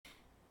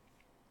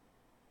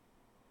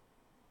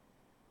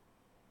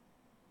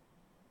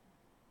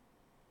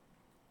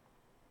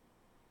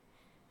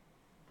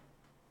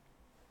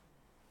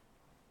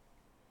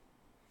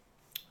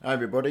Hi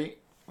everybody,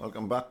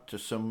 welcome back to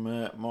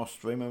some more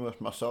streaming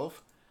with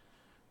myself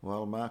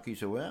while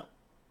Marky's away.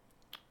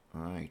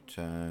 Right,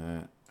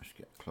 let's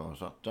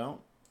close that down,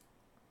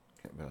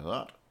 get rid of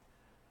that,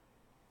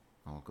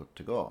 all good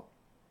to go.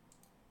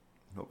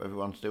 Hope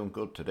everyone's doing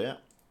good today.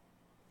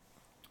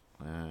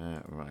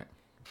 Right,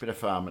 bit of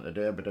farming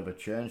today, a bit of a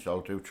change.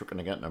 I'll do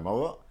trucking again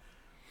tomorrow.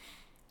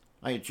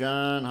 Hi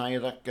John, hi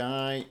that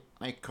guy,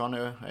 hi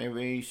Connor, hi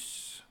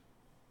Reese.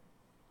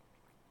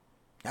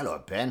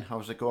 Hello Ben,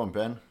 how's it going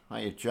Ben?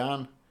 Hiya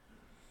Jan.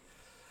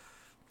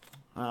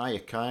 Hiya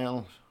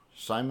Kyle.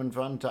 Simon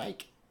Van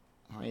Dyke.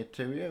 Hiya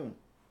to you.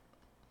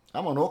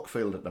 I'm on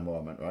Oakfield at the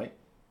moment, right?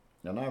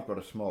 And I've got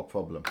a small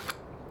problem.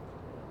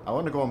 I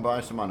want to go and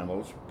buy some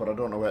animals, but I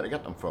don't know where to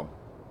get them from.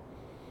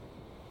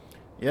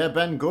 Yeah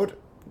Ben, good.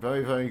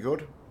 Very, very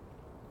good.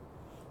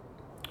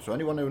 So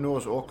anyone who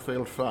knows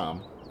Oakfield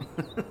Farm,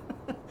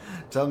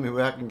 tell me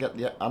where I can get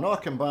the... I know I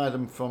can buy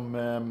them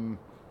from...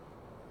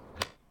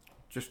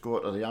 just go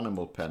to the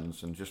animal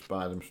pens and just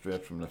buy them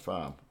straight from the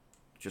farm.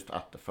 Just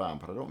at the farm,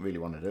 but I don't really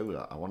want to do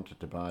that. I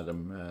wanted to buy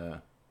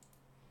them,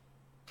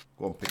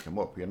 go and pick them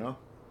up, you know.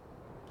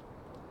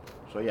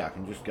 So yeah, I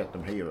can just get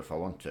them here if I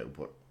want to,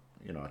 but,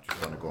 you know, I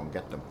just want to go and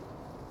get them.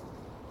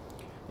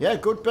 Yeah,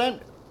 good Ben.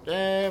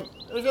 It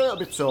was a little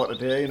bit sore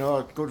today, you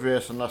know, good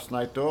racing last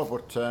night though,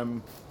 but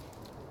done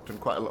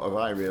quite a lot of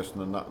iRacing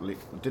and that.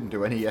 Didn't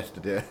do any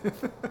yesterday.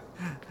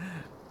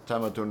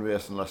 Time I'd done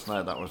racing last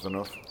night, that was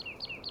enough.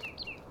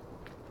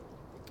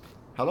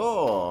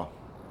 Hello.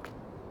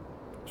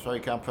 Sorry,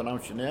 I can't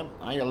pronounce your name.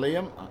 Hiya,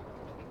 Liam.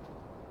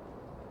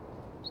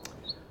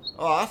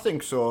 Oh, I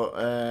think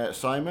so,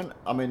 Simon.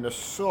 I mean, there's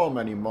so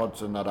many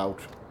mods and that out.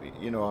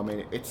 You know, I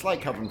mean, it's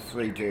like having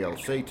free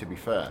DLC, to be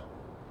fair.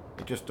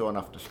 You just don't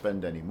have to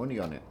spend any money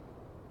on it.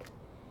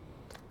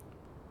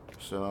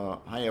 So,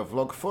 hiya,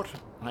 Vlogfoot.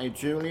 Hiya,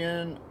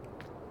 Julian.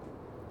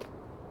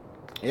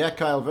 Yeah,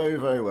 Kyle, very,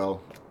 very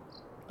well.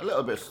 A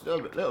little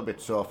bit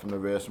sore from the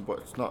racing, but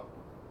it's not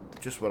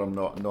just what I'm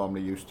not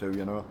normally used to,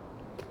 you know.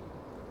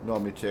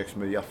 Normally takes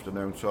me the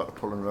afternoon sort of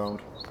pulling around.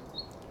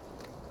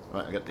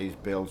 Right, I get these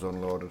bales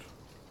unloaded.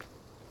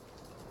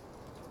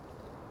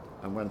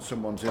 And when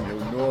someone's in who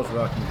knows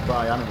where I can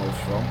buy animals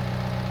from,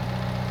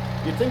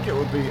 you'd think it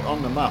would be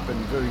on the map and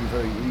very,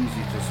 very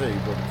easy to see,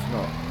 but it's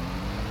not.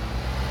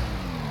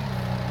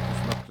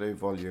 Just knock the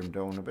volume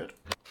down a bit.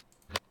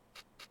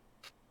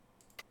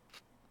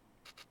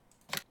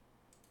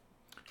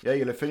 Yeah,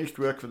 you'll have finished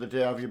work for the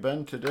day, have you,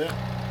 Ben, today?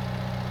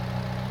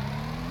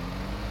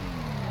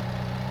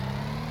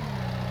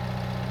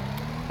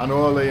 I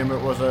know, Liam,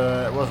 it was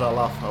a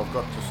laugh. I've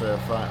got to say,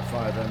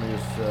 5M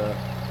is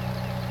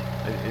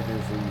it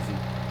is easy.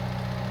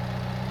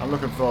 I'm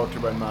looking forward to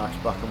when Mark's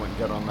back and we can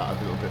get on that a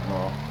little bit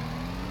more.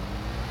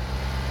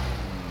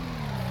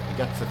 It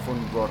gets the fun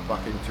brought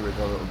back into it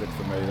a little bit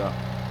for me, that.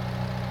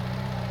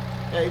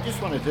 Yeah, you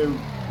just want to do,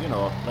 you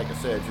know, like I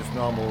say, just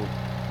normal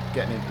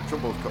getting into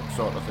trouble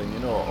sort of thing, you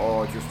know,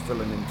 or just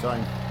filling in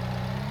time.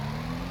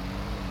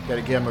 Get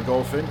a game of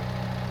golf in.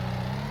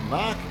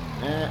 Mark,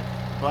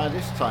 by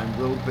this time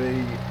will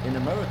be in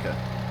America.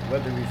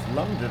 Whether he's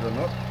landed or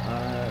not,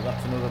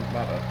 that's another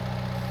matter.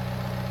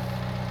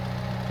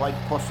 Quite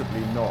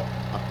possibly not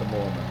at the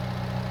moment.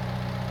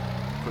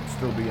 Could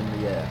still be in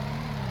the air.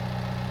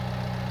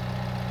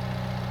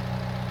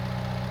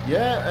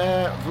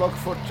 Yeah,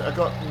 Vlogfoot, I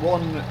got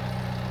one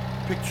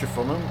picture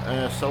from him,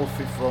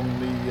 selfie from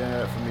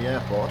the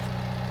airport,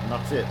 and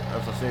that's it.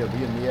 As I say, he'll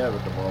be in the air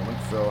at the moment,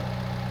 so...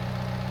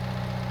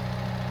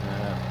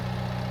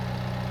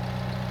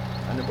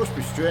 and it must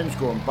be strange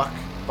going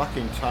back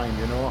in time,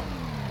 you know.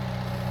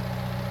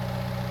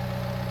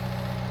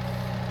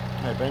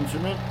 Hey,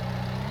 Benjamin.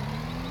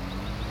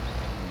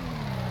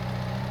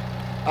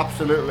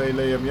 Absolutely,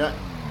 Liam. Yeah,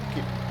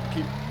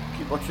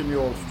 keep watching the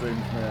old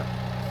streams, mate.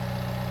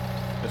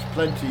 There's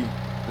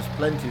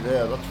plenty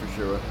there, that's for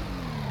sure.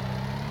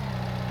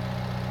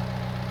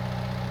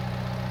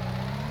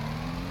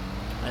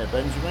 Hey,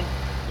 Benjamin.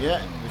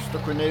 Yeah, you're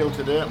stuck with Neil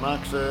today.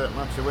 Mark's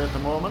away at the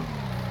moment.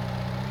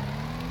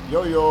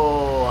 Yo,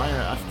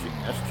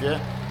 SJ.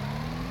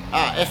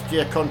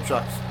 SJ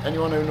Contracts.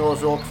 Anyone who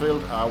knows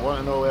Oakfield, I want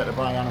to know where to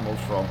buy animals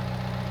from.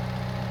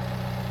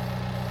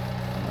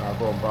 And I'll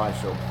go and buy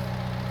some.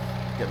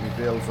 Get me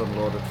bales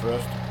unloaded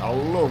first. I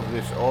love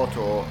this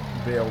auto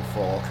bale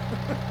fork.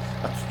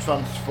 That's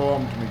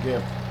transformed me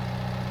game.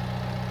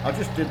 I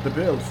just did the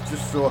bales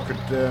just so I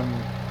could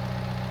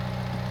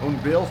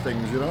unbale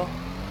things, you know.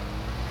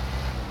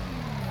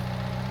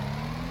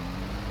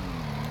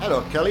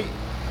 Hello, Kelly.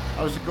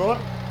 How's it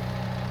going?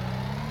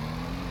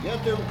 Yeah,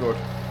 doing good.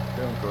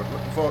 Doing good.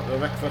 Looking forward to the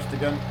Wreckfest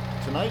again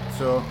tonight,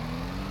 so...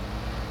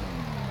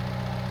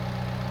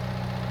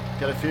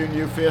 get a few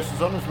new faces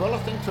on as well, I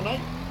think,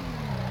 tonight.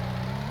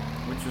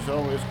 Which is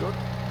always good.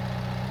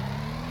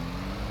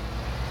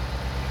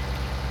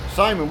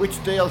 Simon, which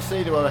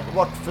DLC do I reckon?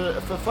 What,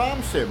 for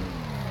Farm Sim?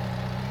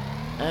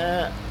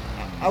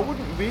 I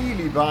wouldn't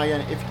really buy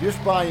any, if you're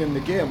just buying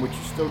the game, which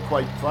is still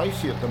quite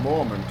pricey at the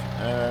moment.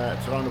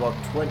 It's around about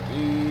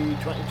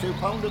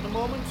 £22 at the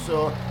moment,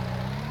 so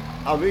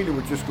I really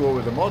would just go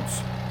with the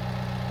mods.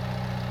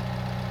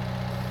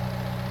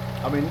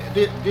 I mean,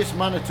 this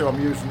Manitou I'm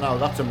using now,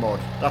 that's a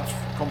mod. That's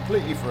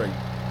completely free.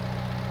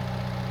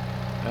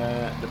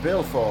 The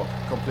Balefort,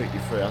 completely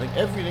free. I think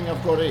everything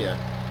I've got here,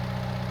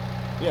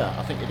 yeah,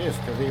 I think it is,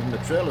 because even the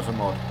trailer's a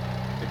mod.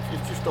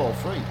 It's just all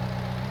free.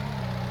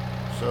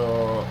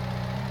 So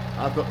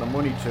I've got the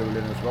money tool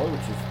in as well,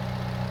 which is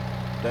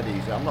dead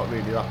easy. I'm not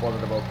really that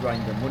bothered about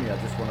grinding money. I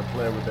just want to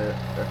play with the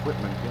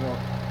equipment, you know.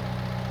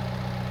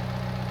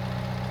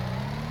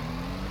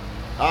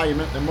 Ah, you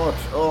meant the mods.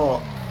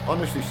 Oh,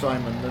 honestly,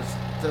 Simon,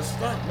 there's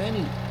that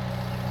many.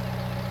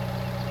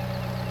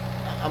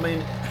 I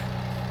mean,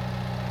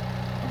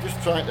 I'm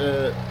just trying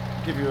to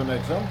give you an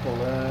example.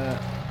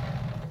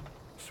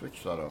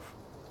 Switch that off.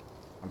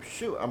 I'm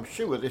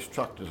sure this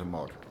tractor's a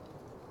mod.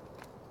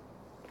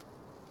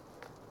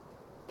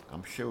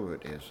 I'm sure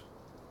it is.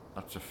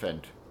 That's a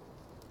Fendt.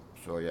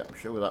 So yeah, I'm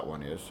sure that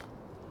one is.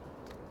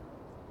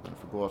 And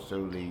if we go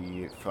through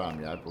the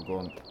farmyard, we'll go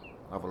and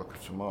have a look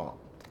at some more.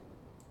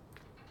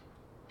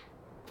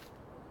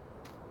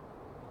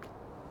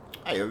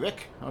 Hiya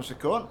Rick, how's it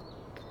going?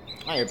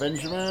 Hiya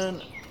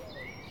Benjamin.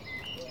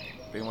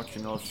 Been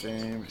watching those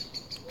streams.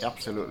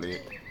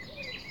 Absolutely.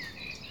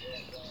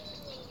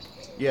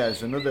 Yeah,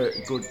 there's another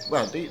good.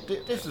 Well,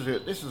 this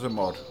is a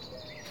mod.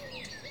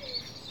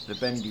 The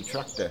bendy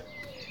tractor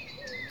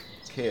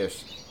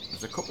case.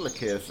 There's a couple of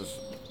cases.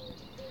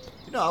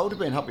 You know, I would have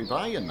been happy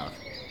buying that.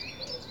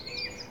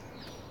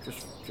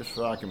 Just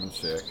for argument's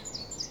sake.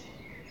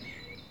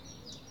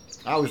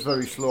 I was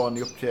very slow on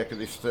the uptake of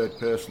this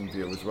third-person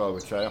view as well,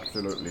 which I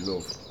absolutely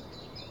love.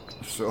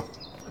 So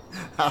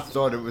I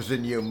thought it was a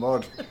new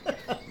mod.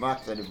 Mark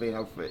said it'd been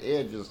out for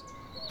ages.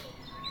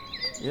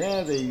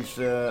 Yeah, these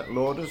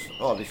loaders.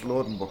 Oh, this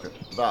loading bucket.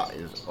 That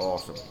is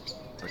awesome.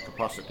 The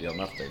capacity on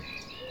that thing.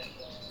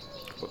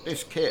 But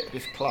this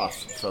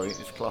class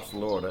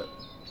loader.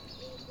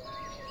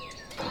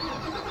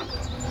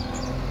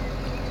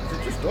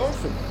 It's just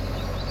awesome.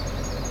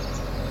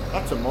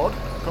 That's a mod.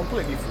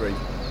 Completely free.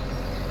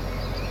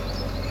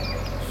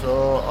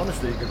 So,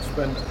 honestly, you could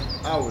spend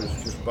hours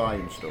just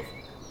buying stuff.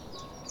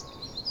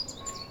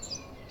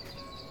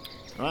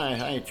 Right,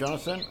 hey,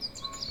 Jonathan.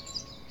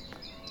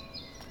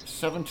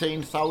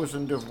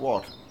 17,000 of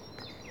what?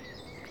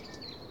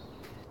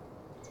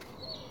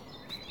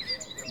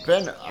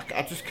 Ben,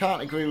 I just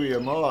can't agree with you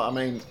more. I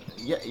mean,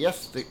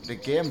 yes, the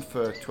game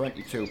for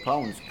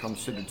 £22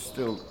 considered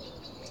still...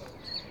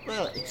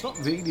 Well, it's not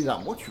really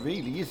that much,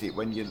 really, is it,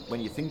 when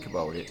you think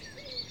about it?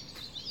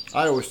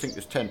 I always think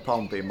there's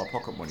 £10 being my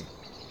pocket money.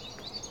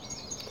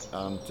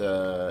 And,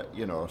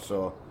 you know,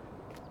 so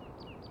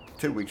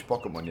 2 weeks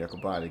pocket money I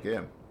could buy the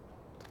game.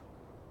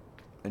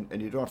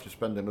 And you don't have to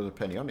spend another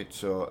penny on it,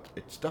 so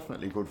it's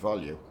definitely good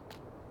value,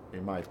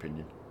 in my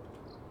opinion.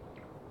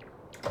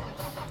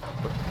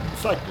 But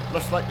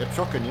it's like the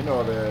trucking, you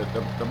know,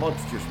 the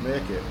mods just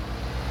make it,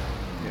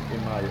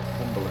 in my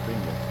humble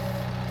opinion.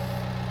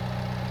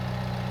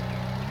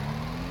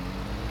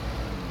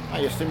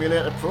 Hiya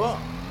Simulator Pro.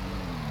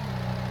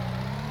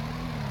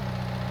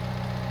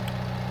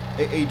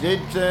 He did,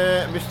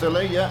 Mr.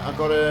 Lee, yeah, I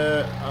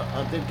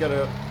did get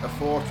a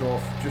photo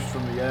of just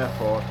from the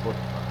airport, but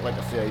like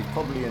I say, he's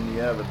probably in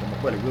the air at the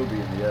moment. Well, he will be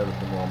in the air at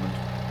the moment.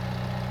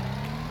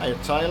 Hiya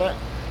Tyler,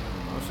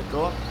 how's it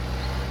going?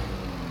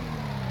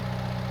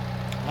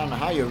 And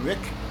hiya Rick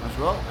as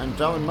well, and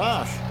Darren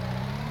Marsh.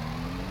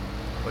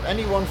 But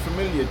anyone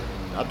familiar,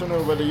 I don't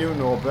know whether you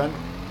know, Ben,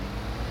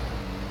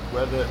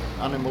 where the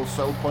animal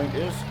sell point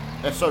is?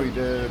 Sorry,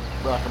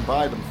 where I can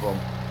buy them from.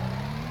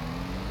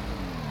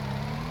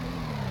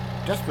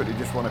 Desperately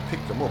just want to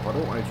pick them up. I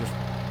don't want to just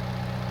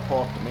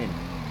port them in.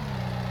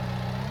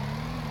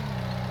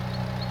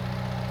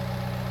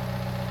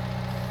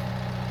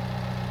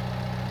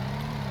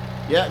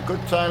 Yeah, good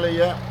Tyler,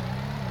 yeah.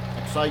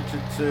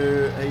 Excited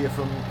to hear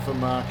from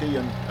Marky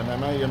and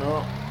Emma, you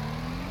know.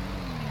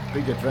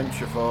 Big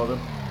adventure for them,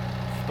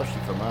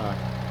 especially for Mark.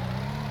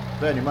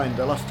 Bear in mind,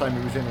 the last time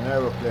he was in an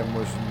aeroplane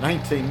was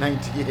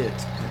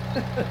 1998.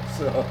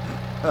 So,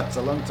 that's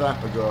a long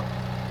time ago.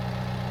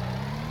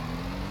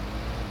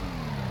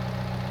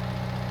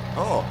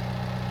 Oh,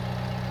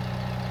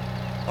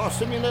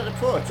 Simulator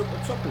Pro, it's up the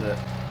top of it.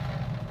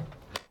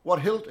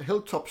 What,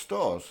 Hilltop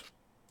Stores?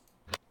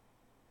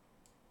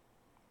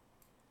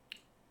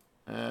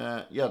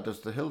 Yeah, there's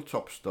the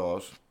Hilltop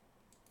Stores.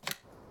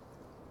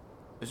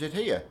 Is it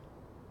here?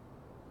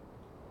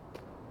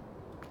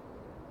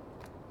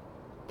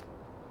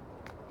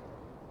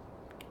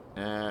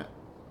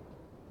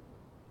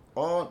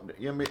 Oh,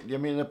 you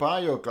mean the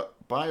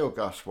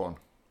biogas one?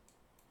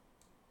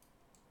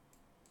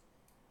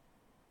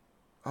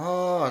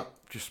 Oh,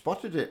 just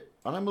spotted it.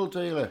 Animal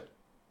dealer.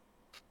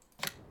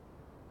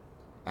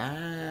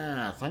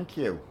 Ah, thank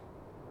you.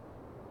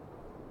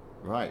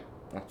 Right,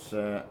 that's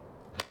that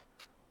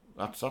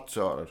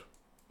sorted.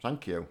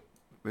 Thank you.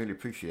 Really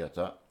appreciate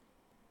that.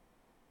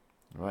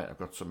 Right, I've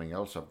got something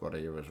else I've got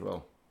here as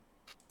well.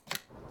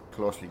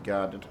 Closely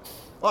guarded.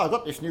 Oh, I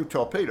got this new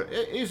torpedo.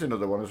 Here's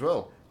another one as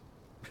well.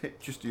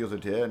 Just the other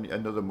day,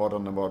 another mod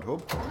on the mod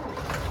hub.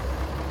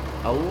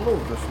 I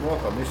love the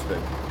smoke on this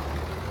thing.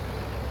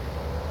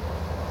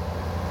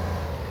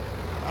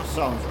 That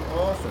sounds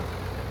awesome.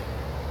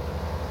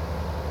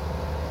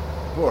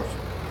 But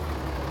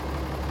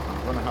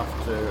I'm going to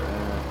have to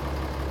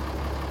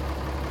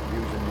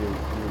use a new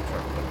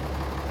tractor.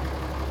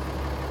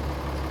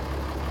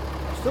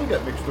 I still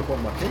get mixed up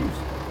on my keys.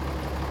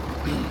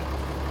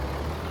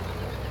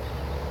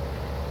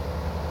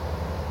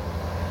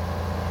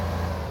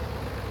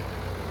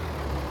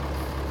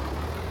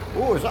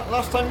 Oh, is that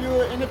last time you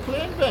were in a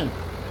plane, Ben?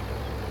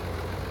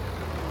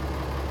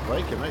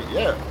 Crikey, mate.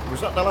 Yeah.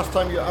 Was that the last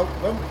time you were out?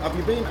 When, have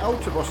you been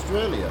out of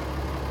Australia?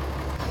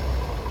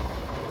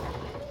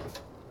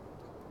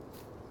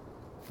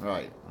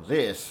 Right.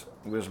 This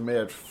was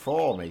made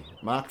for me.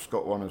 Mark's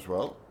got one as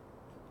well.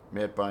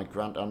 Made by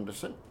Grant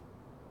Anderson.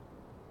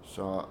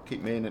 So I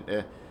keep meaning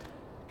to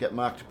get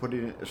Mark to put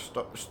it in a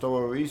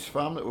Stowaways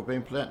farm that we've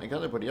been playing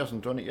together, but he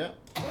hasn't done it yet.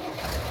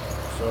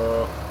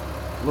 So,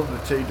 love the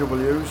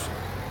TWs.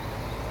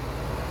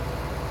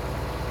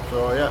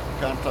 So yeah,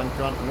 can't thank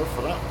Grant enough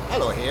for that.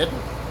 Hello Hayden.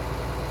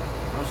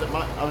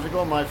 How's it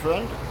going, my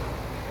friend?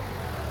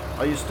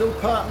 Are you still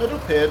partnered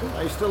up, Hayden?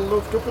 Are you still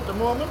loved up at the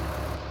moment?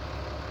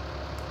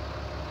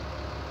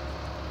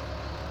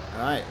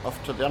 Alright,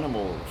 off to the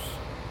animals.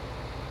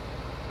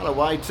 Hello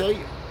YT.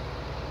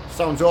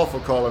 Sounds awful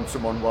calling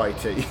someone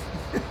YT. YT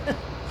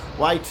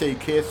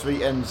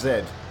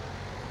K3NZ.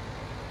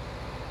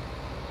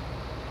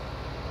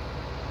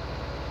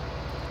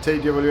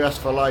 TWS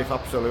for life,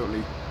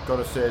 absolutely.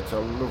 Gotta say, it's a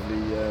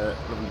lovely,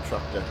 lovely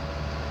tractor.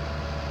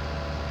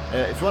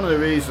 It's one of the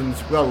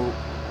reasons, well,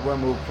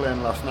 when we were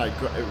playing last night,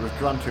 it was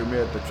Grant who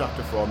made the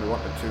tractor for me. He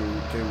wanted to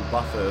do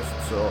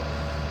Bathurst, so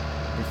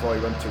before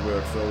he went to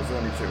work, so I was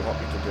only too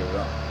happy to do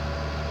that.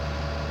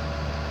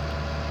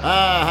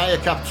 Ah, hiya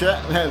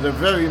Capture, the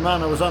very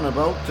man I was on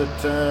about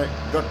that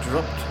got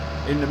dropped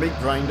in the meat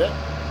grinder.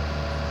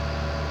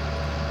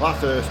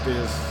 Bathurst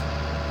is...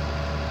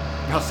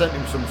 I sent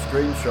him some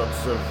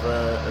screenshots of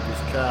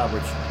his car,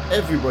 which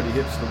everybody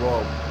hits the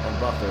wall on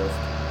Bathurst.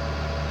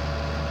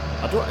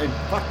 In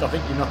fact, I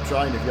think you're not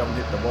trying if you haven't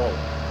hit the wall.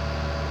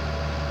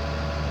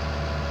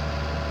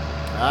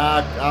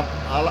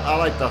 I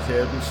like that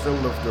here, and still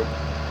loved up.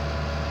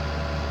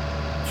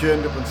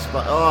 Churned up and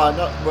spat. Oh,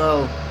 not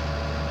well.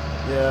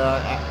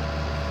 Yeah,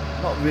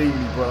 not really,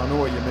 but I know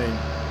what you mean.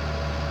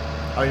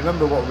 I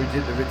remember what we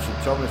did to Richard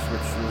Thomas,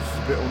 which was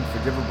a bit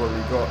unforgivable.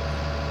 He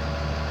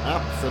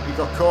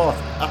got caught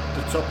at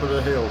the top of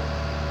the hill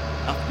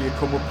after you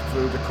come up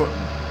through the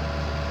cutting,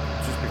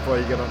 just before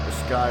you get onto the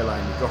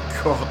skyline. He got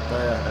caught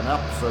there and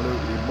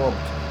absolutely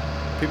mobbed.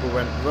 People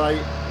went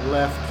right,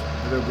 left,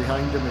 they were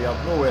behind him. He had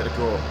nowhere to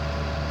go.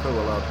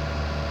 Poor lad.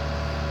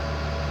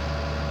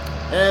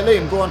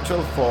 Liam, go on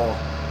till 4.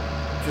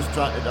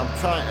 I'm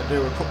trying to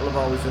do a couple of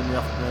hours in the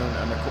afternoon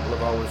and a couple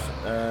of hours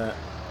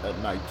at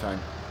night time.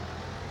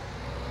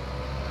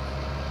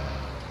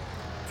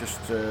 Just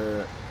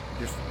to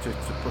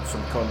put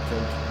some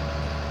content.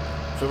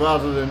 So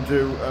rather than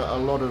do a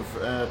lot of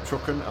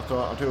trucking, I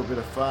thought I'd do a bit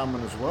of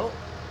farming as well.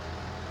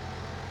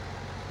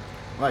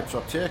 Right, so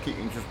I take it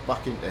you can just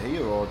back into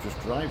here or just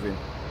drive in.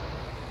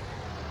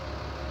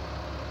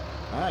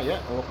 Ah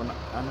yeah, open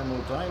animal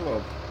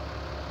dialogue.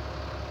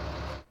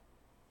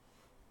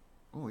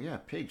 Oh yeah,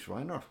 pigs,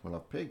 why not? We'll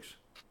have pigs.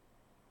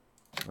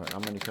 Right, how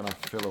many can I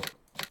fill up?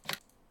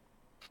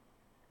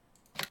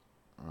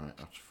 Alright,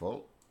 that's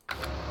full.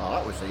 Oh,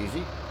 that was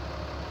easy.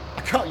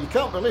 You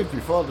can't believe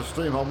before the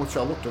stream how much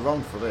I looked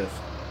around for this.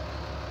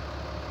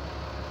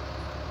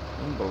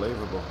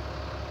 Unbelievable.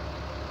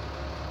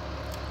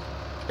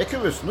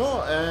 Icarus,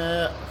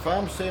 no,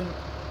 Farm Sim.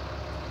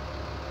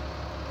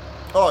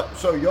 Oh,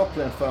 so you're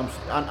playing Farm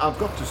Sim, and I've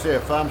got to say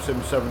Farm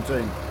Sim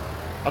 17.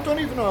 I don't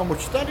even know how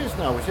much that is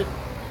now, is it?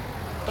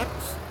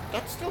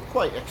 That's still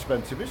quite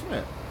expensive, isn't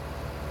it?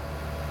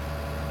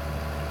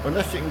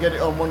 Unless you can get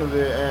it on one of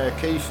the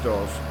key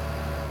stores.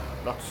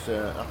 That's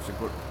a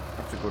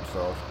good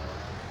thought.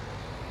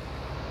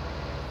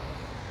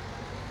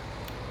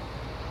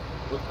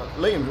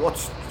 Liam,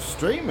 what's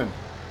streaming?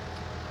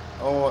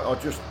 Or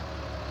just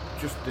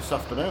this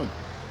afternoon?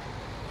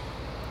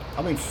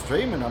 I mean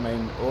streaming,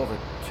 over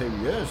 2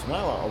 years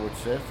now, I would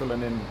say,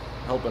 filling in,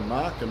 helping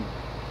Mark, and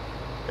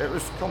it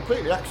was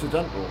completely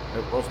accidental.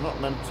 It was not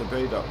meant to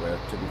be that way,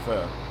 to be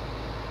fair.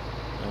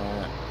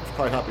 I was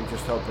quite happy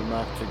just helping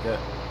Mark to get,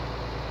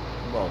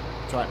 well,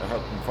 trying to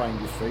help him find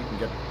his feet and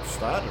get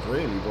started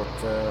really, but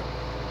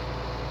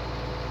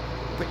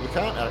you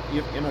can't,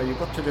 you know, you've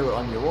got to do it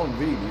on your own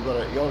really.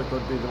 You're got to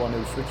be the one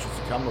who switches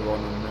the camera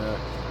on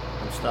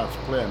and starts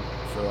playing.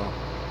 So,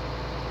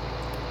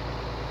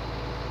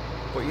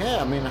 but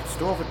yeah,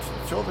 it's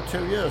over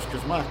 2 years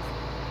because Mark,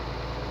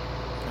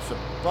 it's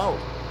about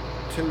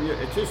 2 years.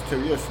 It is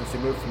 2 years since he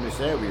moved from this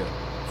area.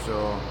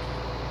 So,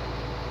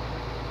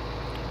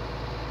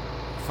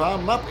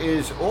 farm map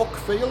is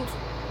Oakfield.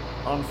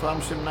 on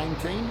Farm Sim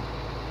 19.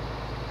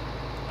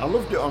 I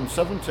loved it on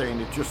 17.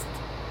 It just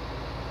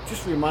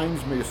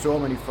reminds me of so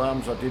many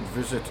farms I did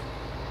visit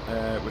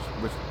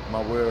with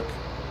my work,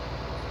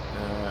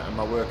 and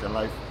my work and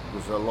life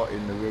was a lot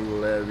in the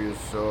rural areas.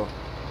 So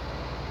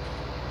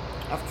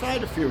I've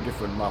tried a few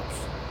different maps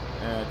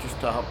just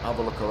to have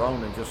a look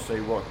around and just see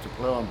what to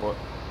play on. But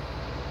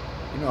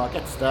you know, I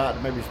get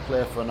started, maybe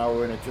play for an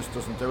hour and it just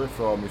doesn't do it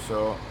for me,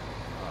 so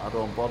I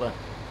don't bother.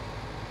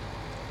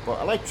 But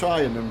I like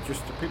trying them,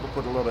 just people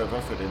put a lot of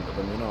effort into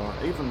them, you know,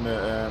 even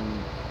the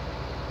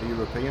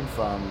European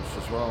farms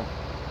as well.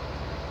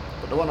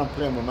 But the one I'm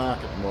playing with Mark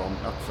at the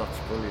moment, that's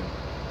brilliant.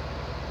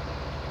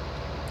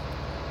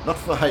 Not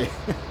for high,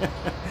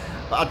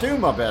 but I do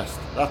my best.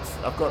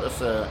 I've got to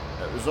say,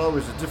 it was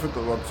always a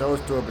difficult one, because I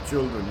always told the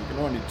children, you can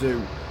only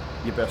do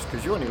your best,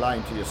 because you're only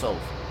lying to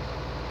yourself.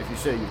 If you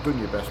say you've done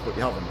your best but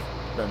you haven't,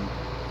 then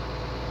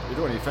it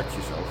only affects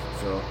yourself.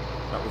 So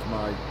that was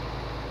my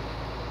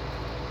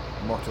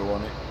motto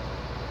on it.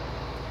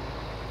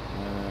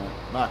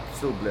 Mark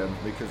still blames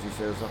me because he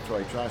says that's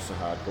why he tries so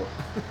hard, but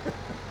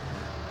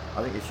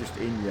I think it's just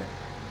in you.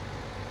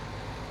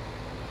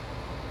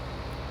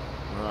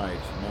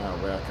 Right, now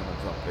where can I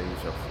drop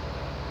these off?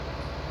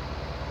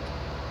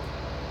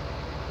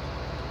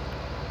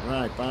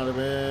 Right, by the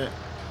way,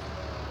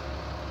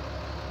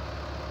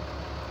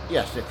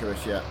 yes,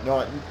 Icarus, yeah.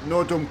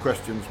 No dumb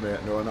questions,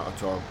 mate. No, not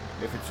at all.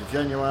 If it's a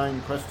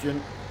genuine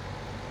question,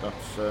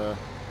 that's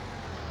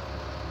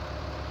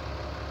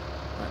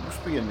it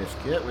must be in this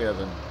gateway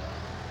then.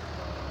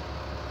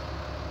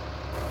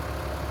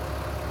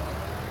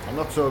 I'm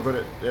not so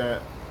good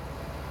at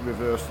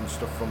reversing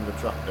stuff from the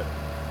tractor.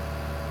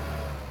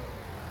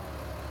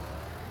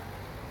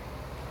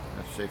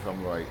 Let's see if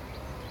I'm right.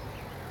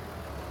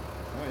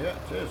 Oh yeah,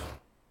 it is.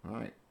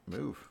 Right,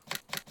 move.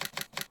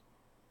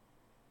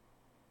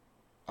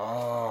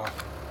 Oh,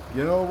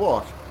 you know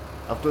what?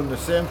 I've done the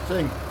same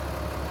thing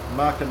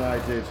Mark and I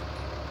did.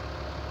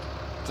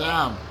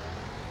 Damn.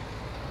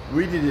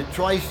 We did it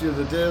twice the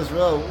other day as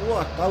well.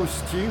 What? That was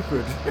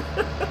stupid.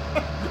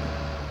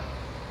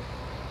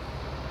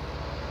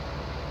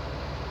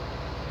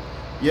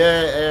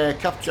 Yeah,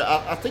 capture.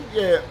 I think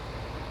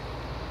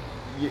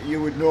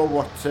you would know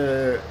what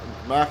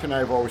Mark and I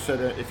have always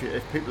said.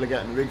 If people are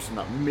getting rigs and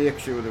that, make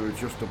sure they're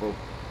adjustable,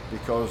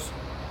 because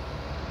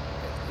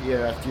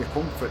yeah, your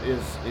comfort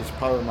is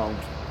paramount.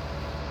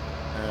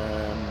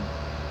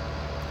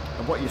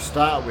 And what you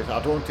start with, I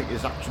don't think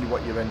is actually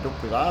what you end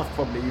up with. I've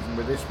probably, even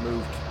with this,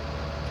 moved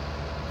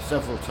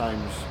several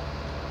times.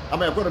 I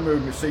mean, I've got to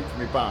move my seat from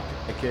my back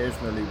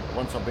occasionally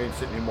once I've been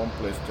sitting in one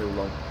place too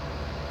long.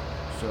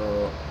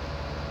 So,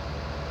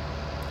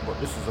 but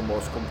this is the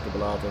most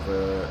comfortable out of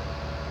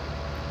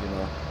you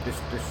know, this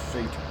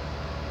seat.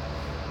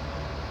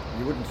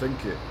 You wouldn't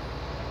think it.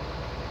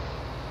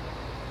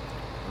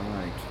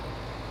 Right.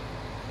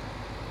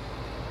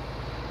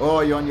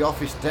 Oh, you're on your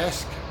office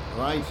desk,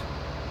 right?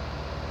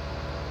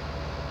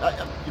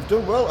 You've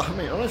done well. I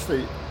mean,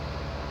 honestly,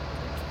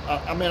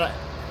 I mean,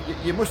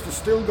 you must have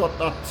still got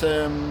that.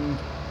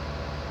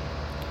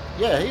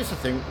 Yeah, here's the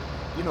thing.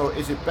 You know,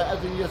 is it better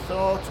than you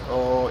thought,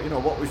 or you know,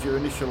 what was your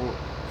initial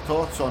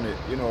thoughts on it?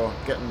 You know,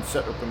 getting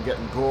set up and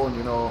getting going.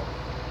 You know,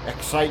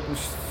 exciting,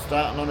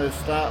 starting on a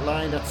start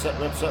line,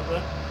 etc.,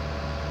 etc.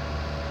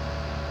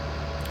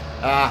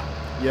 Ah,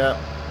 yeah,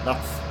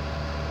 that's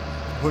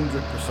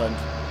 100%.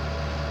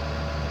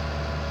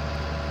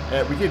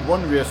 We did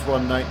one race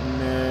one night,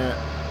 and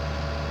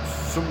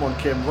someone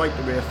came right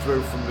the way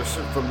through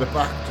from the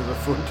back to the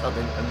front, I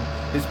think, and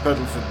his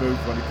pedals had moved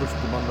when he pushed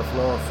them on the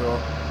floor.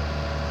 So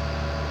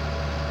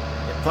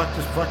yeah,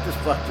 practice,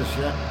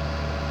 yeah.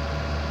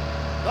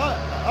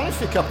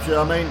 Honestly, Capture,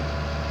 I mean,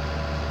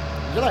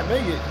 you're like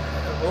me,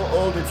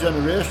 older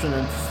generation,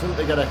 and still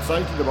to get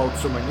excited about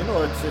something, you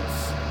know, it's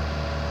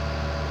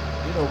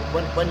you know,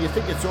 when you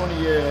think it's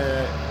only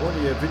a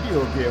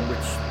video game,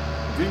 which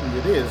really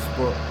it is,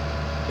 but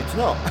it's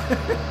not.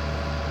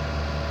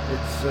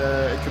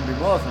 It can be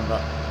more than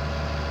that.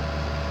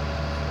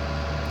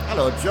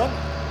 Hello, John.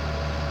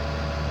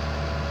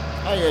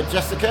 Hiya,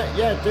 Jessica.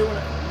 Yeah, doing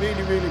it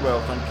really, really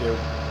well, thank you.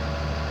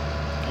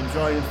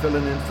 Enjoying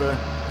filling in for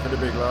the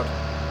big lad.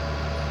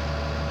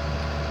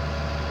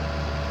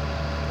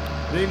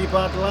 Really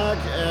bad lag.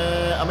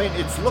 I mean,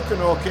 it's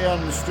looking okay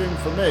on the stream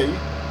for me,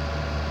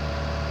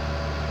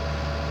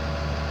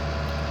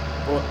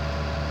 but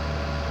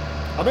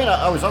I mean,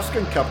 I was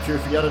asking Capture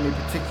if he had any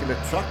particular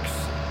tracks.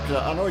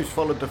 I know he's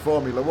followed the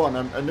Formula One,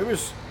 and there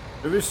is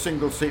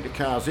single-seater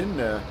cars in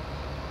there,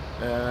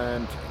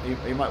 and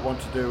he might want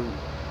to do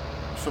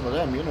some of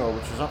them, you know,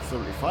 which is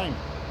absolutely fine.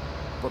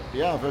 But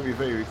they are very,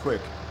 very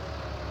quick.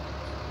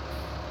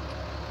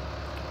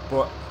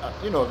 But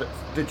you know,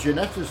 the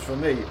Ginettas for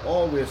me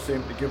always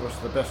seem to give us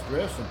the best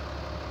racing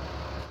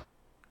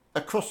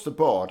across the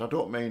board. I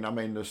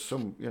mean, there's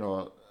some, you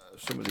know,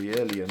 some of the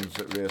aliens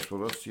that race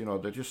with us, you know,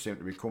 they just seem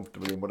to be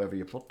comfortable in whatever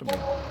you put them in.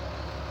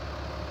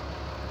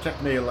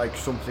 Take me like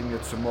something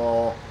that's a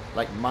more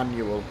like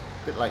manual,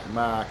 a bit like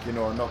Mark, you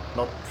know, not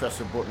press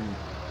a button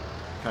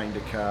kind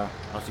of car,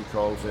 as he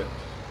calls it,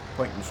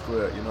 point and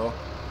squirt, you know.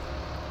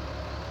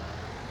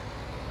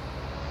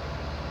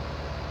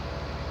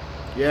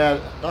 Yeah,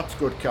 that's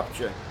good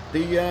capture.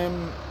 The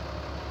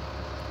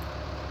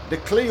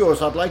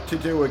Clios I'd like to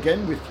do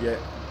again with you,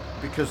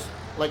 because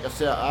like I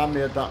say, I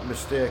made that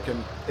mistake,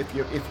 and if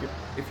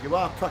you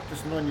are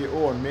practicing on your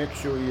own, make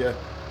sure you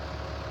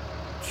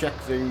check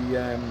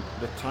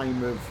the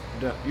time of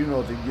the, you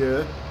know, the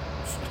year,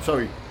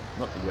 sorry,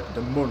 not the year,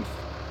 the month,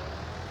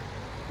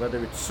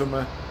 whether it's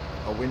summer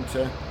or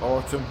winter,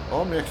 autumn,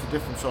 all makes a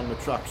difference on the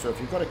track. So if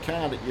you've got a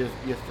car that you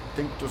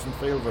think doesn't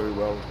feel very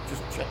well,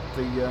 just check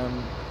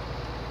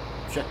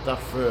that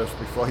first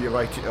before you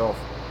write it off.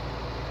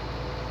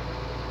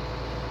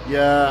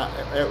 Yeah,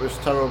 it was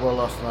terrible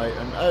last night,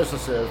 and as I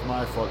say, it was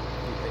my fault.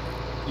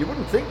 You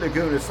wouldn't think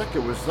Laguna Seca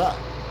was that,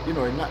 you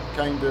know, in that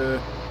kind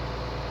of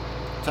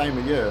time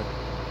of year.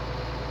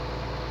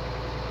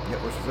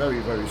 It was very,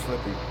 very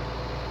slippy.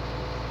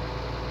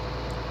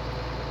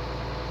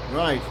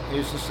 Right,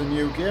 is this a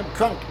new game?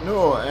 Crank?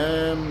 No,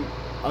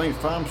 I mean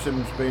Farm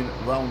Sim's been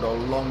around a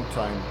long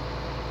time.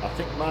 I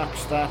think Mark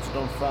started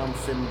on Farm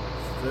Sim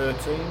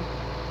 13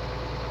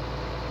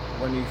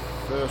 when he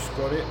first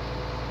got it.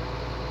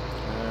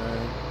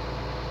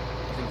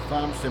 I think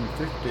Farm Sim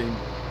 15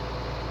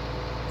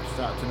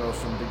 started to know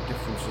some big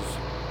differences.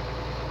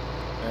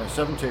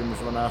 17 was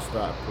when I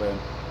started playing.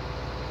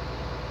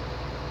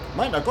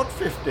 Might have got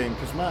 15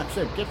 because Mark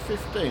said get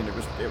 15. It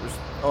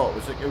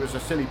was a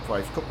silly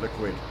price, couple of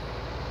quid.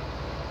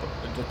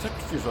 But the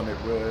textures on it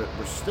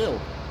were still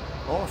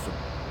awesome.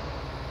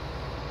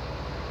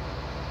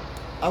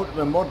 Out of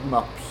the mod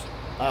maps,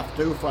 I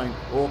do find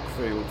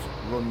Oakfield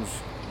runs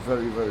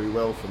very, very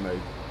well for me.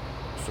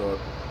 So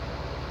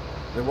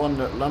the one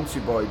that Lancy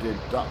Boy did,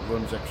 that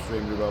runs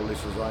extremely well.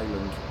 This is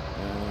Island.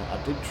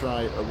 I did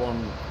try a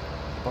one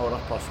about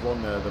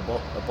 1:30 there, the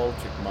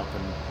Baltic map,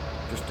 and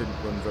just didn't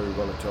run very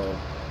well at all.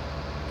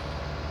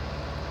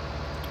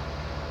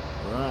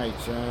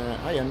 Right,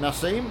 hiya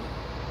Nassim.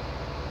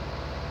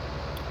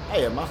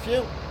 Hiya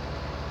Matthew.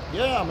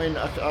 Yeah, I mean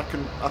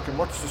I can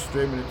watch the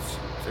stream and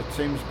it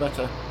seems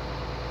better.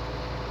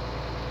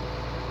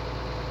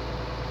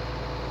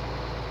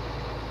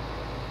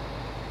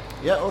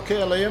 Yeah,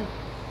 okay Liam.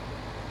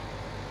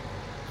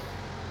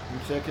 You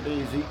take it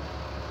easy.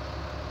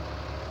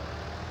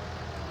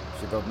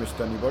 See if I've missed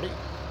anybody.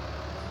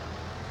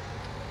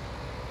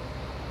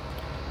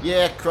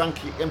 Yeah,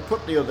 Cranky, you can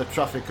put the other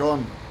traffic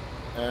on.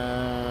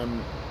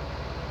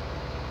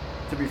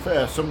 To be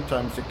fair,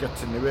 sometimes it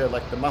gets in the way,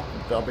 like the map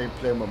that I've been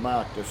playing with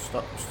Mark, the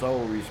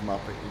Stories map,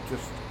 you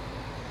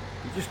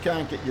just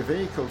can't get your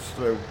vehicles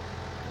through.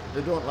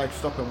 They don't like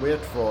stop and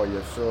wait for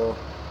you, so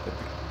it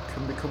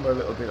can become a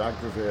little bit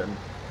aggravating.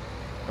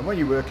 And when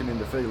you're working in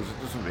the fields, it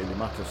doesn't really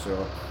matter,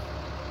 so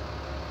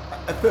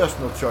a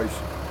personal choice.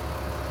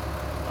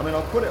 I mean,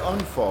 I'll put it on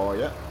for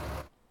you,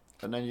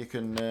 and then you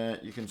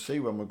can see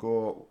when we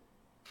go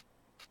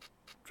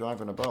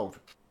driving about.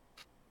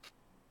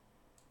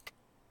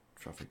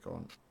 Traffic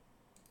on.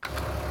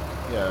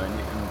 Yeah, and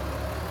you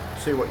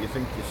can see what you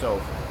think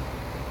yourself.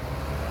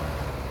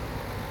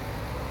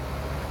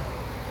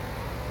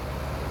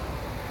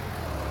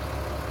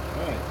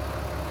 Right.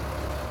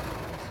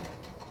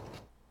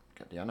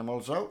 Get the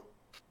animals out.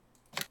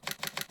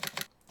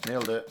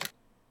 Nailed it.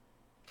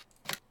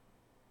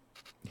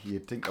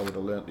 You'd think I would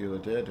have learnt the other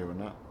day doing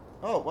that.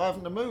 Oh, why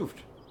haven't they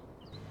moved?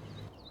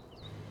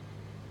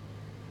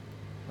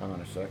 Hang on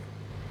a sec.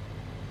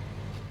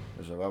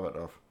 There's a rabbit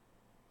off.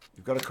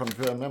 You've got to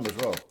confirm them as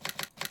well.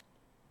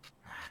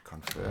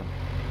 Confirm.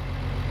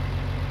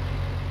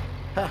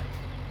 Ha!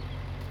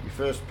 Your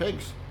first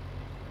pigs.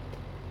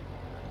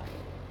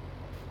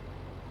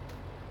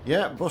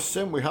 Yeah, Bus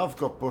Sim. We have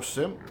got Bus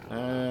Sim.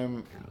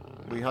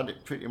 We had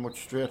it pretty much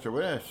straight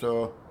away,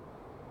 so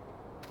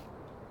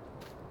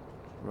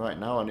right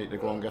now I need to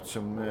go and get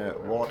some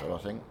water, I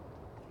think.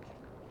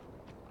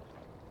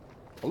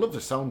 I love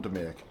the sound to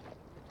make.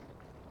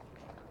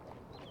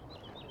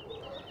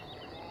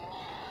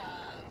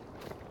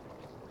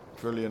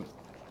 Brilliant.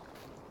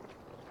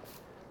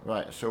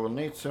 Right, so we'll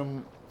need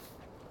some...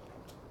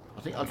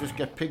 I think I'll just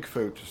get pig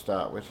food to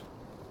start with.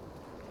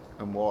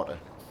 And water.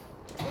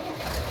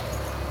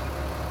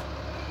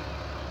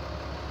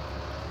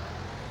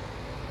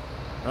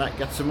 Right,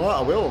 get some water,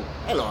 I will.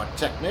 Hello,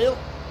 Tech Neil.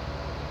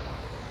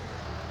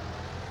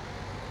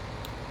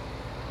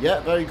 Yeah,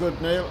 very good,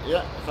 Neil.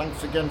 Yeah,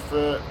 thanks again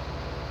for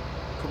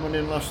coming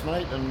in last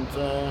night and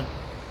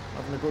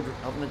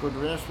having a good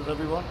race with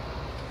everyone.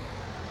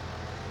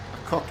 I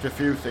cocked a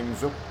few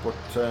things up, but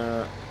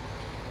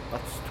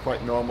that's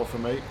quite normal for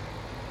me.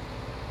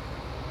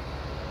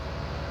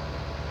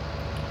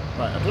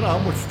 Right, I don't know how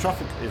much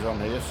traffic is on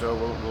here, so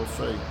we'll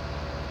see.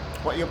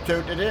 What are you up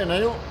to today,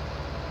 Neil?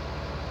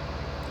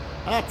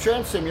 Ah,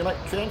 Train Sim, you like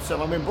Train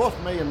Sim? I mean, both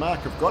me and Mark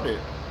have got it.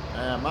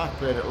 Mark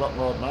played it a lot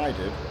more than I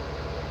did.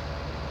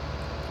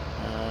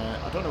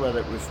 I don't know whether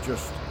it was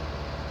just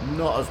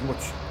not as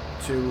much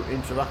to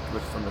interact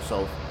with for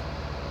myself.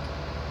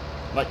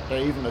 like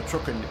even the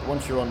trucking,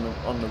 once you're on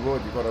the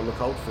road, you've got to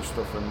look out for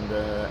stuff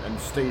and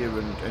steer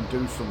and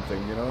do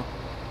something, you know.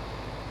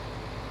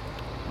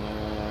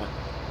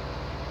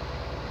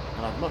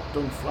 And I've not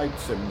done flight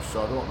sims,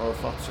 so I don't know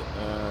if that's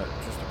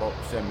just about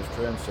the same as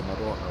train sim. I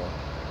don't know.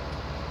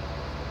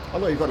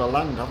 Although you've got to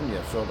land, haven't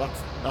you? So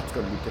that's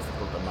going to be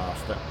difficult to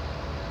master.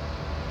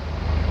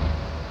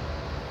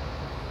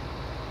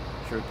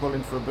 Should we pull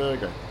in for a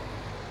burger?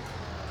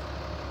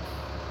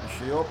 Is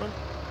she open?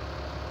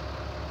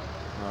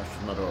 No,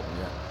 she's not open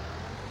yet.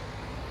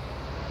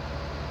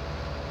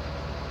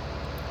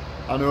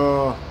 I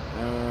know.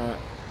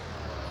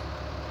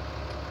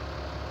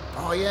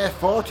 Oh yeah,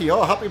 40.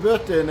 Oh, happy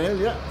birthday, Neil.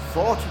 Yeah,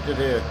 40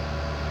 today.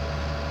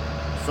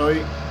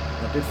 Sorry,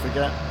 I did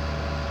forget.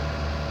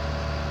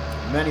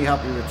 Many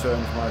happy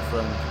returns, my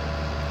friend.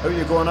 Who are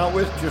you going out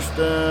with? Just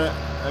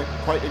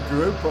quite a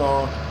group,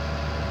 or?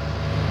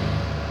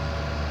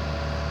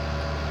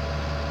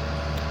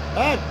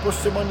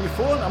 Bust him on your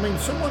phone. I mean,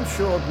 someone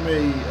showed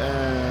me,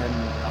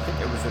 I think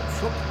it was a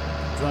truck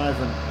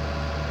driving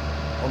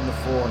on the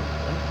phone.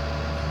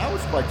 I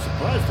was quite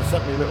surprised. They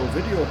sent me a little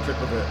video clip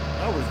of it.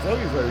 I was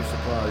very, very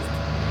surprised.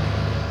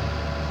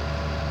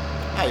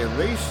 Hiya,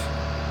 Reese.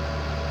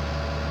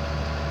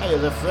 Hiya,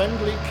 the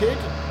friendly kid.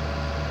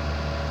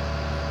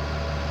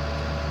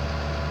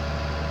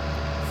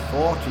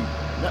 40.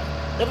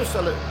 Never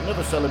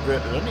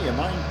celebrated any of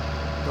mine,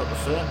 got to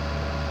say.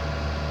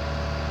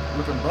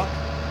 Looking back.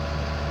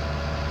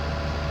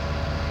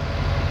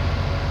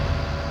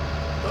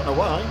 Don't know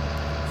why.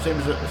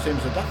 Seems a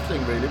daft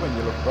thing really when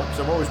you look back, 'cause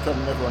I'm always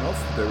telling everyone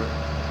else to do it.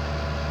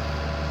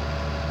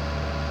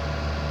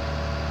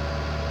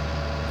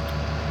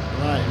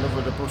 Right, love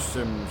of the bus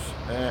sims.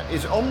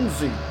 Is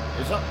OMSI,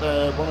 is that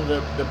one of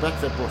the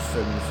better bus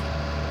sims?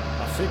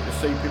 I seem to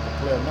see people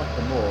playing that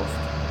the most.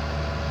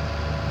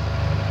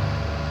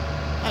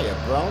 Hiya,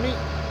 Brownie.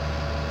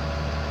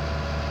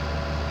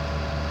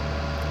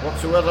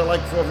 What's the weather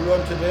like for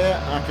everyone today?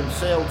 I can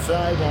see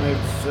outside and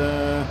it's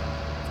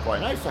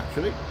quite nice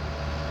actually.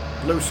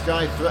 Blue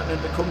sky threatening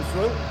to come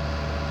through.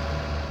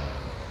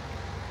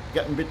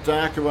 Getting a bit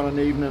darker on an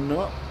evening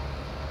though.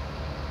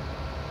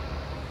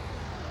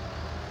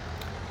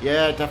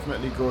 Yeah,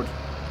 definitely good.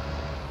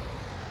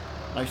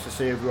 Nice to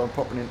see everyone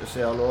popping in to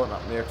say hello.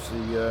 That makes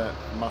the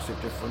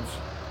massive difference.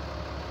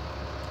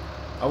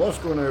 I was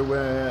going to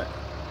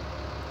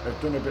have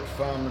done a bit of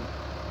farming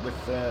with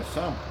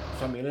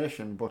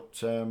Simulation,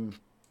 but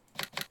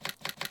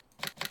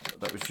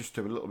that was just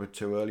a little bit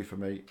too early for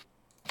me.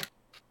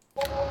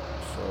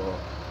 So,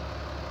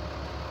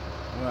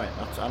 right,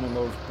 that's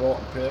animals bought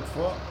and paid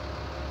for.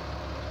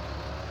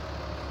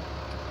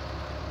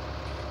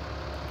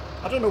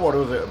 I don't know what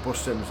other bus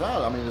sims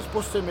are. I mean, there's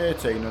Bus Sim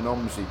 18 and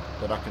OMSI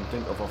that I can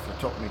think of off the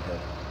top of my head.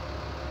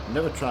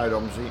 Never tried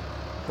OMSI.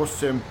 Bus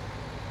Sim,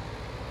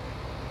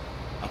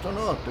 I don't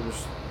know, there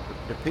was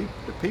the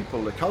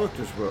people, the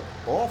characters were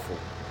awful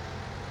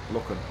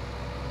looking.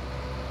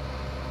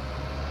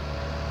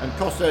 And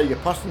because they're your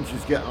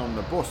passengers getting on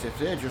the bus, if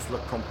they just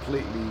look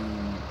completely,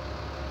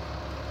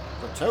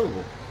 they're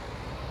terrible.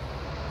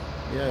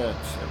 Yeah, it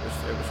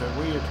was a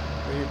weird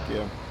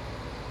game.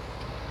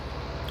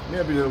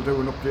 Maybe they'll do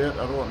an update,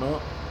 I don't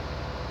know.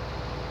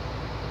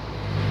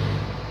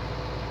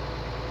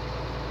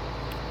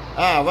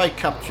 Ah, right,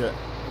 capture.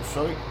 Oh,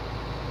 sorry.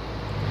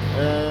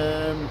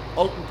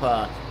 Alton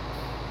Park,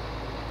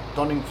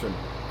 Donington.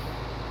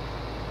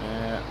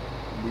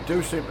 We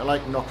do seem to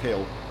like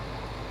Knockhill.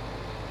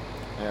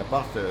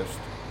 Bathurst,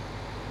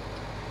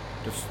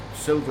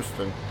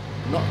 Silverstone,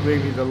 not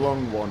really the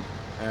long one,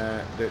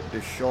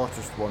 the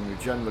shortest one we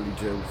generally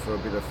do for a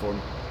bit of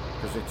fun,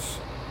 because it's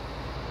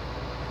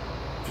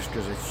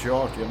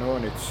short, you know,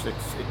 and it's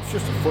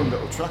just a fun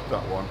little track,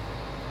 that one.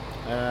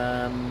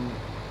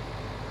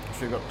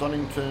 So you've got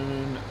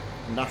Donington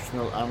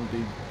National and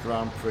the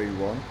Grand Prix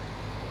one.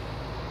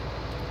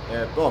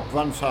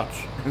 Brands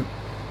Hatch,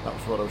 that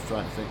was what I was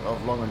trying to think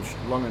of.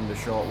 Long and the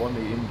short one,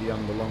 the Indy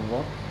and the long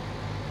one.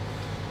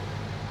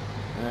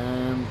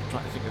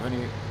 Trying to think of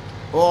any.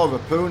 Oh,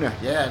 Rapuna,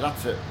 yeah,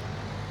 that's it.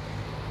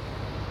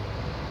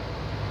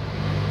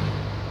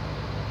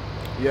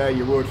 Yeah,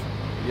 you would.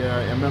 Yeah,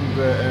 I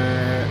remember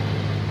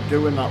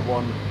doing that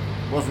one.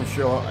 Wasn't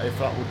sure if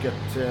that would get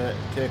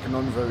taken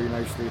on very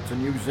nicely. It's a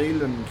New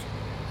Zealand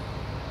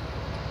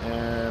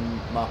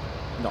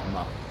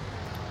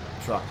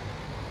track.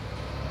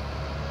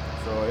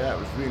 So yeah, it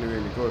was really,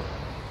 really good.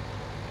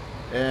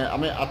 I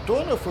mean, I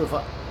don't know if we've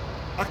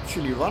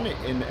actually run it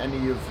in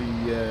any of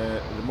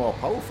the more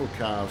powerful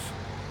cars.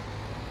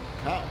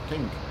 Can't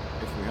think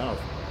if we have.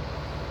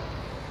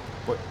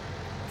 But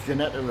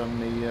Ginetta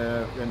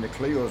and the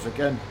Clios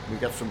again, we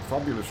get some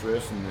fabulous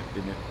racing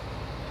in it.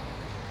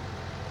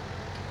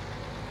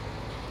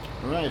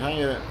 Right,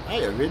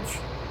 hiya Ridge.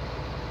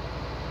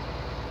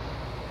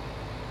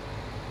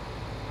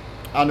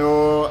 I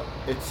know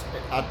it's.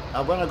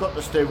 When I got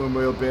the steering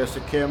wheel base,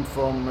 it came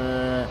from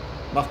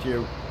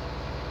Matthew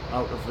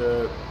out of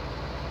the.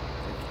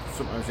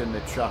 Sometimes in the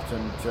chat,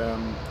 and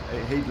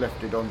he'd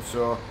left it on,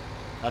 so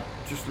I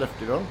just left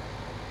it on.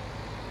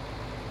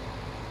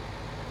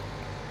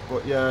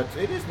 But yeah,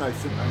 it is nice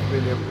sometimes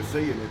being able to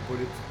see in it, but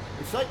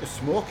it's like a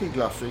smoky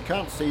glass, so you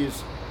can't see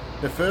as...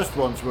 The first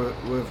ones were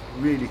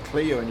really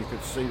clear and you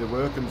could see the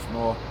workings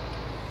more.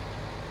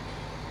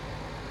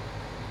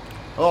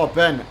 Oh,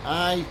 Ben,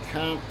 I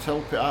can't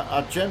tell...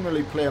 I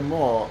generally play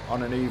more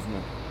on an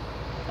evening,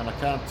 and I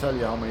can't tell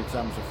you how many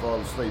times I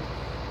fall asleep.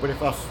 But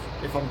if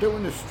I'm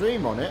doing a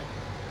stream on it,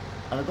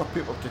 and I've got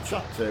people to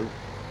chat to,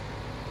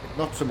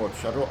 not so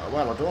much. I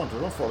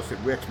don't fall asleep,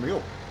 it wakes me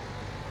up.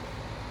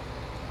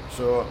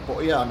 So,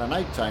 but yeah, on a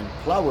night time,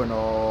 ploughing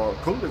or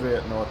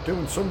cultivating or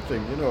doing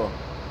something, you know,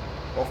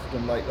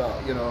 often like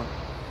that, you know.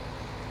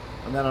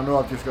 And then I know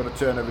I've just got to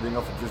turn everything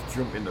off and just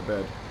jump into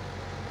bed.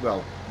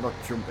 Well, not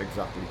jump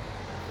exactly,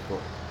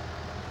 but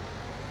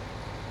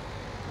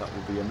that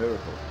would be a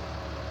miracle.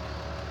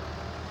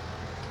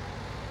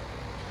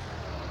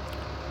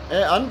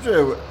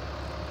 Andrew,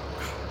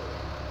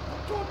 I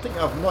don't think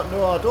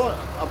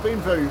I've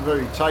been very,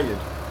 very tired.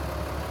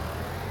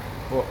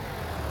 But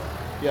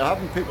yeah,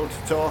 having people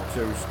to talk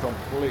to is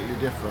completely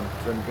different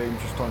than being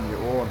just on your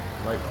own,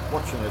 like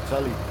watching a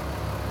telly.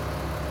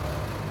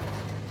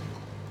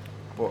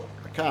 But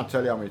I can't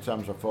tell you how many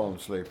times I've fallen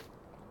asleep.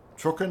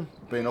 Trucking,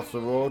 being off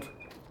the road.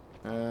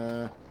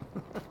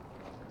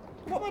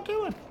 What am I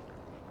doing?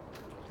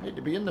 I need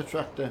to be in the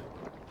tractor.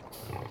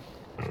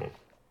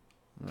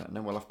 Right, and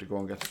then we'll have to go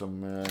and get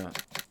some...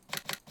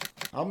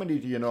 How many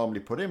do you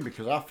normally put in?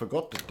 Because I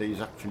forgot that these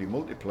actually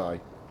multiply.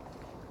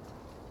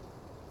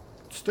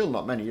 Still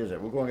not many, is it?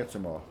 We'll go and get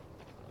some more.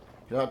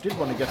 I did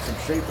want to get some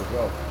sheep as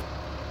well.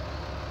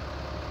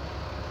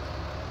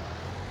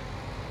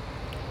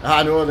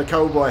 I know, the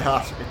cowboy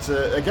hat. It's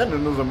again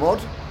another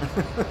mod.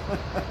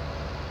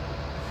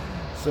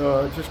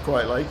 So I just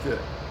quite like it.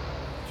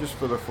 Just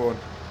for the fun.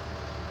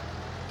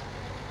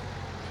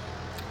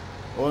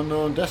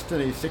 Unknown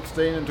Destiny,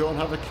 16 and don't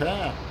have a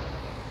car.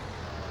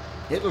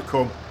 It'll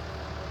come.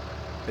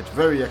 It's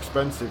very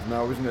expensive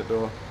now, isn't it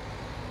though?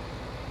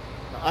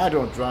 I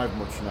don't drive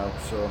much now,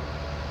 so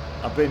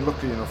I've been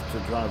lucky enough to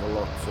drive a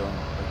lot, so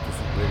it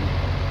doesn't really...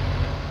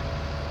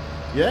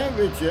 Yeah,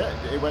 Ridge, yeah,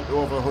 it went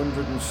over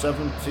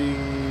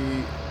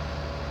 170...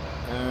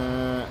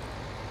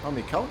 oh,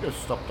 my counter's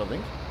stopped, I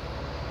think.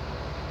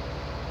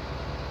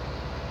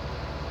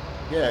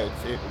 Yeah, I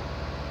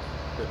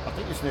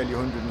think it's nearly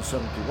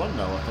 171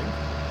 now, I think.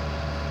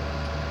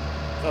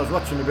 So I was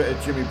watching a bit of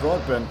Jimmy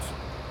Broadbent,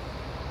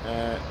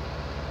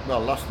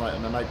 well, last night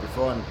and the night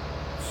before, and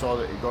saw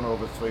that he'd gone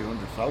over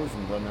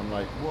 300,000, and I'm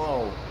like,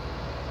 whoa.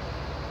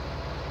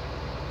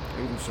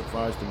 Even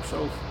surprised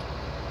himself.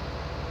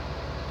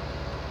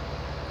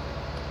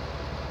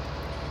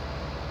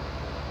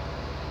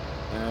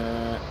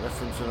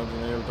 Referencing on the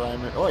Neil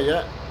Diamond. Oh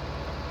yeah,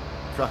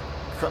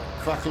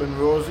 Crackling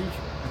Rosie.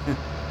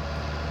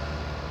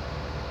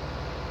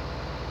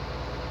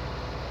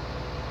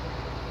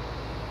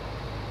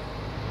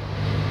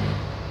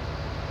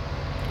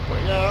 But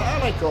yeah, I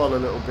like all the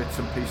little bits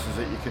and pieces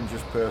that you can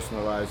just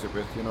personalise it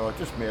with. You know, it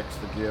just makes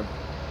the game.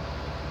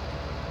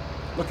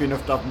 Lucky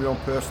enough to have my own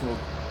personal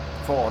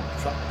Ford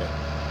tractor.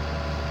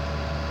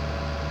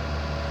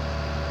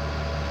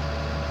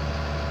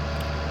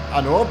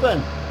 I know,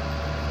 Ben.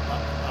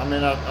 I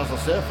mean, as I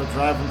say, for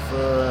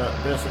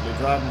basically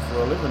driving for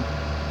a living,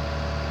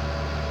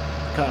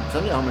 I can't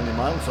tell you how many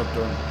miles I've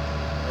done.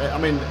 I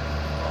mean,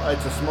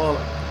 it's a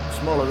smaller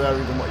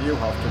area than what you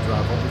have to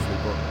drive, obviously,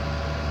 but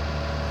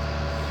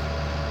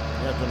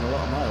yeah, I've done a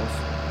lot of miles.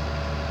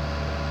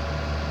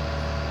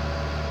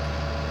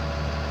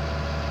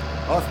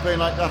 Oh, it's been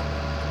like that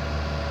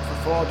for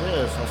 4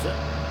 days, has it?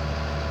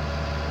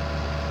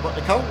 But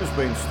the counter's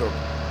been stuck.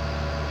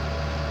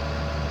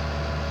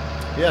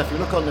 Yeah, if you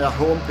look on their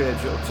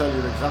homepage, it'll tell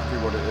you exactly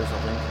what it is, I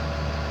think.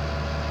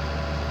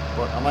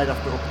 But I might have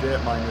to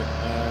update mine.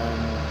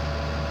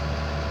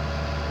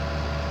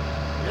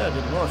 Yeah, I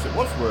didn't notice it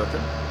was working.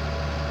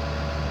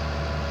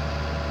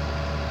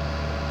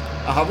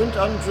 I haven't,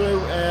 Andrew.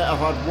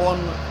 I've had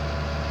one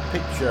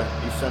picture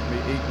he sent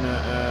me eating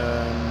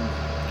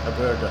a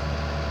burger.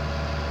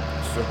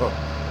 So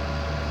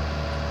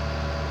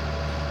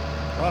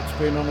that's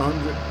been on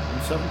 170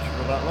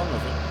 for that long,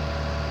 has it?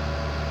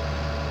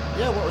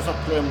 Yeah, what was I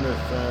playing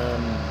with?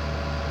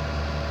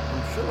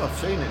 I'm sure I've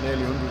seen it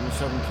nearly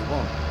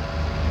 171.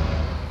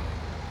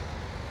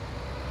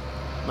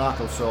 Mark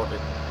will sort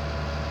it.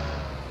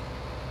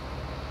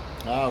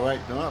 Ah, right,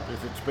 no,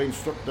 if it's been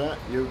stuck there,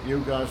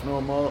 you guys know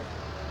more.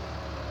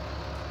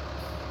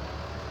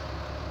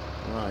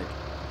 Right.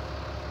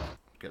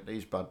 Get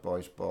these bad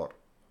boys bought.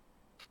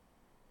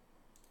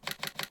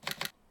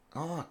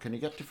 Oh, can you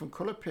get different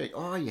colour pig?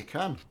 Oh, you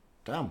can.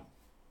 Damn.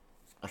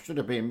 I should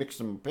have been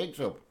mixing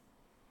pigs up.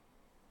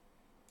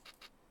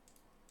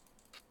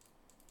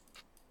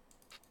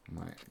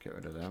 Might get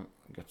rid of them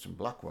and get some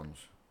black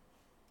ones.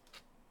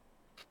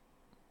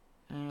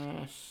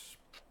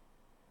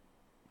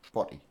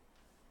 Spotty.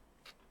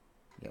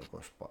 Yeah,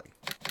 we'll go spotty.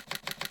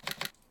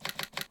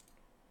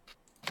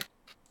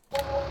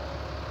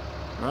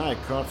 Right,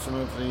 caught some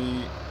of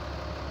the...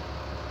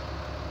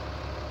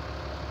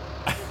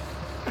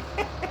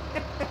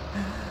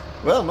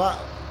 Well, Matt,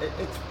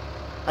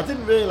 I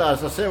didn't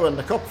realise, I say, when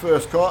the cop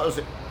first caught us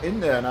in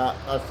there, and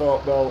I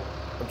thought, well,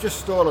 I've just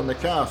stolen the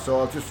car,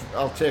 so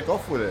I'll take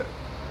off with it.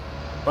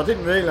 But I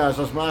didn't realise,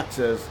 as Mark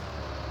says,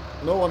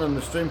 no one in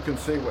the stream can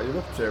see what you're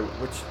up to,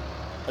 which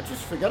I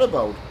just forget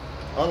about.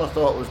 All I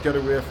thought was get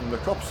away from the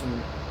cops,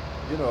 and,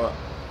 you know,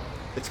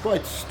 it's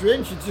quite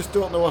strange, you just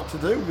don't know what to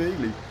do,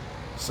 really.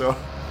 So,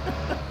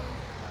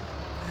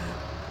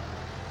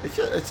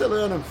 it's a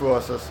learning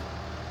process.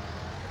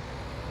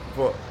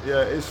 But,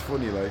 yeah, it is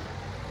funny, like.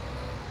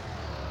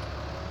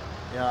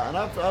 Yeah, and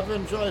I've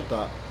enjoyed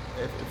that.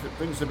 If it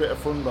brings a bit of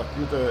fun back,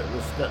 it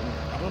was getting,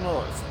 I don't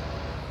know,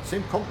 it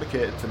seemed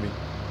complicated to me.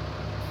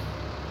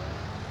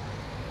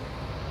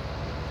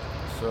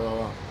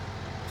 So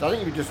I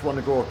think if you just want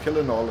to go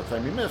killing all the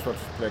time, you may as well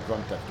just play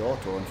Grand Theft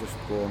Auto and just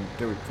go and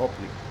do it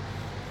properly.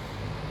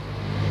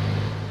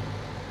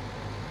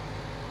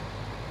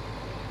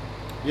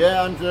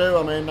 Yeah, Andrew,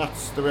 I mean,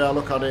 that's the way I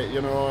look at it,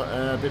 you know,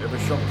 a bit of a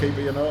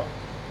shopkeeper, you know,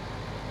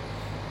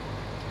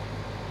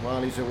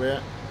 while he's away.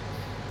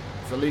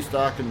 It's the least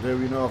I can do,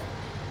 you know.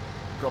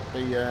 Got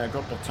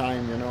the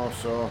time, you know,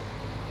 so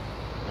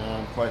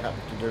I'm quite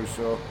happy to do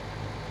so.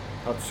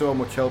 Had so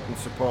much help and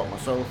support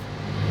myself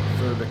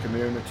through the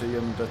community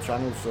and the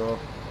channel, so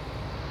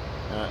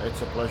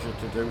it's a pleasure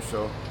to do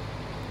so.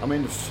 I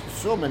mean, there's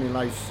so many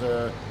nice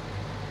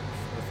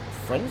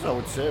friends, I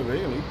would say,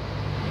 really.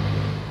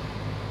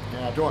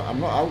 Yeah, I'm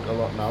not out a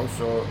lot now,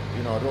 so,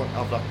 you know, I don't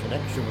have that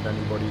connection with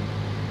anybody.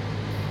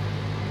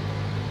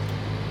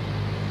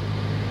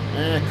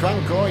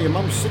 Cranko, your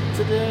mum's sick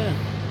today.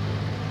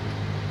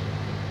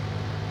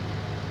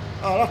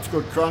 Oh, that's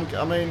good, Crank.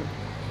 I mean,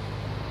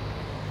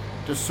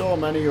 there's so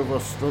many of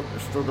us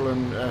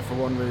struggling for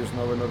one reason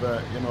or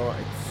another, you know,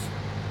 it's...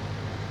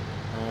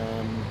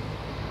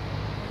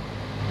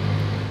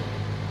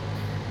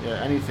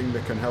 yeah, anything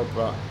that can help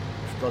that,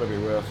 it's got to be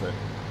worth it.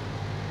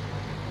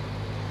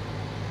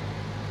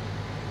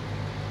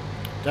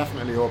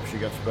 Definitely hope she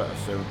gets better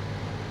soon.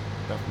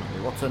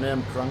 Definitely. What's her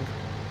name, Crank?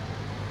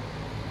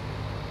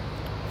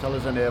 Tell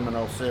us her name and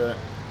I'll say it.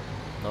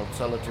 I'll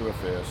tell her to her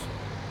face.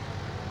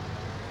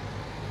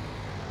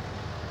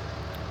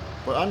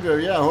 But Andrew,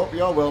 yeah, I hope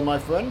you're well, my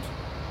friend.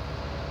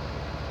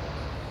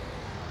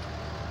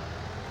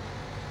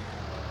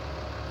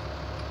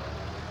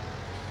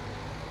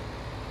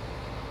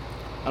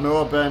 I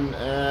know, Ben,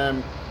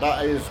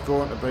 that is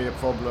going to be a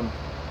problem.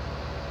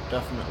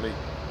 Definitely.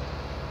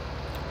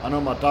 I know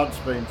my dad's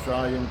been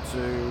trying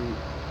to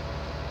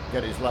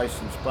get his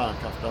licence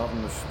back after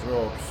having a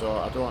stroke, so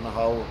I don't know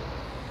how.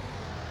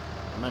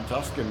 I meant to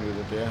ask him the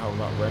other day how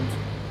that went.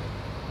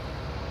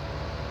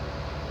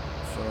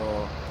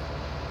 So,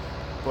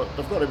 but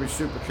they've got to be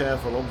super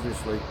careful,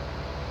 obviously.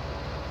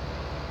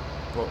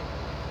 But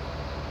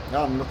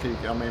I'm lucky,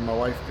 I mean, my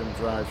wife can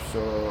drive,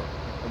 so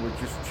we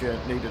just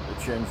needed to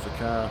change the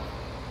car.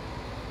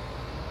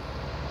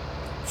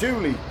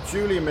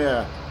 Julie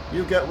Mayer.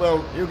 You get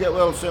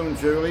well soon,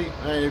 Julie.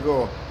 There you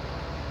go.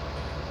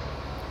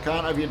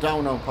 Can't have you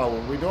down on power.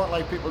 We don't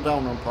like people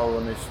down on power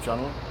on this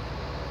channel.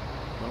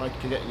 We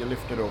like to get you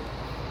lifted up.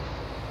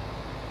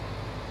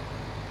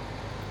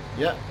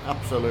 Yeah,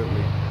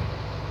 absolutely.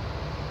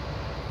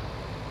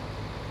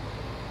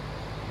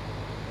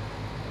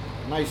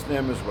 Nice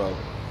name as well.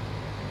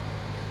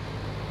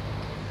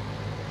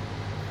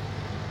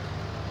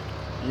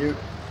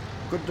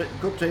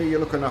 Good to hear you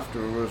looking after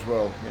her as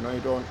well. You know, you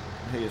don't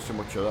hear so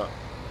much of that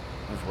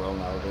as well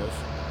nowadays.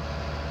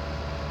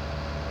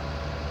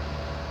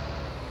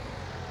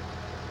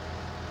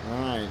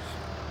 Right.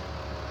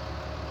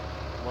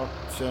 What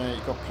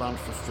you got planned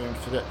for streams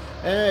today?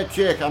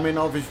 Jake, I mean,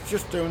 I was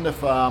just doing the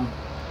farm.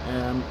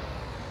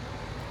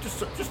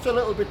 Just a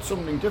little bit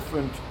something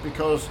different,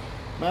 because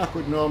Mark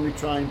would normally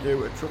try and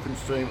do a trucking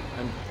stream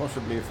and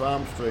possibly a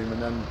farm stream,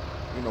 and then,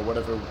 you know,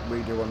 whatever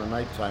we do on the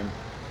night time.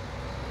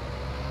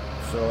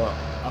 So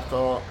I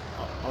thought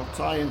I'll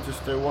try and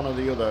just do one or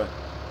the other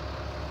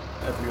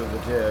every other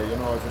day, you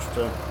know, just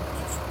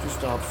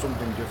to have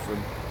something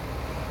different.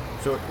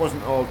 So it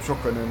wasn't all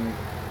trucking and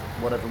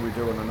whatever we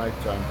do on the night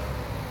time.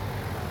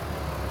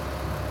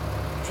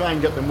 Try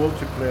and get the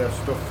multiplayer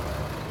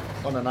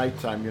stuff on the night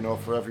time, you know,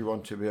 for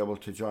everyone to be able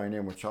to join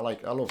in, which I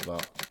like. I love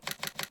that.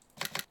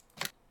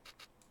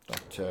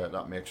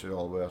 That makes it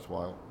all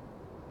worthwhile.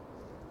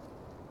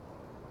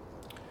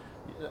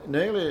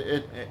 Nearly,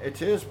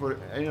 it is, but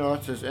you know,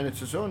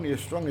 it's only as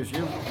strong as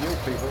you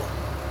people,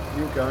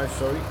 you guys.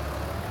 Sorry.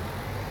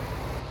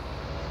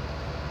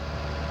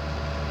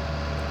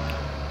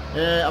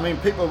 I mean,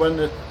 people when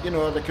they, you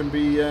know, they can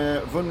be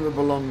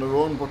vulnerable on their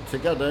own, but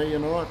together, you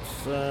know,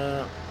 it's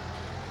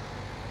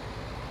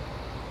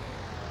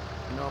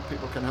you know,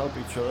 people can help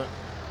each other.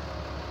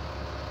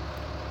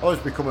 Always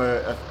become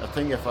a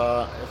thing. If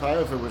I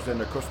ever was in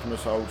a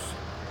customer's house,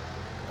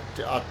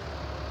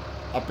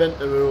 I bent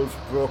the rules,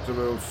 broke the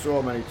rules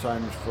so many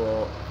times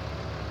for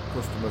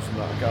customers, and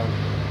that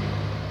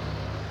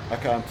I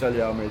can't tell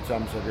you how many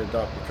times I did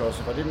that, because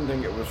if I didn't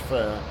think it was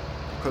fair,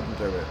 I couldn't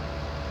do it.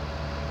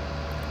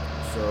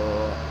 So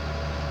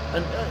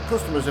And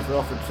customers, if they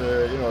offered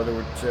to, you know, they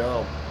would say,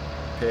 "I'll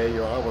pay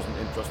you." I wasn't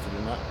interested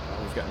in that.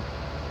 I was getting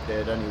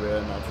paid anyway,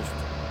 and I just,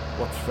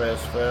 what's fair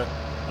is fair.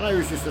 And I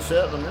always used to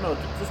say to them, you know,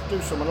 just do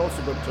someone else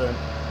a good turn.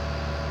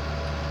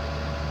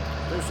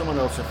 Do someone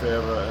else a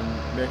favour and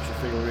makes you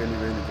feel really,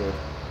 really good.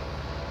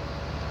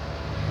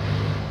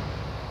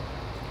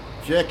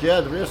 Jake, yeah,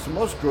 the racing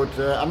was good.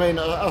 I mean,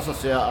 as I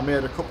say, I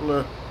made a couple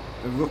of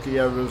rookie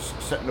errors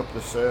setting up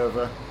the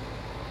server.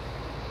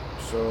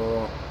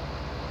 So,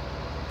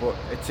 but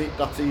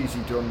that's easy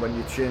done when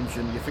you're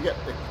changing. You forget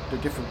the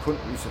different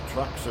countries the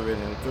tracks are in,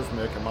 and it does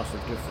make a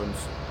massive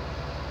difference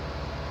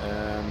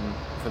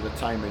for the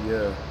time of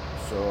year.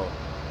 So,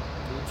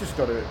 you just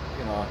got to,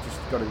 you know,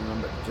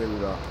 remember to do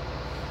that.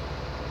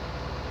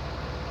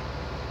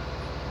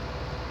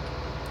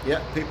 Yeah,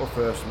 people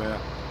first, mate.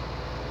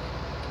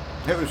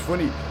 It was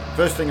funny.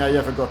 First thing I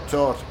ever got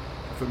taught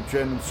from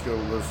training school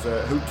was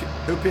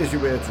who pays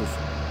your wages.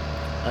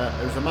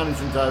 It was a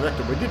managing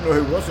director. We didn't know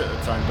who it was at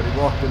the time, but he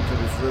walked into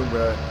this room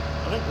where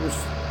I think there was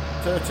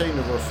 13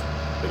 of us,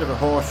 a bit of a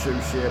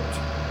horseshoe-shaped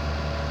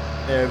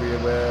area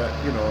where,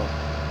 you know,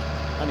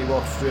 and he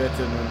walked straight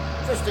in, and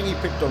first thing he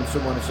picked on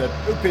someone and said,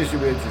 "Who pays your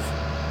wages?"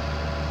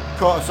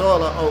 Caught us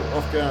all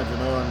off guard, you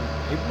know, and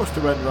he must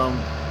have went around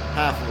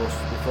half of us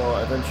before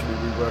eventually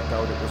we worked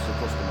out it was the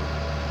customer.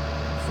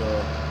 So,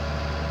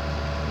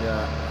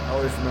 yeah, I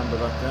always remember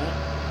that guy.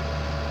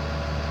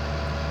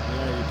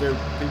 Yeah, you do.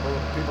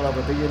 People have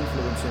a big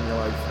influence in your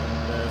life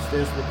and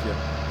stays with you.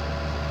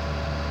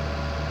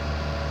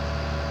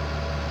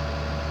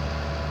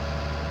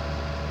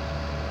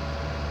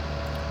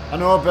 I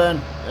know,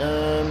 Ben.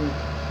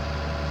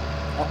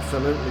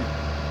 Absolutely.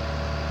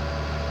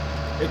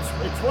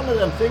 It's one of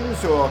them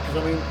things, though, because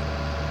I mean,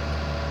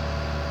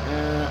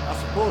 I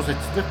suppose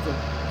it's different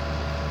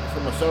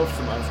for myself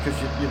sometimes, because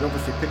you'd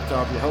obviously picked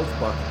out your health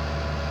back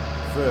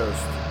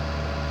first,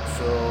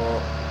 so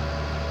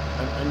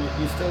and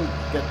you still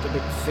get a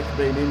bit sick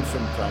being in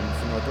sometimes,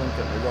 you know, don't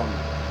get me wrong.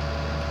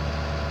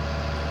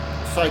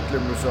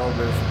 Cycling was always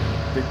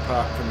a big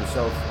part for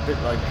myself, a bit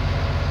like,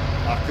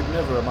 I could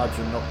never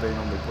imagine not being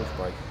on my push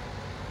bike.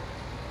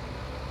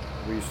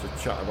 We used to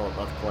chat about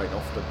that quite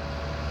often.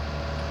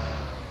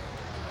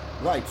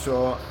 Right,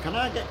 so can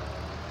I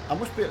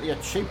must be able to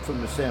get sheep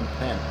from the same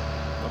pen.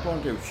 I'll go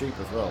and do sheep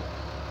as well.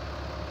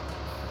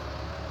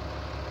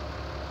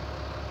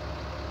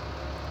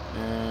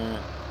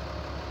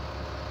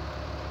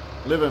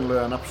 Live and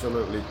learn,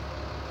 absolutely.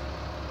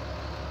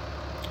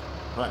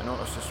 Right,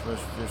 notice this was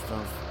just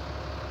on.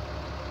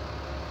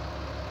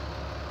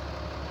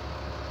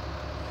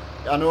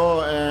 I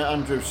know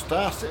Andrew,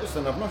 Star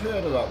Citizen, I've not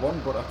heard of that one,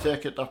 but I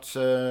take it that's,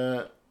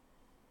 well,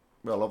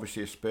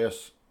 obviously a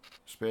space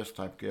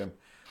type game.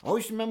 I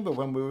always remember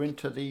when we were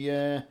into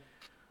the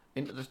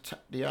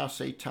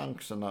RC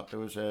tanks and that, there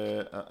was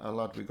a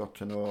lad we got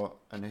to know,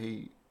 and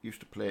he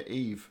used to play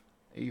Eve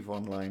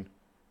online.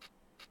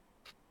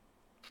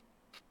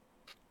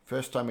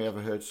 First time I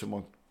ever heard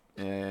someone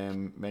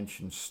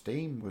mention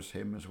Steam was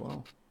him as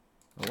well.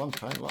 A long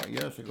time, a lot of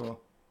years ago.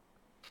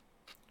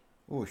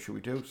 Oh, should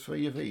we do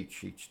 3 of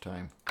each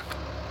time? Hang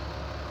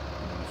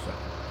on a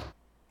second.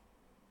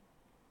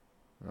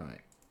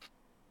 Right.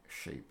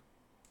 Sheep.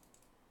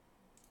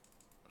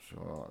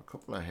 So, a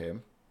couple of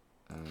him.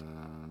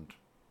 And...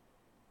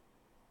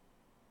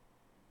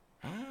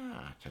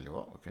 I tell you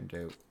what we can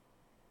do.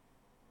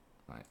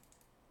 Right.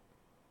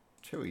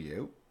 2 of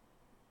you.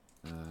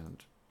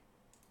 And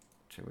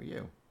 2 of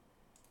you.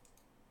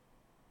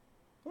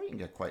 Well, you can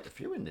get quite a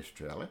few in this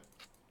trailer.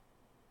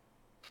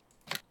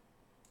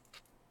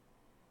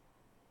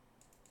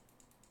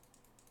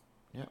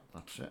 Yeah,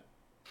 that's it.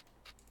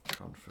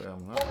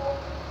 Confirm that.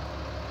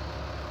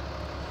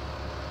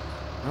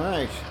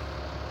 Right.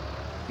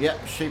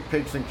 Yeah, sheep,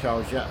 pigs and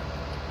cows, yeah.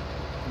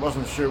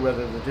 Wasn't sure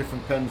whether the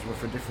different pens were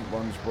for different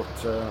ones, but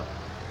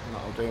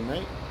that'll do,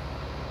 mate.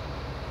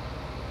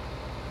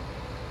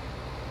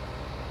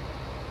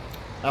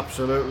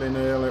 Absolutely,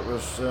 Neil. It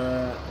was,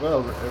 well,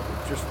 it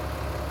was just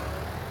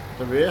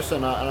the race,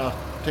 and I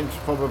think it's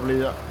probably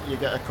that you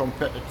get a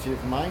competitive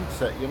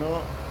mindset, you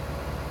know.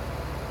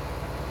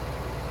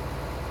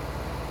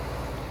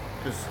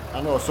 Because I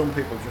know some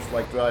people just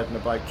like riding a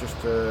bike just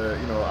to,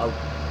 you know, out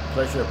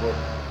pleasure, but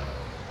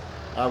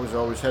I was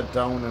always head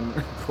down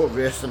and go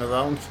racing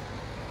around.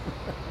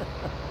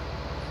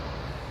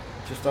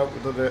 Just out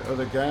with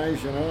other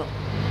guys, you know.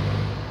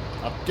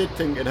 I did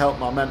think it helped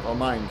my mental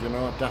mind, you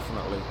know,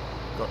 definitely.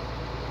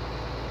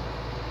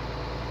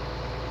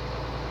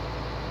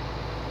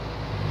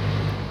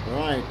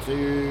 Right, do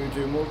you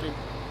do multi?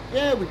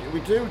 Yeah, we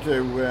do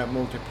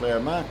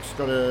multiplayer. Mark's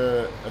got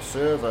a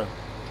server.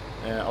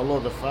 Although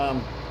the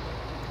farm,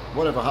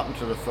 whatever happened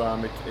to the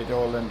farm, it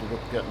all ended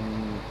up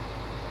getting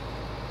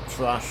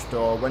trashed,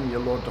 or when you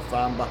load the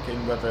farm back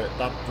in, whether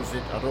that does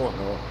it, I don't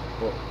know,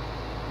 but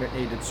it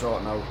needed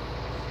sorting out.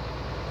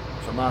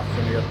 So Mark's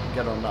going to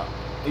get on that.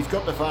 He's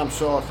got the farm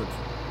sorted,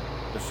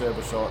 the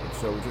server sorted,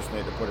 so we just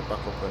need to put it back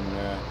up and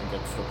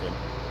get stuck in.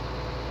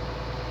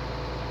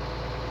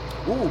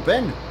 Ooh,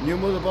 Ben, new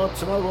motherboard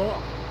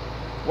tomorrow.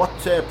 What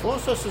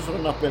processors are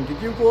on that Ben?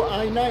 Did you go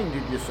i9,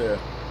 did you say?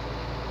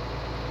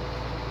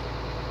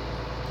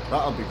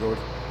 That'll be good.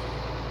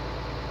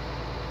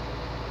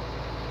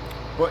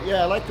 But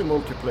yeah, I like the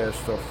multiplayer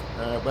stuff,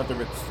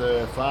 whether it's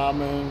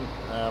farming,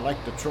 I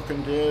like the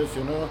trucking days,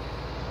 you know.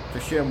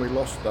 It's a shame we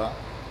lost that.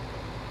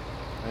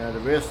 The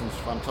racing's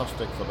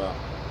fantastic for that,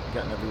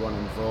 getting everyone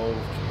involved.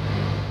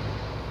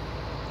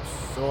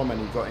 So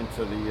many got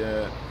into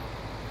the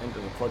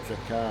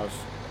project cars,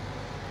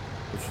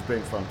 which has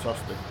been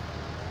fantastic.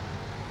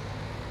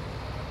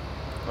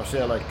 I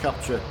say I like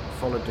Capture,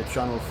 followed the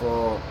channel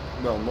for,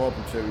 well, more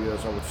than 2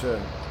 years I would say.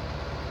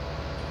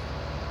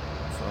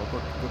 So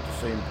good to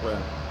see him play.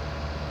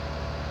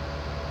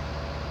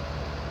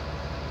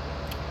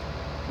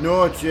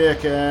 No,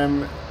 Jake,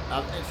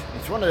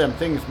 it's one of them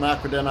things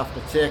Mark would then have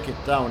to take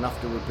it down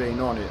after we've been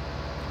on it.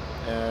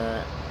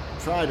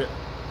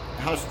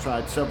 Has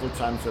tried several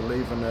times of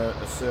leaving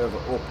a server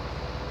up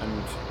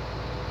and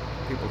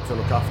people to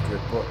look after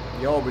it, but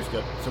you always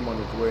get someone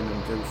to go in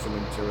and do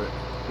something to it,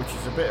 which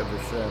is a bit of a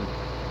shame.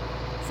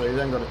 So you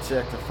then got to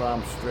take the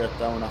farm straight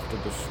down after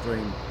the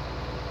stream.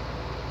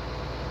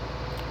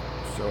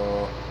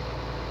 So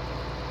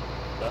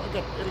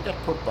it'll get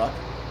put back.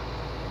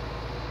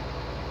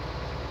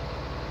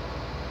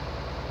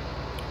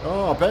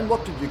 Oh Ben,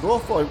 what did you go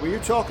for? Were you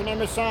talking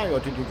MSI or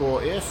did you go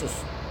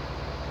Asus?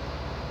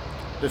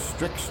 The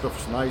Strix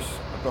stuff's nice,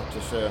 I've got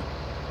to say.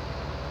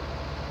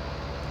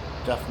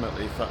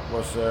 Definitely, if that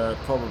was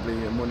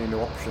probably a money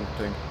no option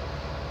thing.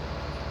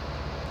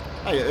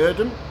 Hiya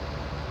Erdem.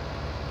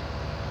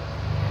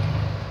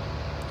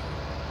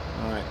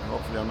 Alright,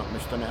 hopefully I've not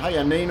missed any.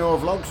 Hiya Nino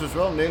Vlogs as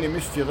well, nearly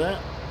missed you there.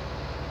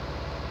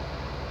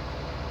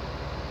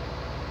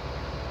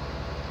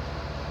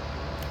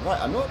 Right,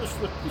 I noticed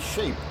with the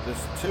sheep,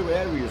 there's 2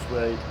 areas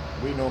where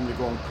we normally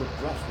go and cut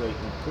grass right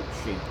and cut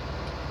sheep.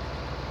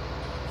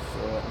 So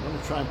I'm going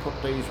to try and put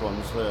these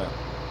ones there.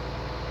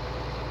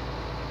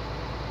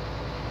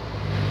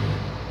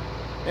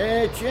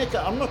 Jake,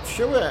 I'm not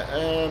sure.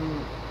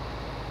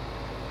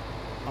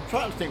 I'm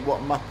trying to think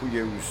what map we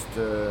used.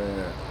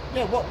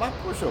 Yeah, what map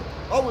was up?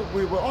 Oh,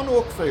 we were on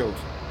Oakfield.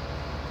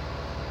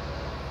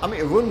 I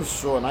mean, it runs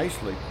so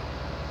nicely.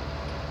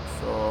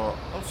 So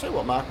I'll see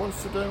what Mark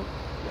wants to do.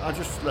 I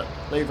just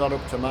leave that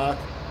up to Mark.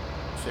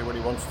 See what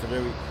he wants to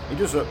do. He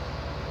does a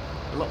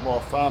lot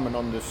more farming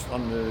on the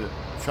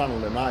channel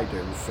than I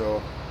do.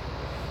 So,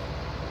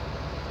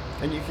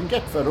 and you can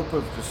get fed up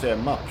of the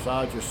same maps.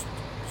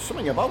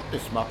 Something about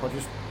this map, I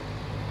just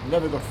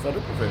never got fed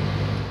up with it.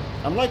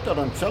 I'm like that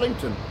on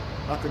Chellington.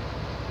 I could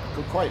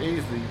quite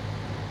easily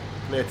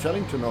play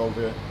Chellington all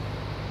day.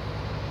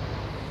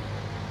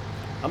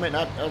 I mean,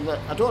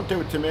 I don't do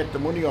it to make the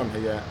money on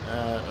here.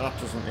 That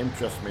doesn't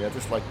interest me. I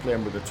just like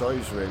playing with the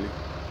toys, really.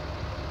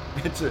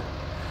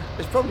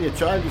 It's probably a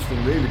childish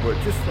thing, really, but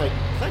just like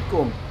it's like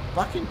going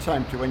back in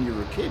time to when you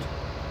were a kid.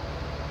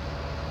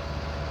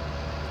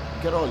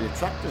 You get all your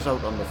tractors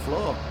out on the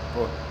floor,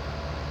 but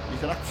you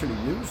can actually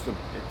use them.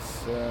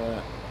 It's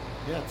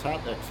yeah, it's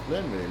hard to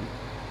explain, really.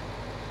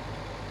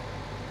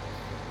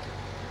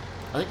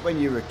 I think when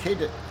you were a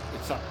kid,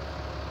 it's that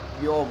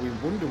you always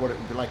wonder what it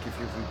would be like if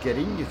you could get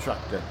in your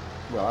tractor.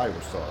 Well, I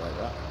always thought like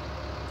that.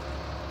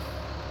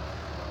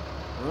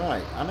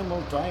 Right,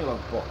 animal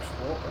dialogue box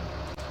open.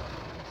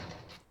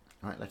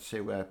 Right, let's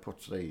see where it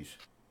puts these.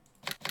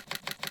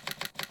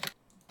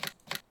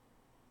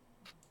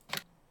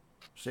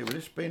 See, with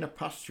this being a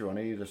pasture on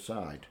either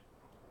side,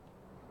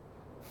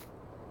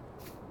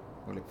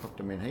 will it put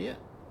them in here?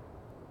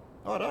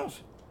 Oh, it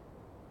does.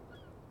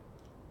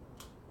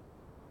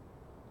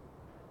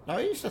 Now,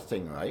 here's the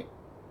thing, right?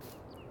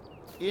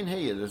 In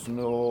here, there's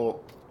no...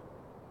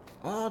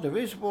 Oh, there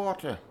is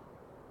water.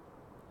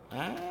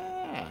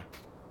 Ah.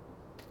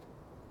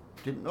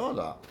 Didn't know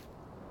that.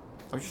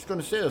 I was just going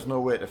to say there's no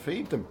way to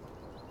feed them.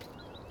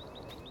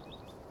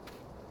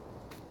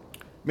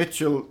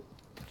 Mitchell,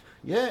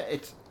 yeah,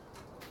 it's...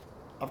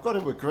 I've got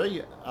to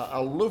agree. I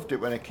loved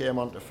it when it came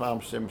onto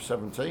Farm Sim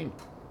 17.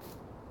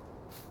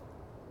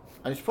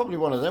 And it's probably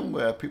one of them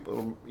where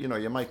people, you know,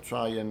 you might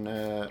try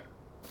and...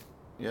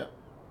 yeah,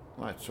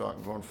 might try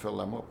and go and fill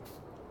them up.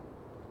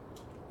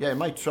 Yeah, you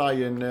might try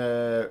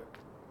and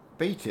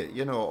beat it,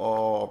 you know,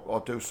 or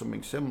do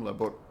something similar,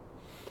 but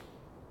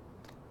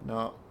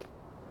no,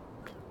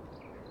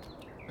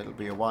 it'll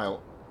be a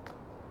while.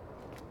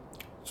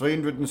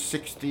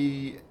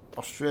 360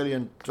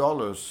 Australian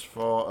dollars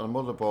for a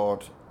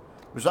motherboard.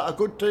 Was that a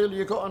good deal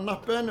you got on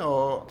that, Ben,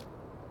 or?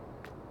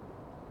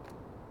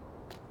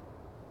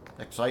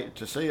 Excited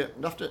to see it.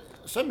 You have to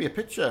send me a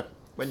picture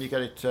when you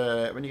get it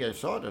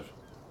sorted.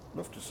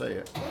 Love to see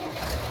it.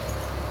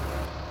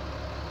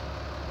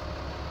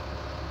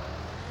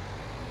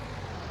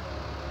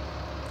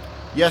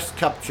 Yes,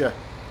 Capture.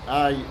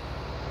 I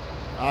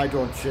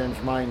don't change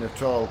mine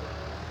at all.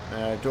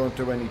 Don't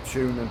do any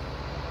tuning.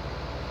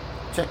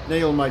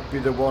 Techneil might be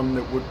the one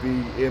that would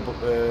be able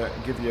to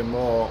give you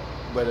more,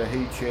 whether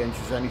he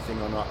changes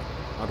anything or not.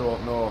 I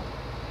don't know.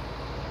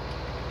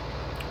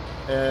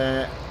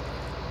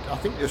 I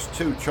think there's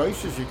two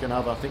choices you can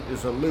have. I think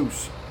there's a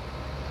loose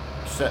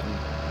setting.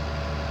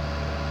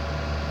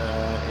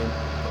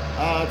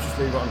 I'll just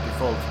leave it on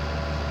default.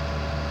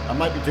 I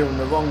might be doing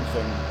the wrong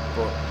thing,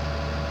 but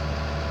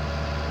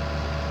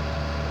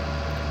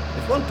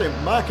it's one thing.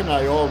 Mark and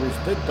I always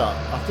did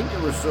that. I think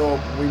it was so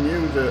we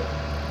knew that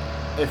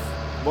if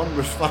one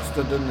was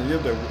faster than the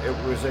other, it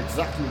was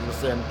exactly the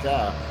same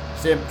car,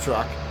 same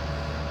track.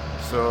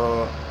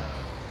 So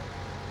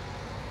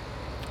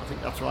I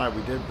think that's why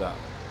we did that.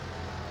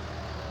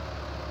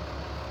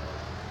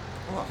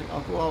 Oh, I think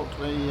I'll go out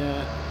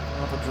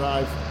have a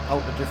drive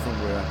out a different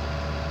way.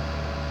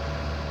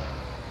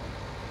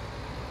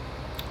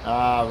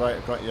 Ah, right,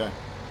 I've got you.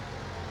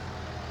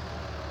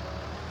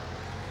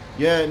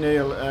 Yeah,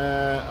 Neil,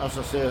 as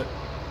I say,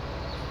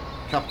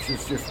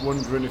 Capture's just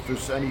wondering if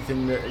there's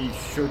anything that he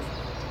should...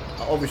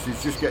 Obviously,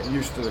 he's just getting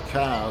used to the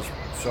cars,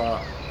 so,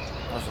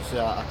 as I say,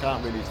 I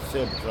can't really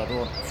say because I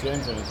don't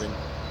change anything.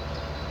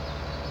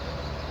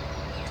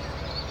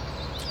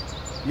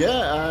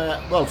 Yeah,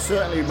 well,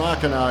 certainly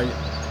Mark and I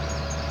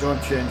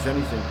don't change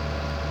anything.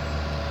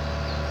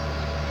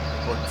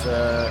 But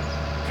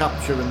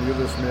Capture and the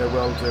others may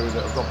well do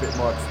that have got a bit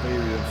more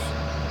experience.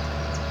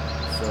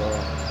 So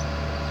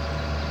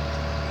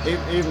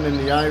even in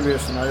the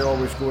iRacing, I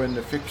always go in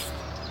the fixed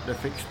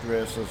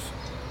races.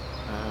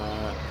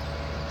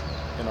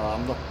 You know,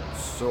 I'm not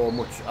so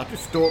much. I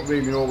just don't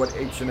really know what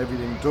each and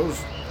everything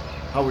does,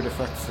 how it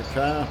affects the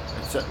car,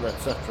 etc.,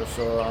 etc.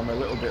 So I'm a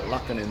little bit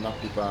lacking in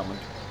that department.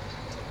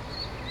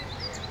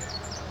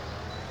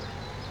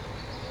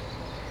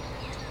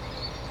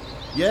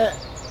 Yeah,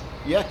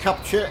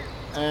 Capture.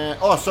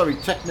 Oh, sorry,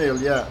 Techneil,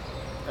 yeah.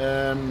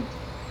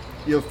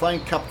 You'll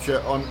find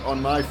Capture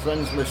on my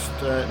friends list,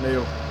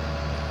 Neil.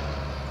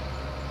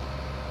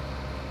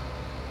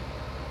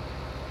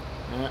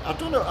 I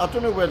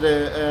don't know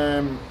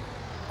whether,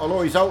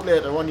 although he's out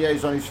later on, yeah,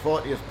 he's on his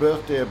 40th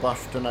birthday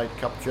bash tonight,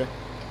 Capture.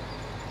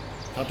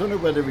 I don't know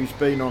whether he's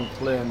been on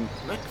playing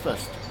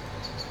Wreckfest.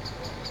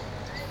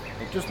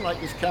 He doesn't like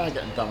his car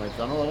getting damaged,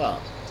 I know that.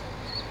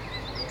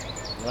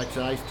 He likes a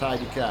nice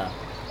tidy car.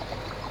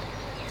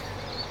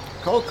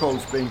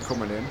 Cole's been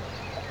coming in.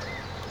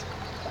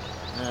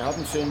 I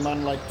haven't seen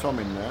Man Like Tom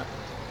in there.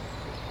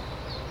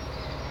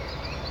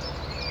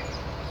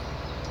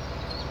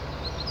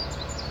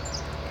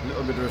 A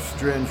little bit of a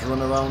strange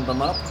run around the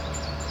map.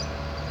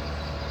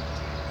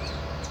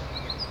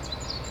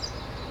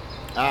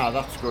 Ah,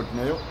 that's good,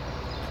 Neil.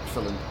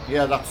 Excellent.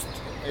 Yeah,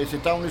 is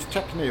it down as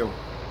Techneil?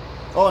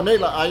 Oh,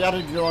 Neil, I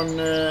added you on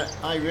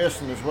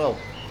iRacing as well.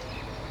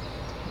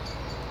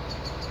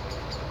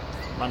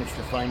 Managed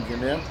to find your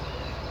name.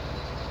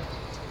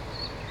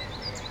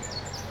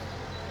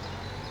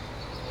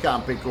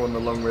 Can't be going the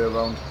long way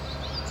around.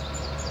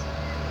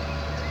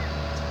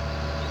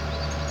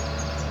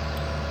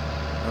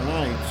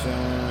 Alright,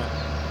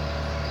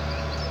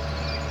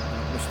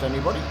 not missed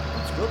anybody,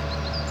 that's good.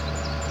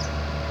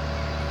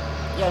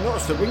 Yeah, I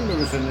noticed the wing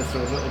mirrors in this are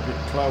a little bit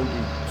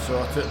cloudy, so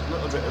it's a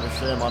little bit of a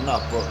shame on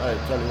that, but hey,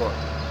 tell you what,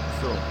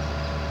 still,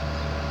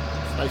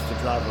 it's nice to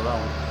drive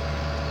around.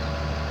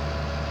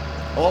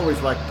 Always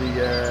like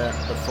the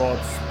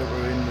Fords that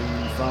were in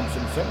the Farm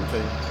Sim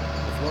 17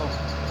 as well.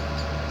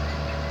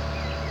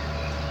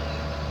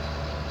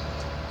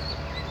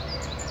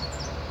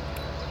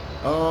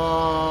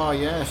 Oh,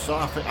 yeah, so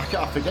I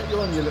forget you're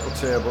on your little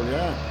table,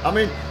 yeah. I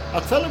mean, I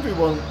tell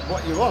everyone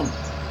what you're on,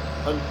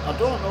 and I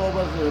don't know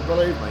whether they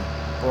believe me,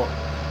 but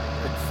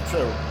it's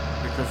true,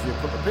 because you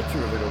put the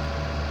picture of it up.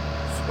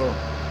 So,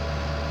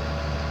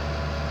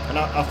 and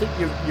I think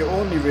you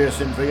only race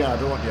in VR,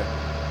 don't you?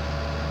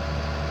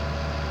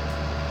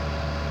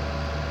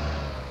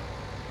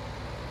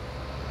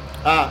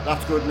 Ah,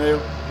 that's good,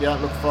 Neil. Yeah,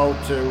 look forward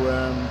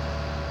to...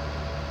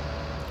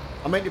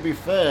 I mean, to be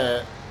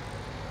fair,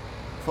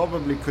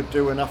 probably could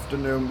do an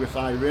afternoon with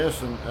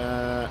iRacing.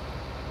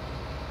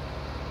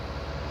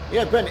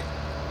 Yeah, Benny,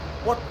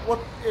 what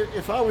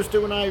if I was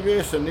doing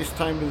iRacing this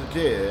time of the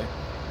day?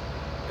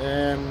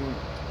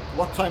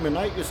 What time of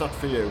night is that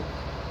for you?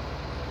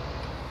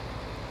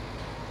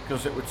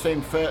 Because it would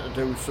seem fair to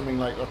do something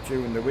like that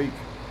during the week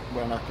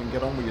when I can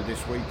get on with you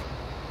this week.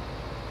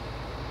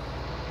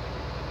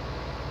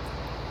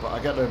 But I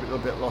get a little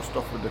bit lost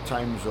off with the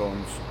time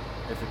zones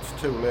if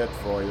it's too late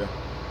for you.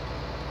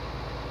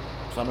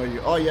 So I know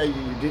you. Oh yeah,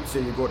 you did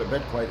say you go to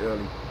bed quite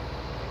early.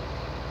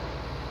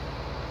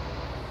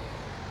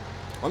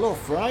 Although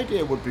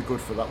Friday would be good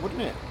for that,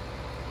 wouldn't it?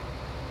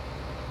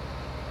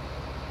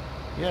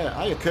 Yeah,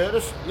 hiya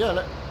Curtis.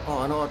 Yeah,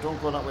 oh no, don't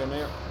go that way,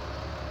 mate.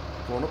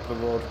 Going up the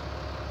road.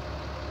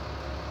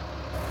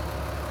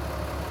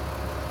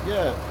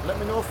 Yeah, let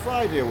me know if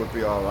Friday would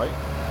be alright.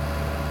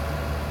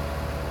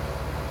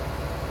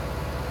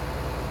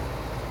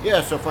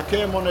 Yeah, so if I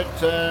came on at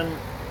the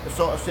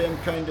sort of same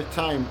kind of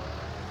time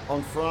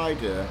on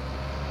Friday,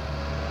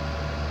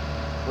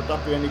 would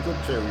that be any good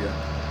to you?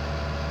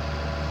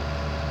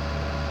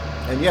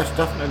 And yes,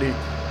 definitely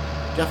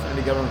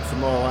get on some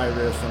more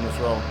iRacing as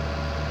well.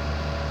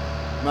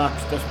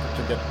 Mark's desperate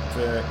to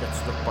get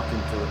stuck back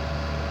into it.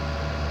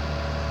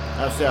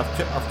 I say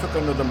I've took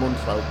another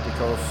month out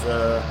because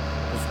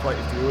there's quite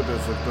a few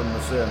others have done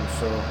the same,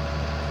 so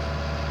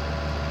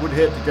would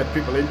hate to get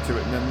people into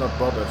it and then not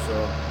bother, so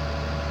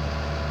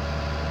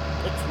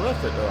it's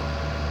worth it though.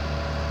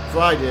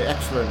 Friday,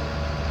 excellent.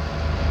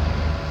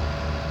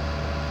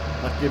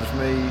 That gives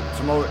me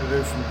tomorrow to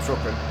do some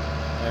trucking.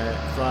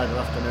 Friday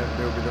afternoon to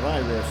do a bit of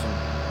iRacing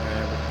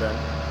with Ben.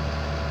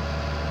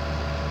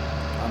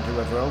 And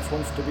whoever else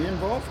wants to be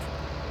involved,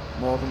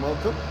 more than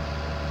welcome.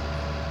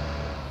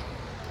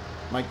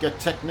 Might get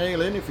Tech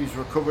Neil in if he's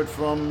recovered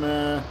from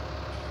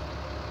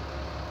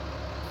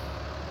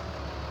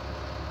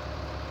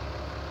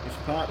his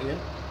partying.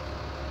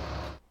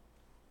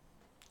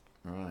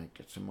 Right,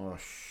 get some more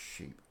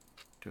sheep.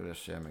 Do the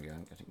same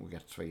again. I think we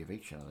get 3 of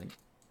each, I think.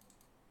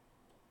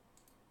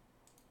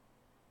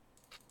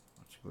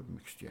 That's a good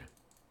mixture.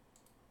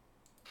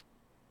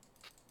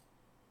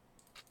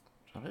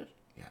 Is that it?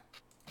 Yeah.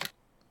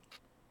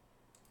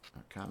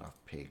 I can't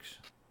have pigs.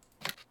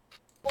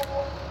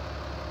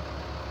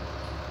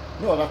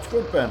 No, that's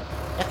good, Ben.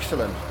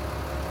 Excellent.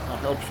 That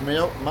helps me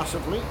out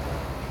massively.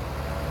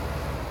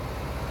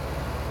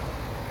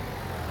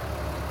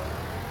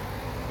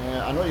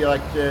 I know you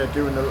like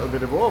doing a little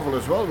bit of oval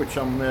as well, which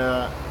I'm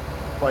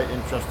quite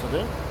interested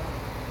in.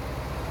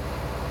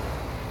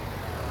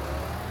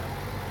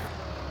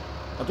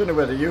 I don't know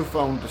whether you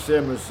found the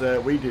same as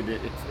we did.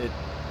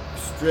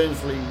 It's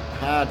strangely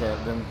harder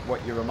than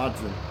what you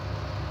imagine.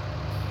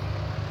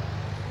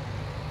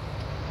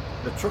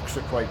 The trucks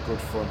are quite good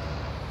fun.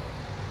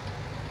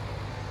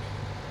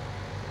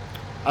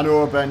 I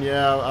know, Ben,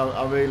 yeah,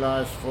 I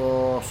realise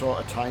for sort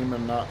of time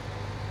and that.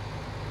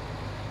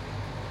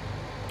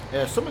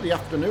 Some of the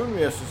afternoon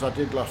races I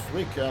did last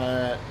week,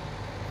 I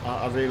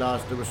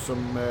realised there was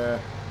some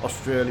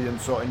Australian,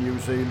 sort of New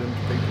Zealand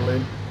people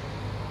in.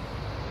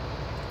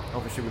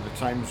 Obviously with the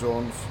time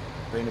zones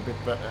being a bit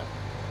better.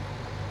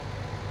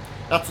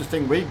 That's the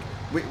thing we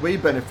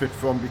benefit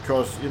from,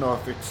 because, you know,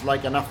 if it's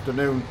like an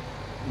afternoon,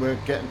 we're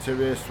getting to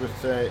race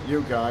with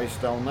you guys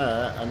down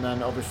there, and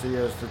then obviously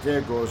as the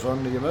day goes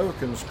on, the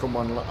Americans come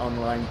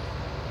online,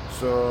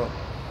 so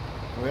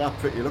we are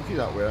pretty lucky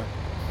that way.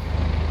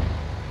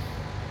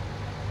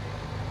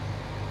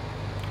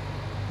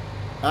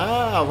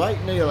 Ah,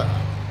 right, Neil.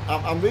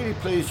 I'm really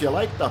pleased you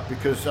like that,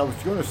 because I was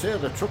going to say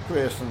the truck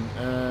racing.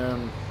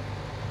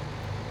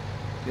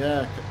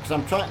 Yeah, because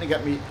I'm trying to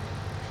get me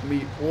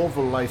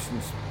oval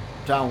license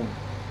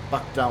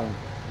back down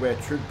where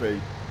it should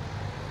be.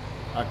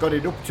 I got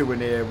it up to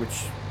an A,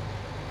 which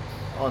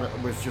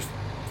was just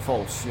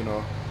false, you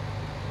know.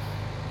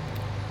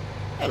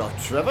 Hello,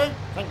 Trevor.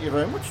 Thank you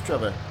very much,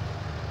 Trevor.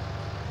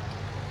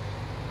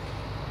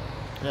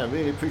 Yeah,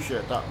 really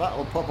appreciate that. That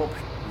will pop up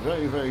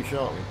very, very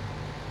shortly.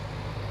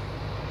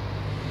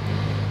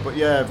 But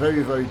yeah,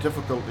 very, very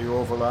difficult, the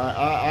oval.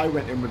 I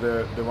went in with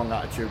the wrong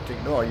attitude,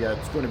 thinking, oh yeah,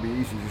 it's going to be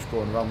easy just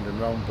going round and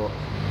round, but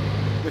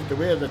with the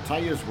way the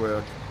tyres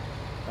work,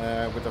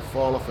 with the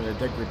fall off and the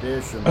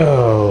degradation.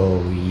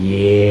 Oh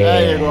yeah.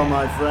 There you go,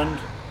 my friend.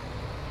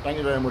 Thank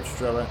you very much,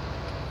 Trevor.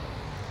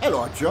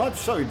 Hello, George.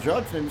 Sorry,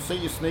 George, didn't see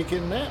you sneak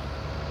in there.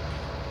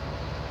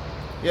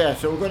 Yeah,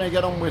 so we're going to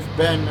get on with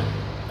Ben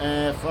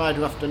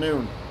Friday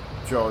afternoon,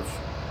 George.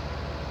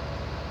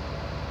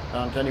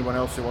 And anyone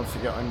else who wants to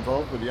get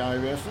involved with the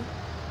iRacing.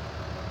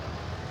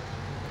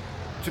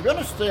 To be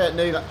honest,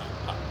 Neil,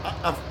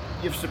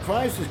 you've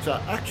surprised us. I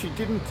actually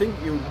didn't think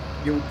you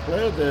would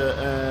play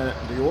the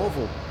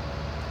oval,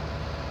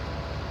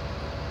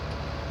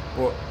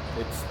 but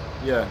it's,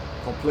 yeah,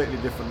 completely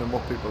different than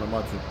what people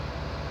imagine.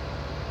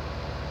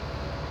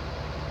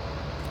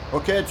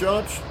 Okay,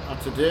 George,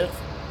 that's a date.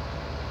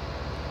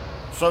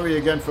 Sorry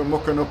again for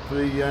mucking up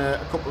a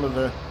couple of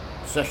the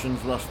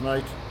sessions last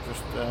night.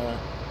 Just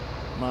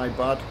my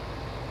bad.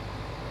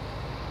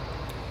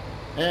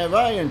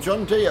 Ryan,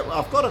 John Deere.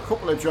 I've got a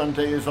couple of John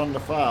Deeres on the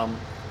farm.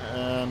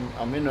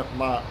 I'm in at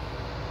my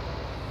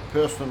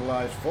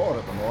personalised Ford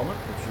at the moment,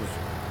 which has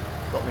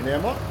got my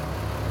name on.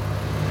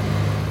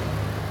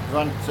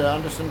 Grant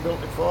Anderson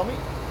built it for me.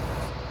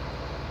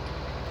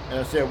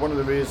 So one of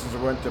the reasons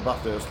I went to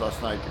Bathurst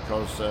last night,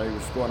 because he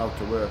was going out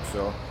to work,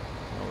 so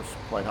I was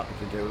quite happy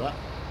to do that.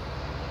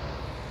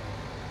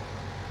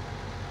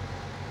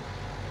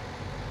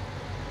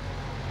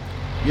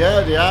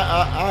 Yeah, they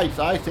are.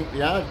 I think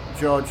they are,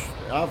 George.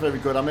 They are very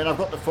good. I mean, I've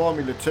got the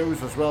Formula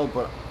 2s as well,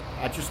 but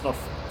I'm just not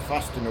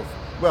fast enough.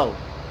 Well,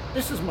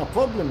 this is my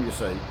problem, you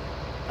see.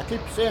 I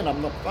keep saying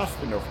I'm not fast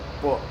enough,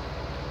 but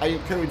I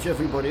encourage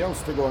everybody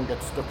else to go and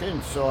get stuck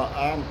in. So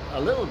I'm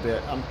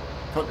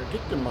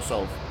contradicting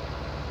myself,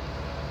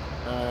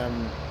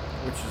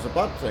 which is a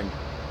bad thing.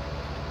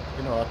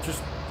 You know, I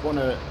just want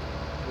to,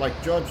 like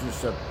George just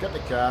said, get the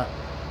car.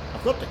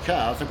 I've got the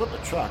cars, I've got the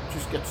track,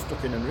 just get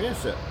stuck in and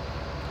race it.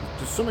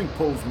 Just something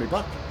pulls me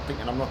back,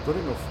 thinking I'm not good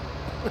enough.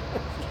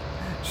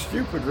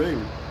 Stupid,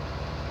 really.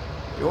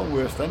 Your own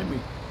worst enemy.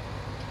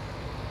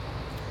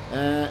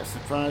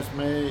 Surprised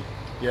me.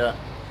 Yeah.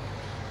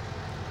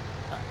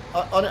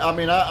 I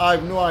mean, I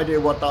have no idea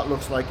what that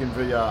looks like in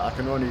VR. I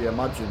can only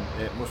imagine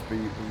it must be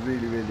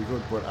really, really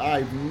good. But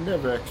I've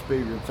never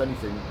experienced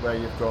anything where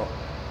you've got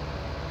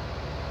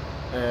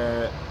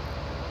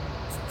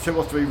 2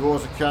 or 3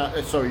 rows of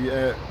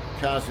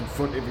cars in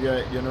front of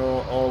you, you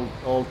know,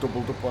 all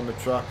doubled up on the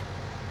track,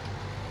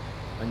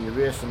 and you're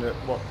racing at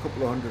what, a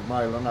couple of 100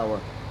 miles an hour.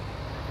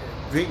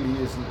 It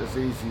really isn't as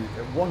easy.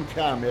 One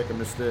car make a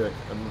mistake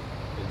and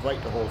it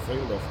write the whole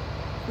field off.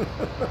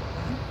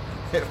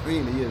 It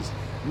really is.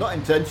 Not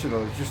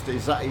intentional, it's just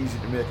it's that easy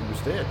to make a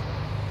mistake.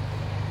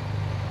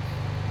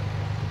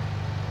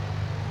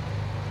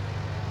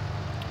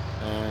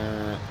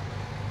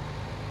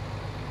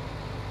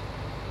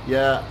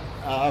 Yeah,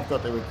 I've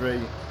got to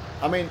agree.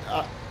 I mean,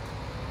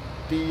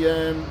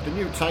 the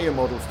new tyre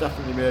models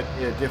definitely made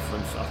a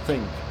difference, I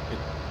think.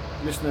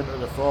 Listening to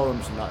the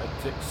forums and that,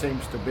 it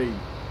seems to be.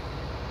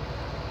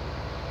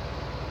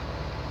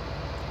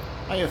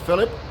 Hiya,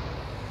 Philip.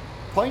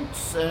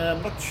 Points?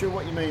 I'm not sure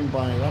what you mean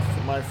by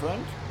that, my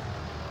friend.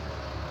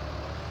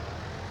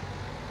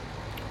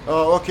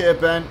 Oh, okay,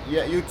 Ben.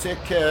 Yeah, you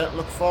take care.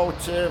 Look forward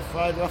to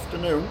Friday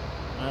afternoon.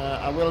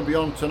 I will be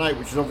on tonight,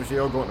 which is obviously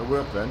you're going to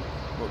work then,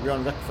 but we're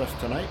on Wreckfest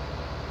tonight.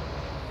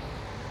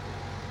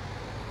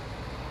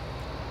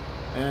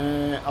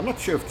 I'm not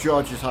sure if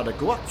George has had a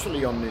go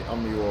actually on the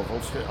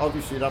ovals.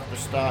 Obviously, you'd have to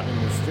start in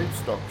the street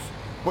stocks.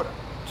 But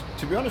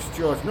to be honest,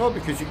 George, no,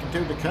 because you can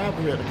do the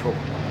carburetor cup.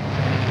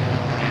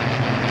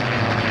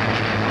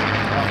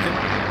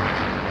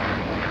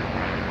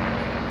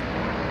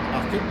 I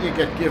think you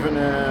get given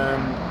a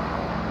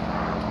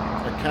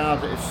car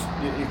that is,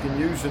 you can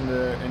use in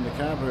the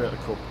carburetor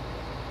cup.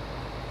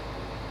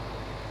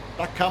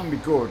 That can be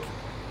good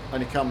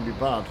and it can be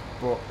bad,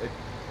 but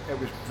it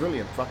was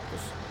brilliant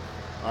practice,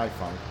 I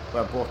found.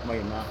 Well, both me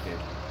and Mark did.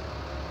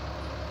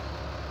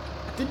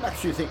 I didn't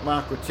actually think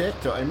Mark would take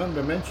to it. I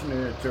remember mentioning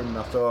it to him and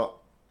I thought,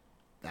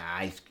 nah,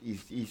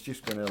 he's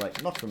just going to,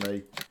 like, not for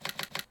me,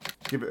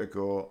 give it a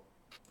go.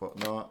 But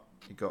no,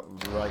 he got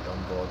right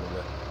on board with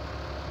it.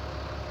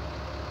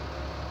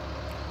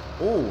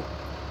 Oh,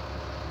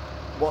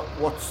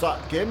 what's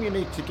that game you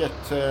need to get,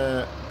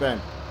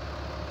 Ben?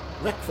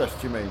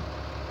 Wreckfest, you mean?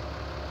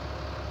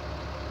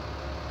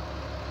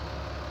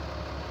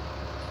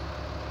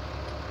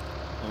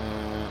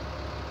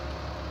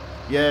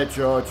 Yeah,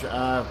 George,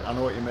 I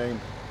know what you mean.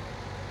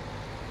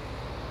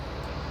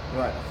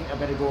 Right, I think I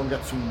better go and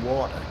get some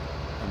water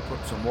and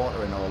put some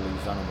water in all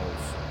these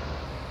animals.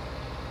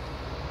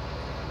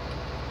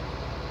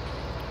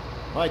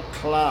 Right,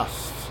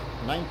 class,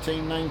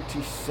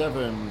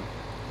 1997.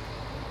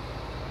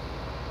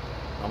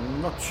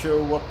 I'm not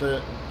sure what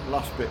the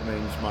last bit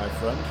means, my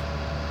friend.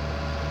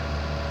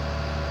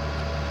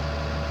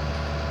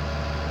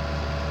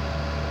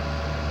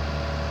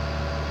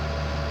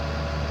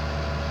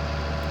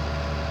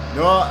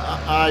 No,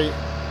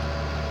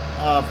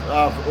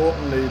 I've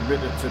openly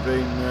admitted to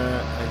being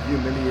a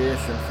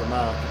humiliation for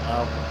Mark.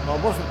 I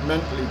wasn't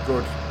mentally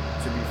good,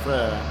 to be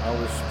fair. I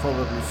was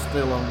probably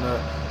still on the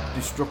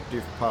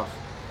destructive path,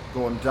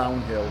 going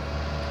downhill.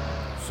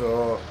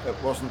 So it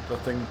wasn't the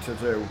thing to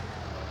do.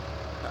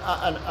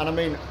 And I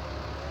mean,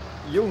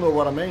 you'll know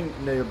what I mean,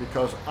 Neil,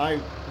 because I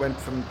went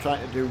from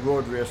trying to do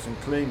road racing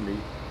cleanly,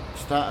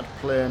 started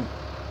playing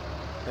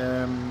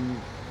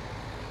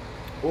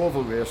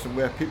oval racing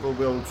where people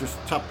will just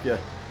tap you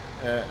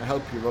and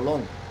help you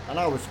along, and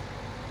I was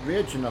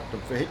raging at them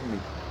for hitting me,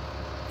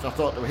 so I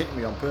thought they were hitting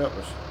me on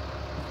purpose.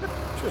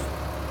 Just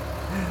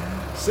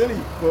silly,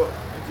 but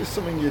it's just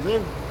something you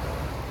do,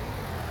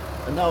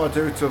 and now I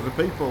do it to other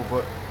people,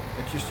 but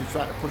it's just you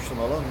try to push them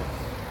along.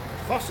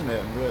 It's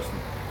fascinating racing.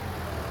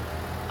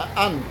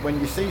 And when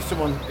you see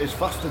someone is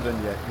faster than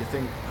you, you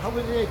think, how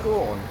are they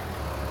going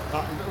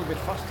that little bit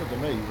faster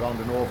than me round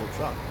an oval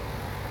track?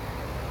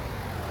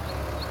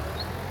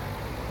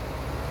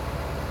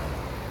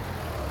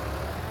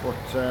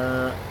 But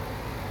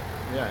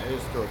yeah, it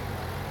is good.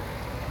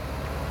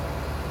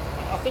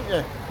 I think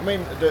I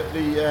mean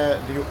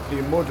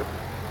the mud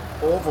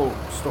oval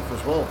stuff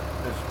as well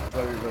is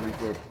very, very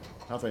good.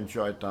 I've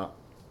enjoyed that.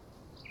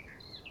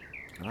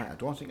 Right, I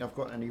don't think I've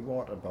got any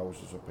water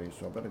Bowsers up here,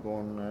 so I better go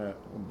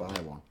and buy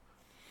one.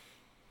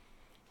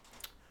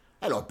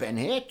 Hello, Ben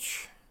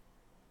H.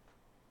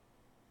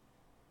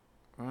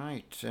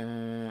 Right.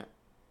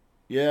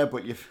 Yeah,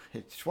 but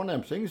it's one of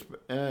them things,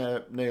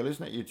 Neil,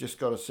 isn't it? You just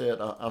got to say it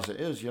as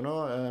it is, you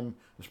know.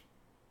 It's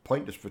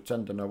pointless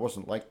pretending I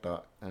wasn't like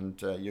that,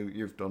 and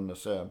you've done the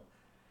same.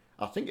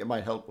 I think it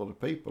might help other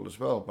people as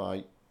well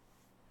by,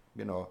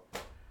 you know,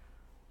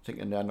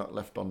 thinking they're not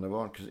left on their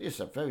own, because it's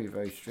a very,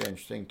 very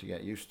strange thing to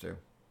get used to.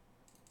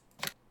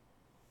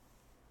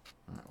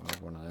 Right, we'll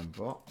have one of them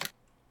bought.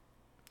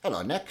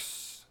 Hello,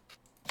 Nex.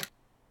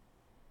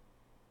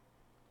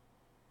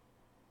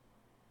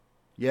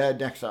 Yeah,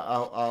 Nex,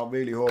 I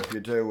really hope you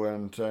do,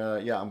 and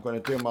yeah, I'm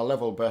going to do my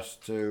level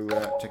best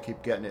to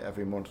keep getting it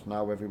every month.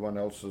 Now everyone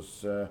else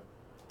is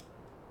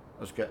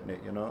getting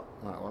it, you know.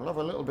 Right, we'll have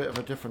a little bit of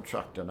a different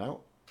tractor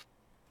now.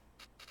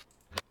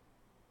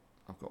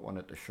 I've got one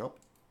at the shop.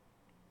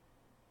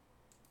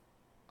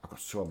 got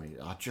so many.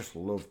 I just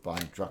love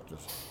buying tractors.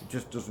 It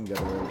just doesn't get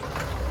old.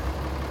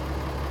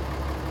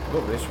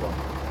 Love this one.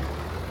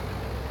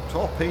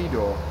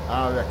 Torpedo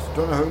RX.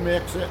 Don't know who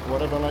makes it,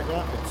 whatever like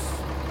that.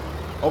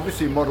 It's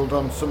obviously modelled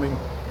on something.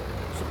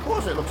 I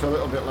suppose it looks a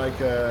little bit like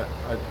a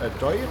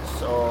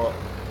Deutz, or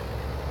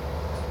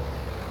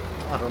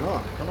I don't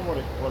know. I don't know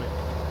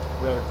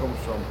where it comes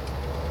from.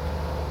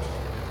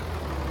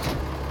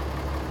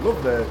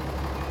 Love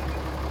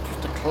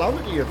just the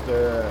clarity of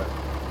the.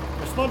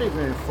 It's not even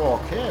in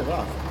 4K,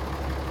 that.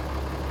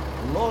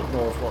 Lord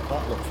knows what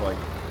that looks like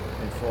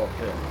in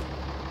 4K.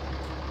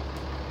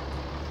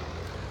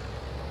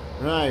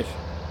 Right.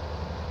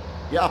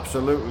 Yeah,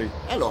 absolutely.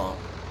 Hello,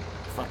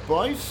 fat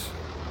boys.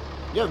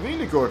 Yeah,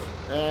 really good.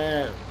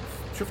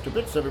 Chuffed to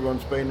bits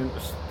everyone's been in,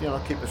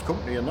 keep us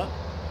company and that.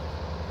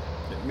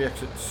 It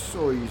makes it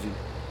so easy.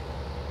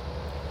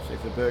 See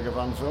if the burger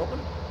van's open.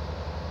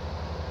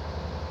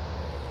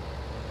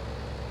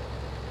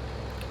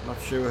 Not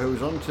sure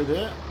who's on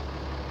today.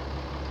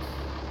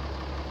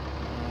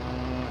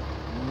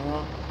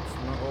 No, it's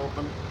not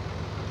open.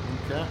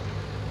 Okay.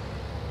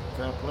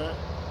 Fair play.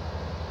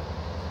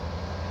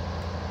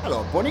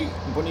 Hello, Bunny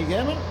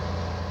Gaming.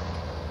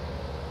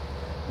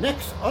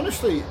 Next,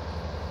 honestly,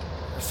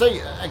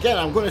 see, again,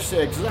 I'm going to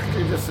say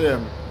exactly the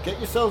same. Get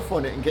yourself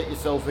on it and get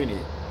yourself in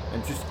it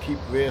and just keep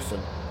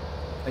racing.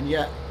 And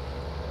yet,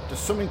 there's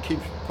something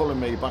keeps pulling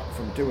me back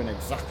from doing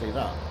exactly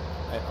that.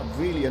 I'm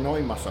really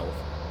annoying myself.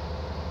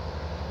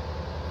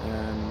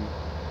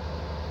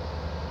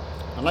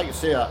 And like you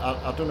say,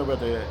 I don't know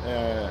whether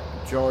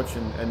George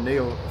and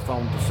Neil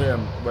found the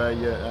same, where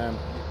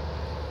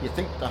you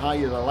think the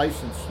higher the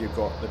license you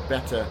got, the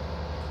better,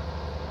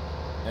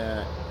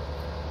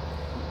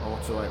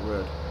 what's the right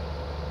word?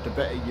 The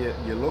better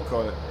you look,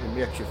 or it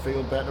makes you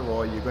feel better,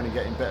 or you're going to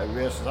get in better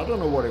races. I don't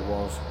know what it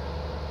was,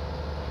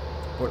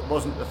 but it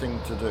wasn't the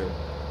thing to do.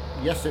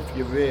 Yes, if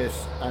you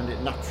race and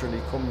it naturally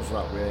comes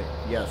that way,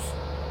 yes,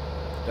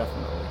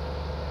 definitely.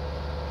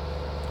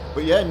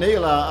 But yeah,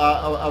 Neil,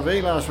 I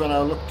realised when I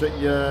looked at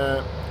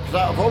your, because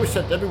I've always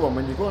said to everyone,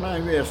 when you go on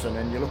iRacing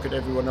and you look at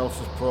everyone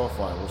else's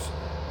profiles,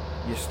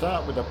 you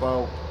start with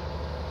about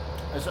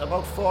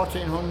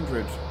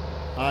 1,400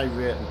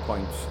 iRating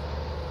points,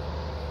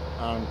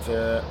 and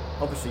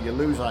obviously you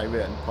lose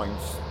iRating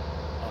points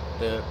at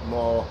the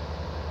more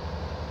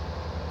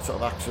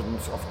sort of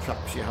accidents off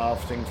tracks you have,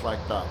 things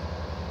like that.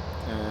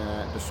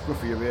 The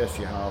scruffier race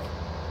you have,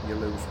 you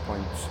lose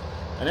points,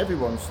 and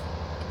everyone's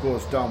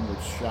goes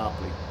downwards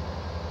sharply,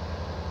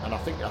 and I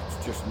think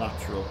that's just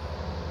natural.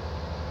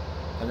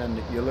 And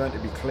then you learn to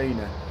be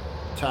cleaner,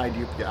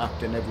 tidy up your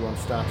act, and everyone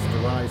starts to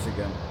rise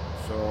again.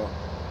 So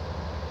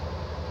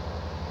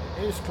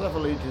it is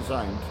cleverly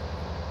designed.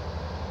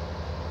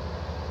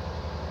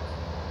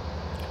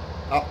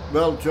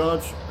 Well,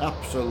 George,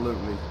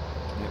 absolutely,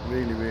 it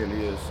really,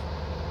 really is.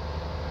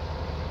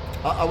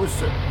 I was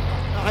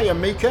hiya,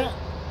 Mika.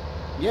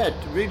 Yeah,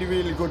 really,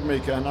 really good,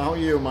 Mika. And how are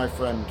you, my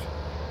friend?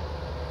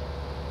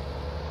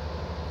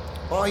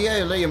 Oh yeah,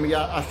 Liam,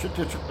 yeah, I should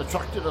have took the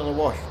tractor to the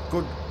wash.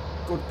 Good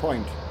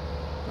point.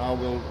 Now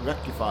we'll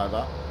rectify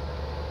that.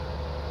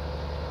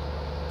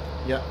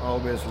 Yeah,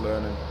 always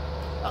learning.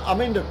 I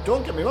mean,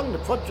 don't get me wrong, the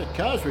project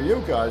cars with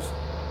you guys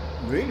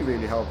really,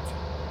 really helped.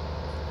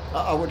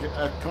 I would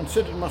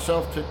consider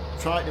myself to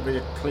try to be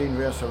a clean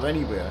racer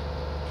anywhere,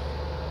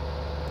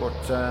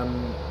 but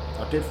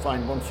I did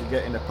find once you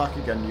get in the pack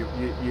again,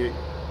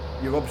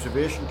 your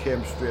observation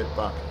came straight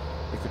back.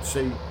 You could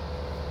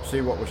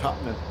see what was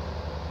happening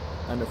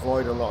and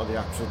avoid a lot of the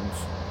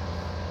accidents.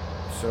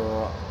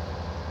 So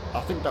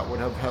I think that would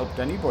have helped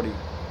anybody.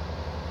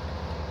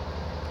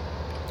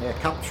 Yeah,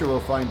 Capture will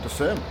find the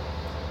same.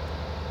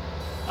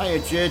 Hiya,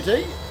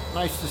 JD,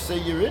 nice to see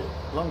you in.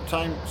 Long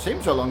time,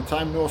 seems a long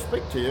time no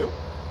speak to you.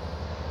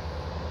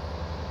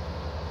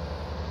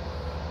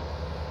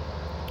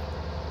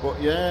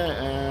 But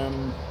yeah,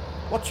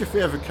 what's your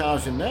favourite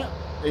cars in there,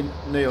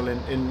 Neil,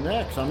 in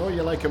there? Because I know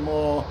you like a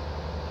more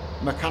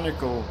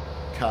mechanical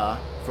car,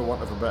 for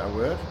want of a better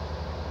word.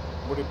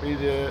 Would it be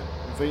the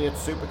V8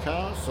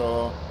 supercars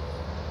or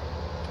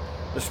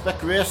the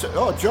Spec Racer?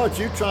 Oh, George,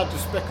 you tried the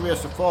Spec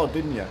Racer 4,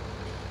 didn't you?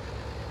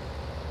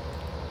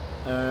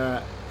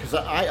 Because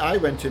I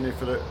went in it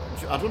for the,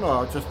 I don't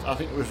know, I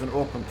think it was an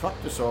open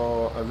practice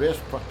or a race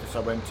practice I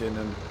went in,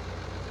 and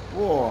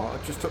whoa,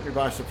 it just took me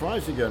by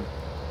surprise again.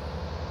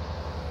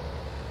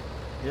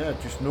 Yeah,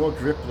 just no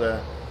grip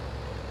there.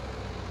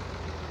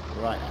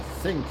 Right, I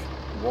think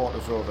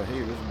water's over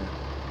here, isn't it?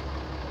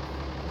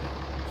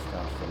 Yeah,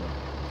 starts filling.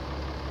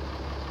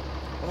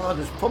 Oh,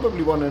 there's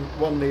probably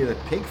one near the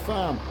pig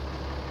farm.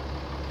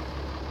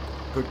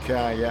 Good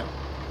car, yeah.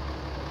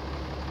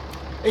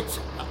 It's,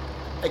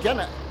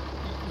 again,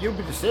 you'd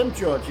be the same,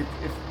 George,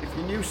 if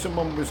you knew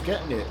someone was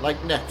getting it,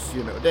 like next,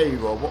 you know, there you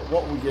go,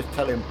 what would you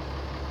tell him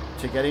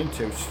to get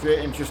into? Straight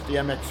in just the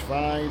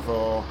MX-5,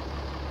 or...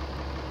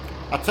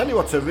 I tell you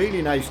what's a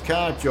really nice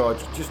car, George,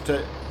 just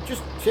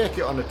take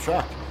it on the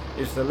track,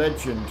 is the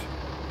Legend.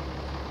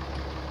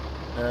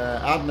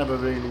 I'd never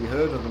really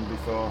heard of them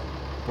before,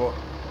 but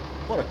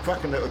What a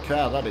cracking little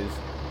car that is.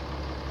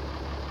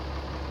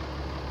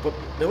 But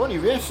the only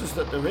races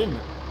that they're in,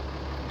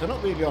 they're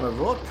not really on a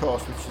road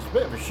course, which is a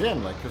bit of a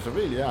shame, like, because they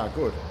really are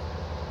good.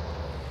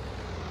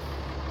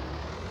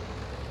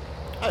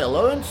 Hiya,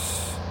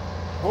 Lawrence.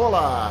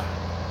 Hola.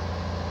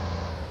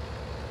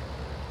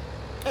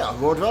 Yeah,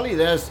 Road Rally,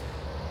 there's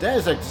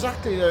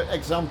exactly the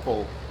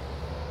example,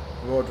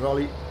 Road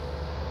Rally.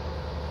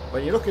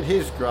 When you look at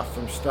his graph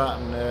from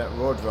starting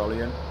Road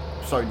Rally, and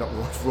sorry, not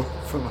Road,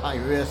 from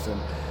iRacing,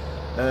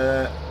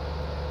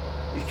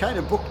 he kind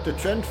of booked the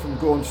trend from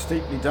going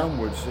steeply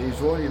downwards. He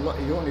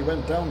only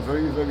went down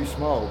very, very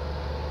small.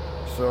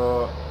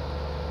 So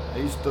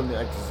he's done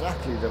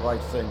exactly the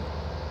right thing.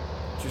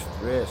 Just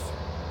race,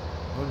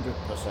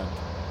 100%.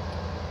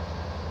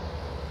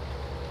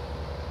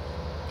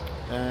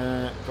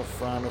 Got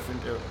far enough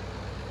into it.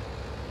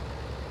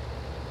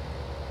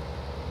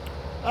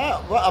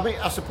 Well, I mean,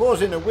 I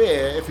suppose in a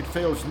way, if it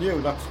feels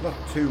new, that's not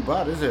too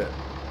bad, is it?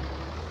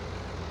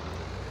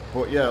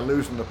 But yeah,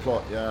 losing the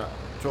plot, yeah,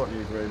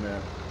 totally agree,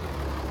 mate.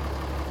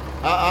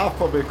 I'll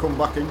probably come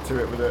back into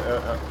it with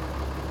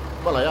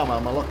well,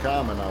 I'm a lot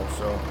calmer now,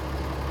 so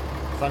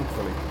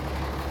thankfully.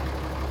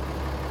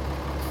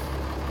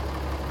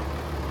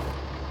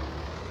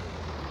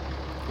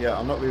 Yeah,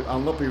 I'll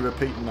not be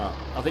repeating that.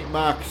 I think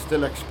Mark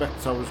still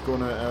expects I was going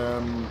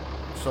to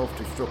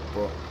self-destruct,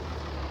 but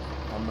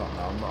I'm not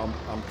now.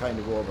 I'm kind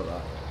of over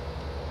that.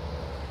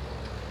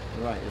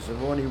 Right, is there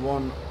only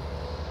one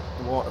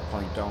water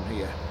point down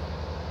here?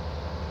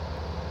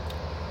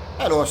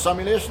 Hello,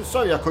 Simulation.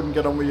 Sorry I couldn't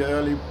get on with you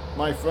early,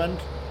 my friend.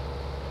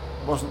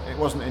 It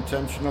wasn't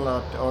intentional.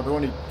 I'd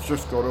only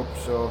just got up,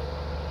 so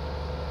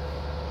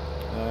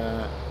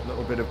a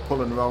little bit of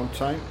pulling around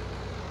time.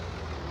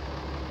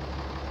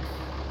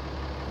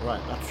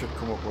 Right, that should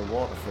come up with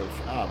water filters.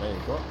 Ah, there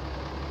you go.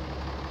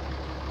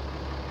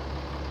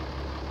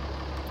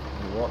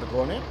 The water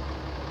going in.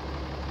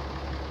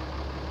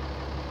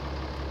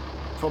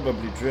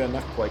 Probably drain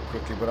that quite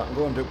quickly, but I can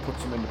go and put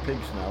some in the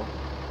pigs now.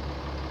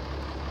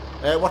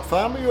 What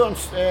farm are you on,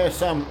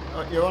 Sam?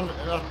 You're on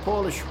that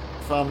Polish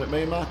farm that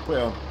me and Mark play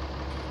on.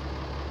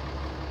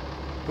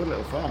 Good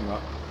little farm,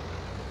 that.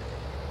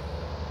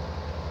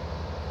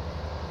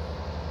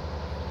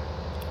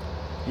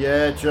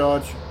 Yeah,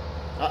 George.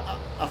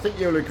 I think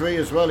you'll agree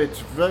as well. It's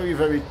very,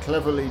 very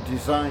cleverly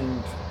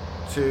designed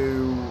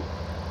to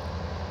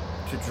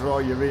draw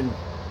you in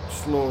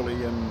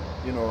slowly, and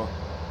you know,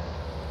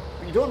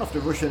 you don't have to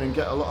rush in and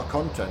get a lot of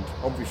content.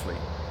 Obviously,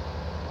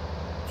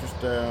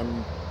 just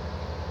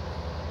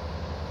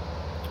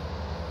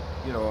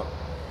you know,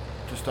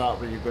 to start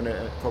with, you're going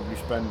to probably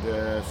spend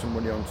some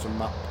money on some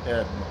not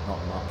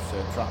maps,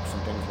 traps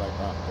and things like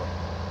that. But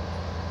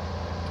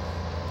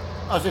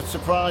has it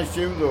surprised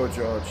you though,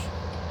 George?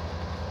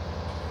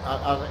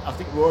 I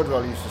think Road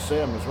Rally's the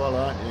same as well,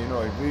 aren't you? You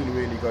know, I really,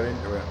 really got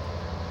into it.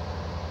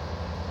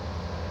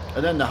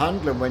 And then the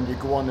handling when you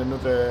go on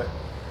another,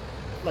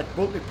 like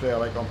multiplayer,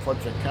 like on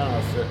Project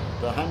Cars,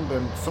 the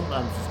handling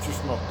sometimes is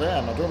just not there,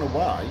 and I don't know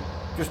why,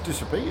 it just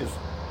disappears.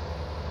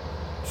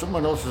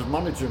 Someone else is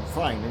managing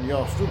fine and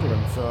you're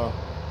struggling, so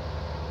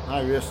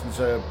iRacing's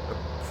a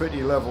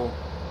pretty level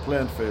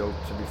playing field,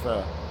 to be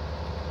fair.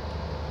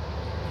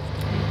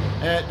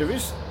 There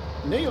is,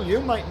 Neil, you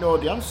might know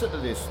the answer to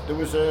this. There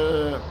was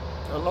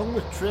along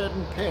with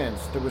Trading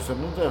Paints, there was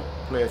another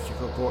place you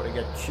could go to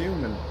get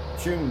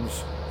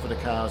tunes for the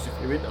cars if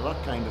you're into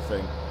that kind of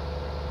thing.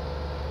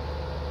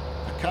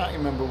 I can't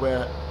remember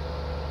where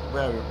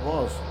it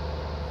was.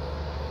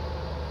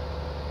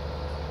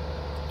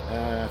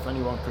 If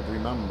anyone could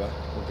remember,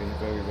 it would be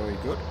very, very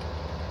good.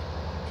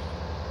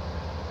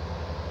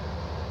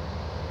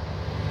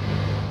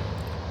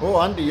 Oh,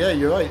 Andy, yeah,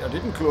 you're right. I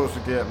didn't close the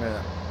gate,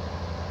 mate.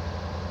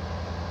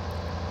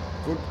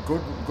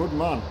 Good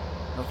man.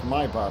 That's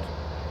my bad.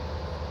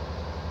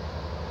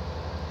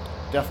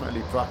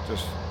 Definitely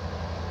practice.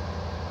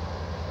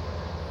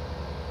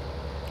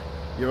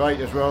 You're right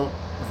as well.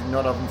 If you're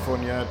not having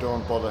fun, yeah,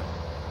 don't bother.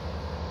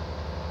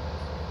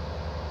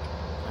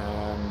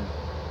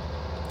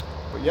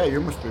 But yeah,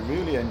 you must be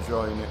really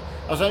enjoying it.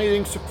 Has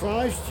anything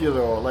surprised you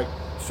though? Like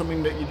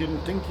something that you didn't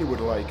think you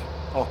would like?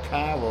 Or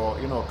car, or,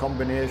 you know, a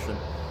combination?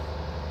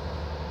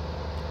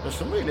 There's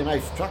some really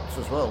nice tracks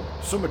as well.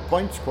 Summit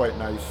Point's quite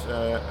nice,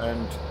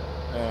 and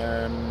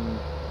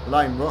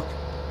Lime Rock.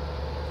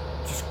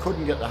 Just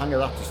couldn't get the hang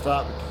of that to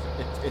start with.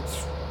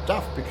 It's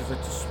daft because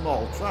it's a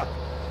small track.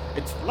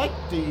 It's like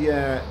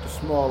the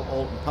small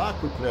Alton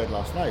Park we played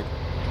last night.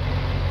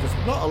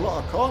 There's not a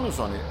lot of corners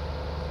on it.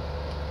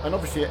 And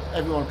obviously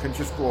everyone can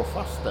just go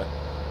faster.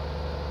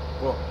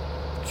 But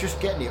just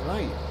getting it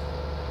right.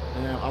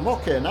 I'm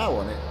okay now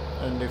on it.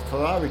 And the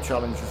Ferrari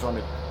Challenge is on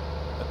it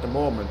at the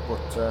moment,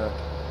 but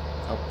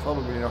I'll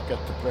probably not get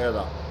to play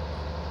that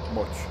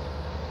much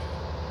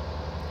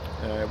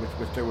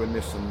with doing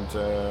this and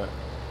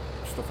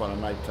stuff on a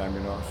night time, you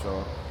know.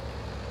 So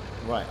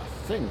right, I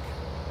think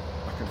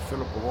I can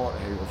fill up the water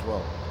here as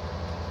well.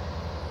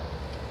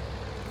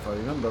 If I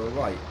remember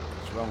right,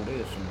 it's around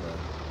here somewhere.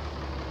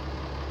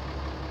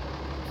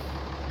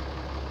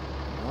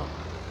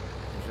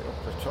 Was it up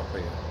the top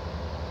here?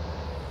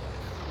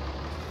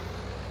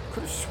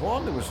 Could have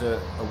sworn there was a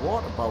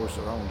water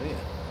bowser around here.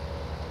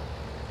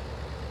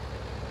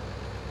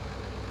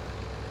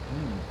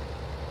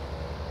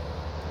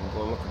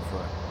 We'll go looking for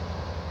it.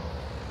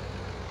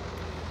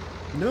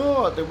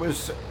 No, there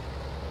was.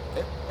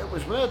 It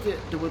was where they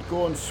would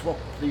go and swap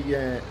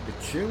the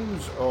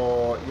tunes,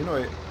 or you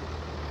know.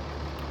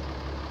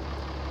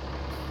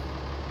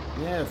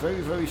 Yeah,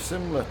 very very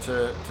similar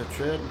to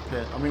Trading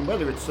Paint. I mean,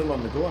 whether it's still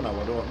on the go now,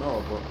 I don't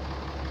know, but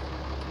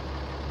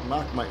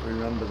Mark might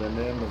remember the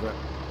name of it.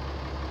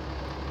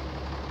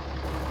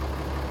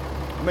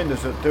 I mean,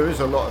 there is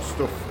a lot of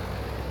stuff.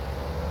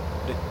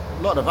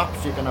 A lot of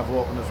apps you can have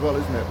open as well,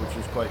 isn't it? Which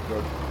is quite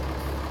good.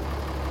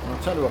 And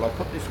I'll tell you what, I'll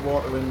put this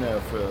water in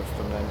there first,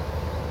 and then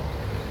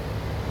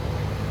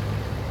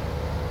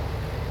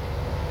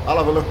I'll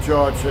have a look,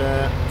 George.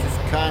 Just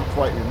can't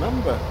quite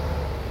remember.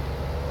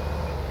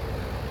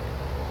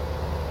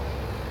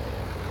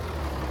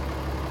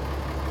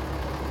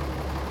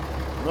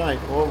 Right,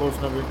 ovals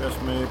never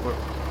impressed me, but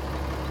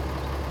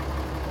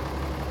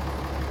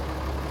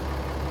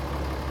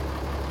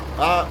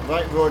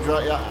right, Roger,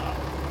 right, yeah.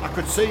 I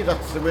could see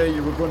that's the way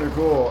you were going to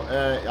go.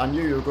 I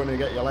knew you were going to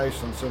get your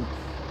license, and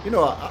you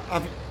know,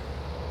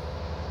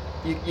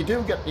 you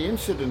do get the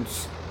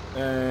incidents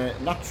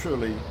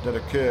naturally that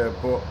occur,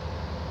 but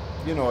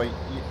you know,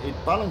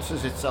 it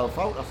balances itself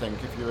out. I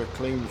think if you're a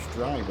clean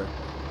driver.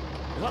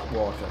 Is that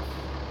water?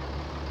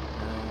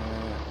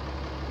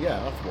 Yeah,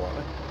 that's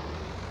water.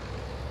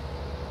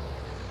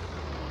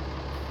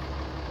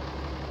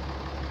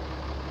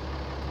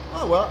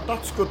 Oh well,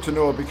 that's good to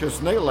know,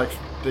 because Neil likes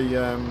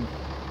the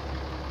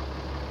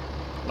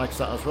likes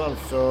that as well.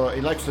 So he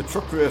likes the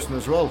truck racing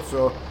as well.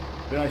 So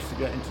it'd be nice to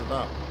get into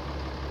that.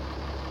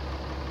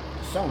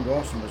 They sound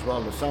awesome as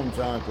well. The sounds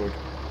are good.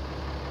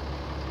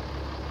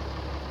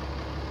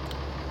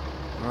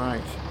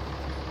 Right.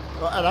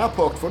 And I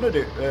poked fun at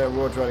it,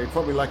 Road Rally.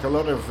 Probably like a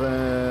lot of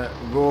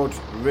road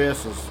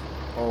racers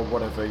or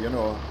whatever, you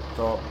know.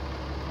 Thought,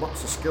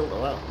 what's the skill to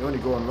that? You're only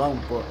going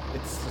round, but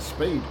it's the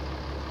speed.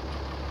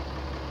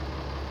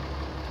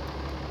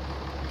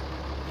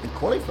 In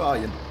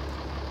qualifying,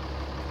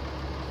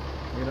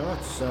 you know,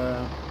 it's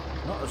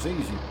not as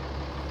easy,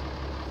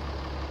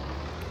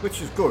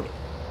 which is good.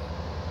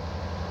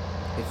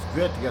 It's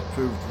great to get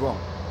proved wrong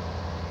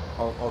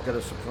or get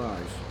a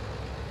surprise.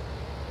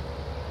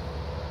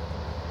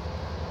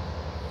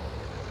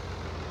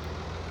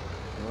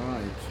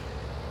 Right.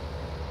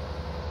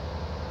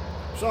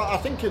 So I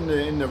think in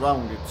the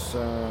round it's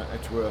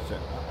worth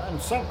it.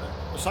 And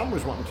Sam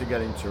was wanting to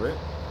get into it.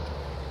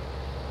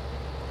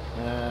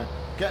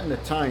 Getting the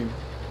time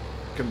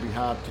can be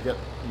hard to get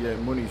your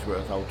money's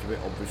worth out of it,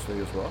 obviously,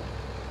 as well.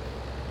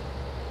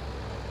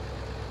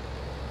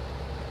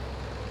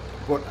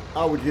 But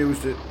I would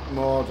use it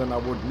more than I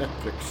would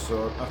Netflix,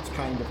 so that's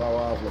kind of how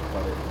I've looked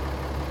at it.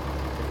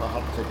 If I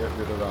had to get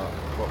rid of that,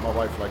 but my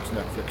wife likes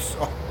Netflix,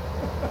 so.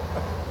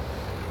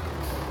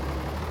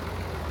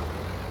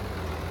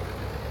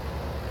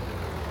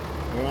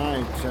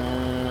 Right,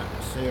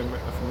 see if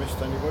I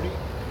missed anybody.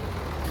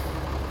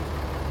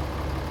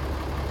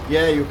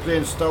 Yeah, you're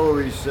playing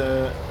stories,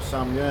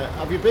 Sam, yeah.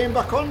 Have you been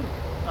back on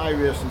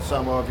iRacing,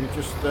 Sam, or have you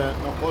just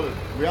not bothered?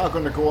 We are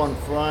going to go on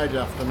Friday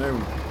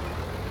afternoon.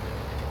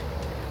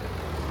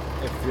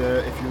 If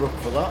you're up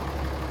for that.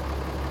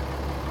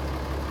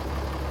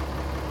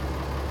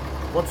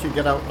 Once you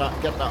get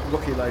that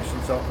rookie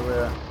license out the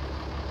way,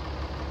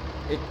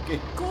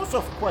 it goes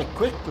off quite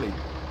quickly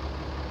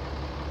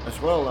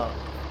as well.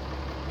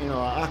 You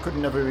know, I could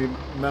never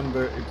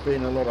remember it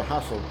being a lot of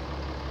hassle.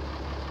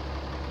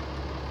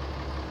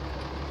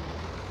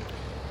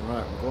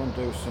 Right, we'll go and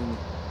do some.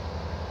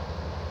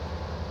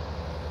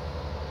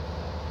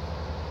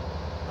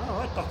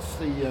 Alright, that's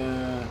the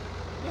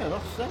yeah,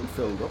 that's them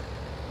filled up.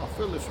 I'll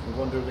fill this up and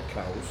go and do the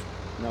cows.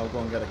 Now I'll go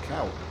and get a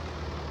cow.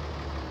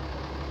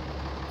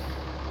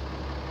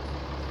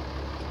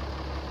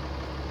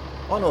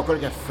 Oh no, I've got to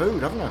get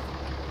food, haven't I?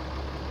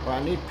 Well,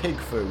 I need pig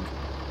food,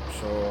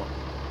 so.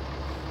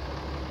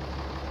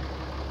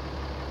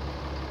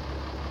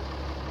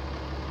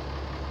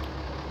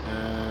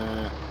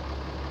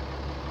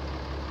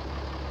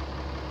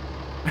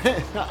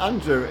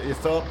 Andrew, you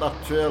thought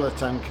that trailer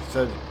tank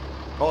said,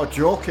 oh,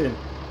 joking.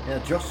 Yeah,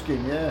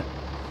 Joskin, yeah.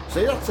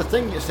 See, that's the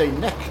thing, you say,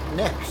 Nex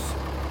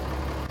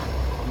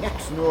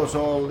knows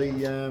all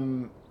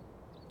the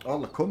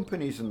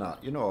companies and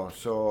that, you know,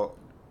 so,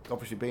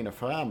 obviously being a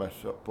farmer,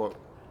 so, but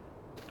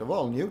they're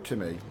all new to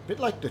me. A bit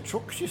like the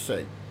trucks, you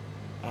see.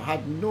 I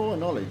had no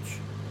knowledge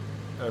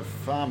of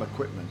farm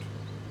equipment.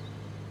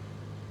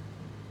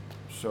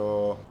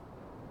 So,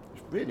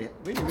 it's really,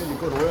 really, really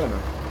good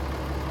learner.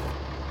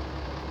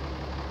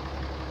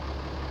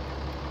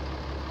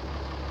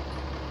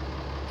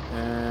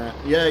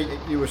 Yeah,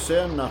 you were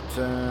saying that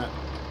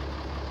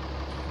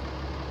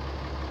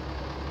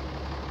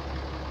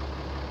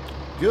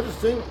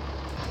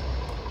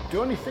the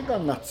only thing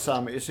on that,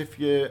 Sam, is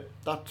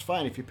that's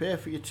fine. If you pay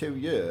for your 2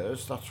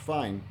 years, that's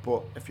fine.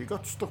 But if you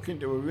got stuck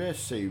into a race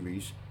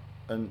series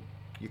and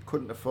you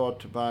couldn't afford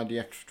to buy the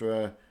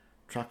extra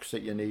tracks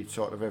that you need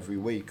sort of every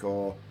week,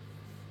 or,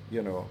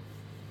 you know,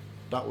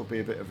 that would be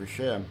a bit of a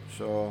shame.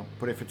 So,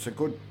 but if it's a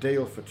good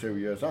deal for 2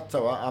 years, that's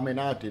how I mean,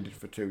 I did it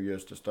for 2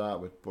 years to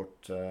start with,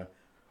 but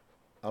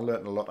I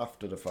learnt a lot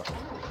after the fact,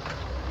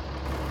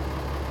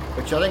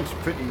 which I think is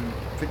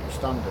pretty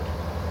standard.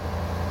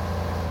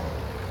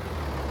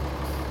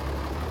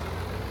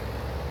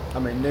 I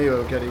mean, Neil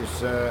will get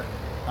his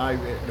eye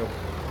rate up,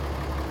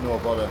 no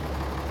bother.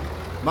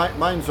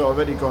 Mine's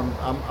already gone.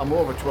 I'm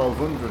over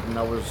 1200, and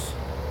I was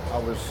I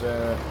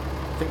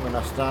think when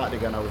I started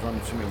again, I was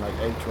on something like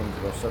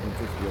 800 or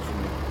 750 or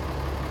something.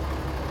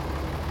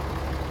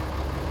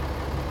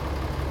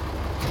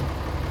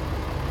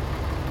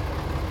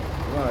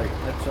 Right,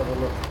 let's have a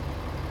look.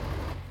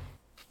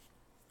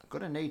 I'm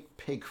gonna need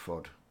pig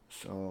food,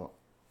 so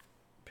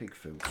pig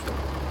food.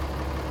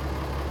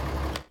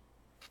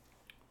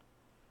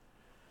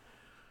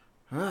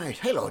 Right,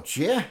 hello,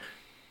 Jay.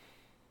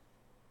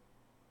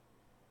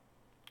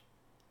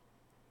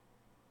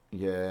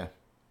 Yeah,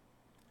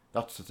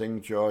 that's the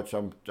thing, George.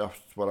 That's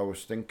what I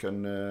was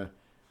thinking.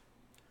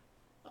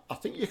 I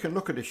think you can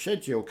look at the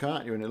schedule,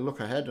 can't you, and look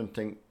ahead and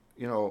think,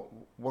 you know,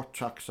 what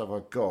tracks have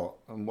I got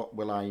and what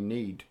will I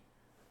need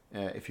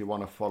if you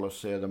want to follow,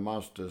 say, the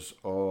Mazdas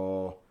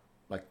or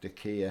like the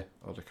Kia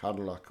or the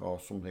Cadillac or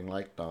something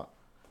like that,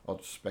 or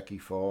the Specky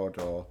Ford,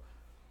 or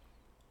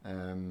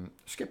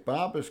Skip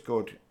Barber's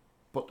good.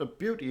 But the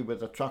beauty with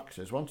the tracks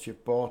is once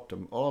you've bought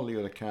them, all the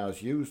other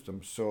cars use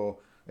them, so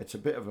it's a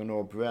bit of a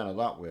no-brainer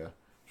that way.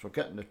 So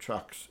getting the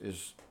tracks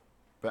is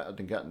better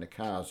than getting the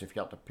cars if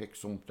you have to pick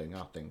something,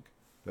 I think,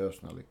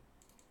 personally.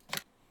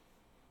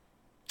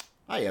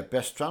 Hiya,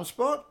 Best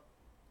Transport.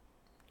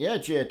 Yeah,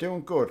 Jay,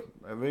 doing good.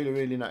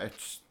 Really nice.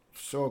 It's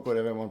so good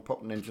everyone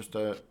popping in just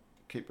to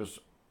keep us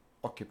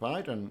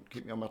occupied and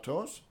keep me on my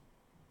toes.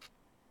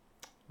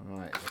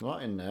 Alright, it's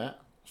not in there,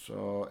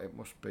 so it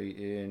must be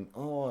in...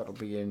 Oh, it'll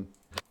be in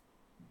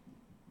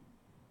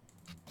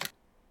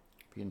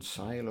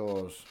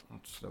silos.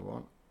 That's the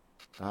one.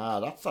 Ah,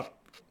 that's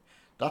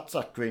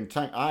that green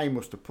tank. I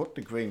must have put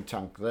the green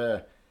tank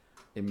there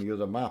in my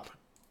other map.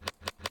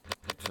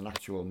 It's an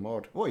actual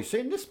mod. Oh, you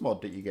seen this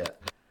mod that you get?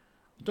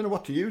 I don't know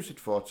what to use it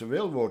for. It's a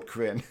railroad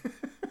crane.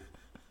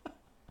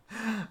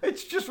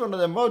 It's just one of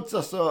the mods.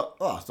 I thought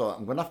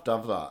I'm going to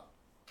have that.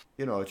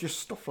 You know, just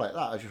stuff like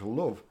that I just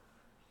love.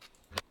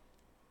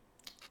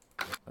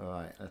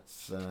 Alright,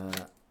 let's...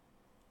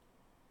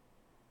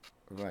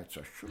 Right,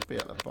 so I should be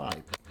able to buy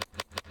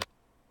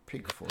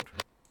pig food.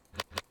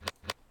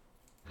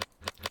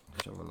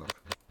 Let's have a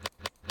look.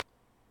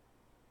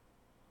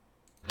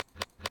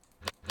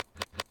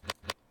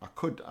 I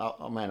could,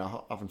 I mean, I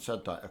haven't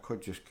said that. I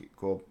could just keep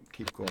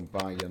going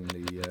buying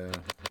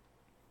the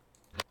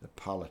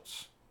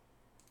pallets.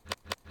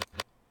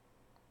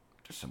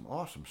 There's some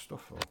awesome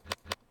stuff though.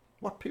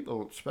 What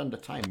people spend the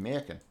time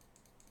making.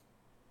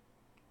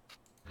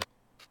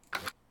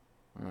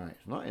 Right,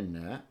 it's not in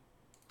there.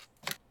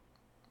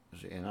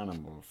 Is it in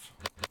animals?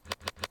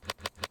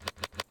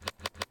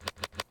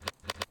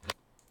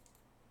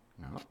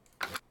 No.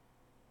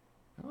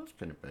 What's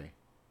going to be?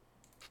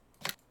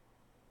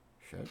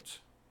 Sheds.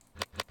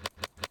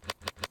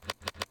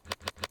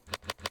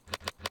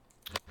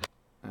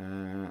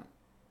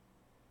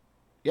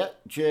 Yeah,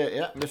 Jay,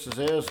 yeah, Mrs.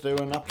 A's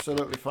doing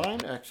absolutely fine.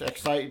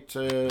 Excited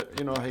to,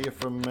 you know, hear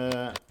from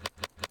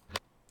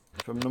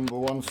number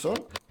one son.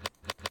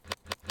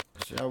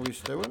 See how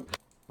he's doing.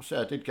 I say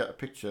I did get a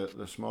picture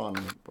this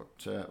morning,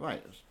 but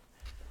right,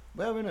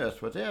 where on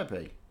earth would they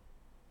be?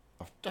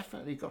 I've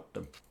definitely got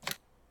them.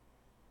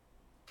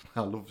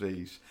 I love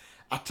these.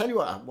 I tell you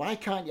what, why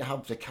can't you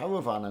have the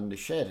caravan and the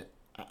shed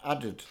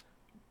added?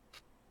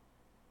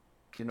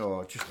 You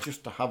know,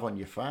 just to have on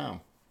your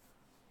farm.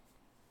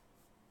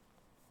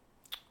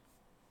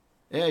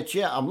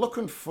 Yeah, I'm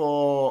looking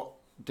for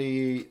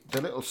the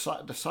little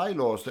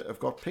silos that have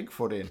got pig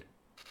food in.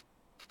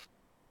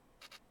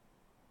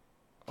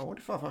 I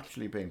wonder if I've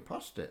actually been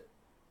past it.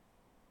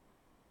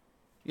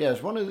 Yeah,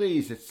 it's one of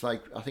these. It's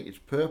like, I think it's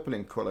purple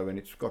in colour and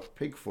it's got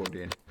pig food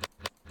in.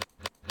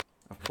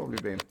 I've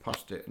probably been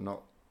past it and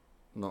not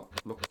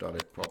looked at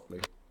it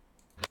properly.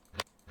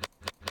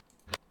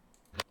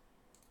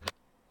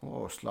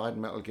 Oh,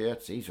 sliding metal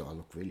gates. These all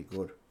look really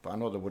good, but I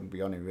know they wouldn't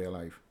be on in real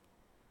life.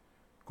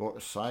 Go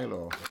to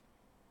silo.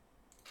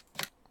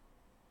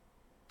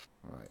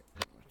 Right,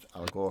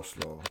 I'll go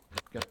slow.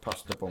 Get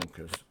past the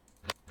bunkers.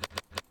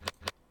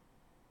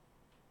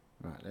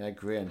 Right, they're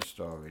grain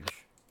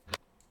storage.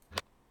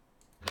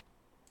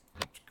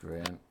 That's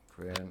grain.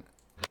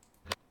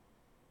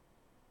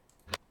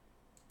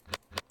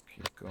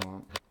 Keep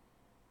going.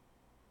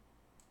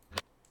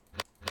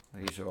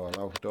 These are all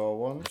outdoor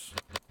ones.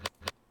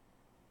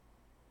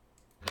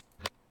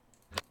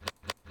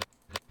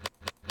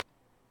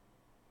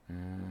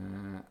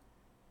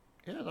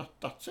 Yeah,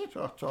 that's it.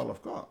 That's all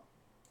I've got.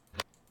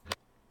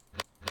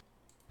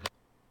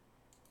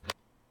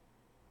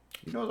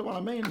 You know the one I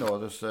mean though,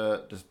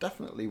 there's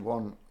definitely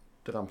one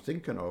that I'm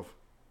thinking of.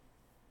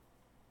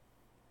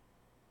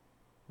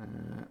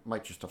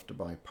 Might just have to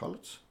buy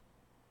pallets.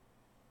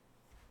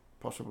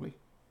 Possibly.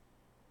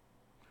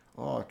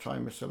 Oh, try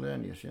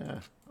miscellaneous,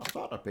 yeah. I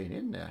thought I'd been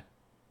in there.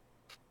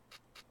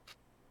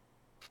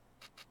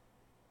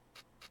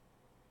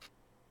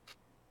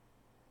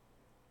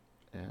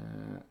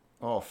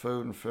 Oh,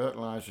 food and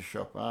fertiliser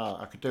shop.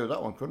 Ah, I could do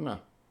that one, couldn't I?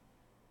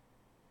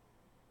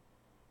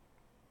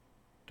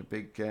 The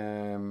big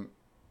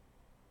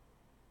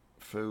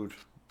food.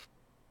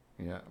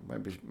 Yeah,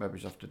 maybe I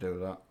have to do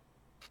that.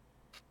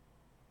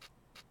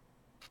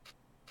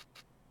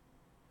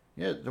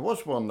 Yeah, there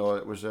was one though.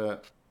 It was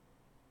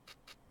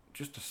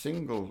just a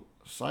single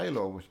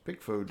silo with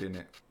pig food in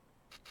it.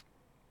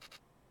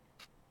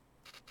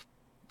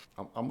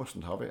 I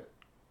mustn't have it.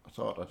 I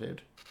thought I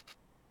did.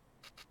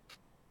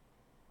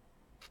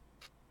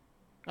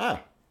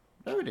 Ah,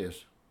 there it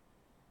is.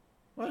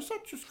 Why has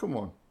that just come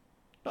on?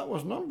 That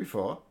wasn't on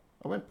before.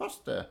 I went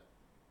past there.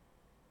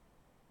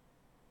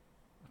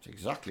 That's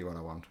exactly what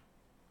I want.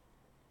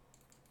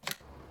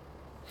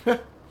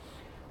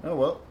 Oh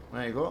well,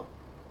 there you go.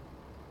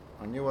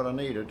 I knew what I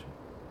needed.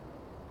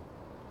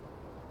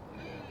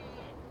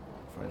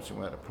 Find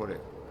somewhere to put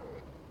it.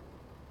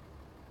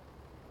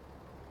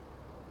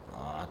 Oh,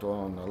 I don't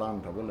own the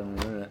land. I will in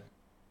a minute.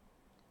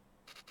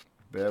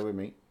 Bear with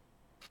me.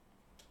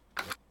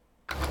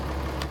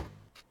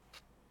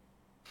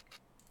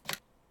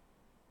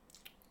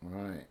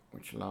 Right,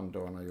 which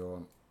landowner you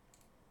on?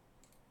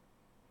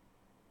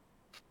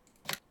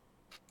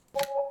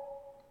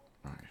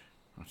 Right,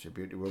 that's your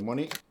beauty with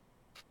money.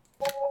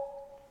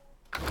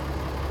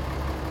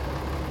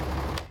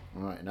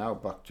 Right, now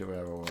back to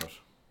where I was.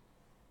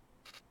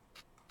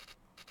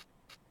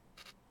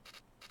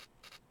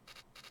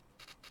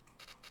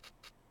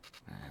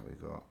 There we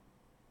go.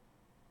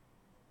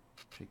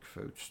 Pig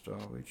food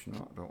storage,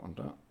 no, I don't want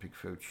that. Pig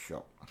food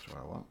shop, that's what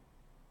I want.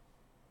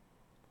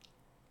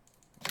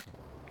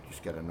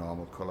 Just get a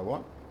normal colour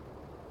one.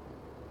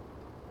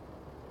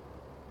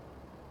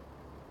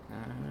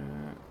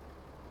 Yeah,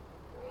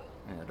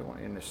 I don't want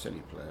it in a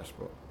silly place,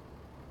 but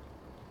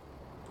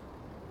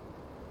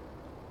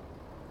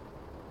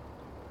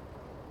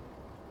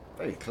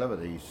very clever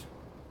these.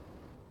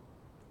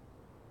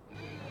 I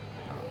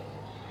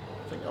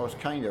think I was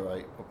kind of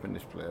right up in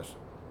this place.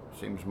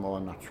 Seems more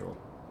natural.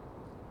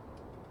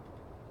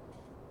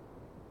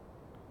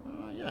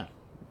 Yeah,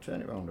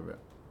 turn it around a bit.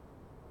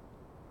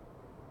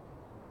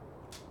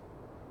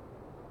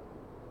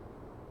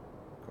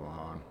 Go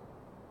on.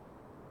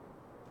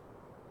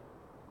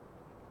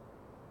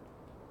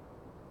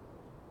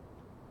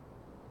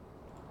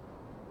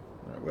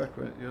 Right, work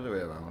with it the other way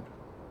around.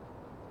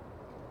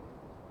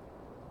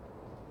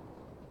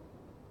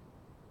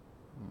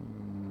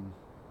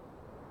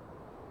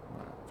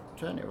 Right,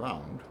 turn it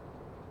around.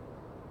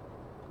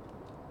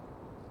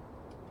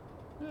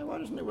 Yeah, why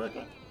doesn't it work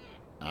like?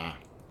 Ah,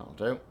 that'll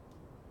do.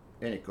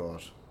 In it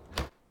goes.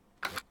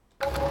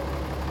 Have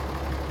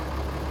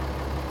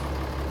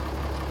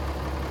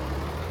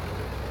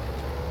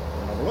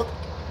a look.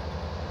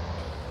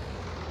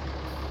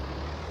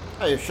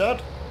 Hey,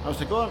 Shad.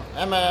 How's it going?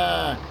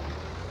 Emma.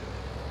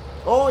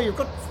 Oh, you've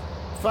got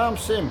Farm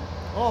Sim.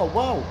 Oh,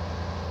 wow.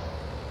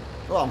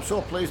 Oh, I'm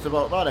so pleased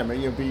about that, Emma.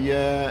 You'll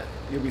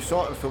be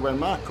sorted for when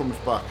Mark comes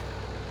back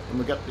and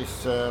we get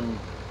this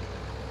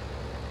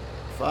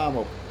farm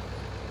up.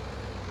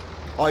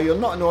 Oh, you'll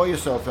not annoy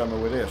yourself, Emma,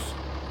 with this.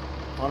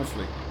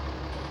 Honestly.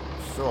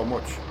 So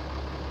much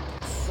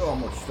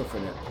stuff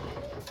in it.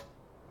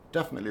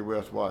 Definitely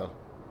worthwhile.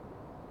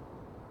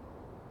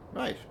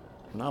 Right.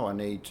 Now I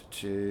need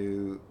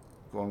to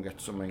go and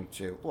get something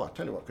to... Oh, I'll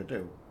tell you what I could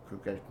do. I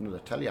could get another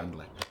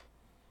telehandler.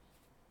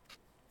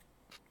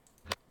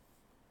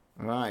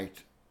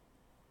 Right.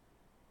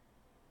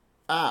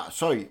 Ah,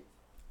 sorry.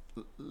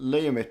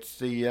 Liam, it's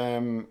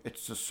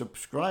the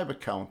subscriber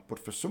count, but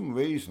for some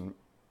reason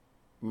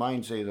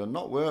mine's either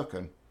not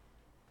working,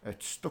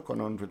 it's stuck on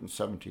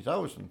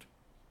 170,000,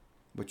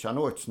 which I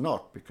know it's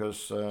not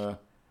because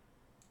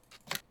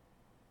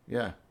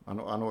yeah, I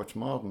know it's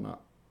more than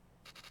that.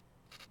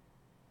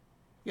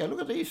 Yeah,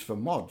 look at these for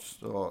mods.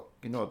 So,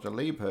 you know, the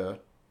Liebherr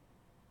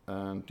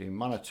and the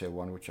Manatee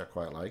one, which I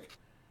quite like.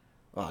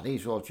 Ah,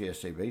 these old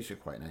JCBs are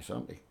quite nice,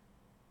 aren't they?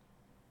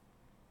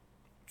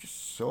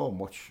 Just so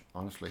much,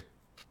 honestly.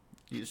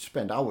 You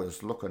spend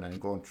hours looking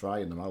and going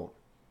trying them out.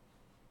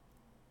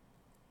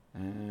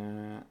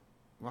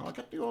 Well, I'll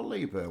get the old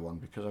Liebherr one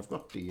because I've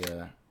got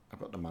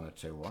the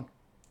Manatee one.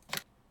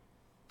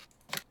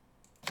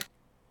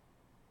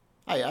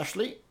 Hi,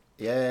 Ashley.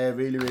 Yeah,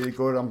 really, really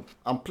good.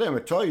 I'm playing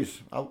with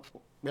toys.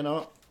 You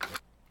know,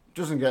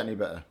 doesn't get any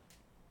better.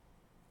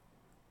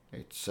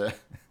 It's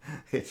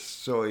it's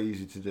so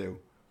easy to do.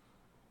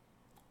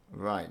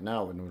 Right,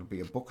 now there will be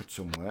a bucket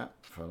somewhere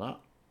for that.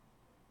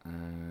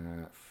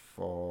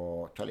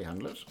 For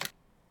telehandlers.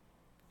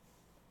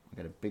 I'll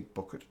get a big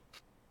bucket.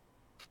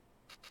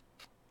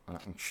 And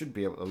I should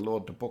be able to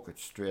load the bucket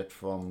straight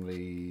from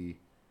the...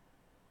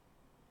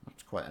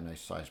 That's quite a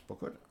nice size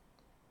bucket.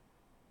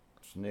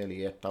 It's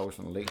nearly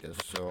 8,000 litres,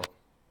 so...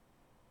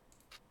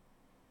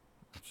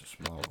 That's a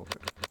small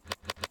bucket.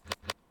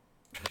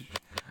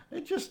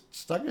 It just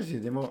staggers you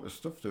the amount of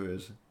stuff there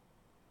is.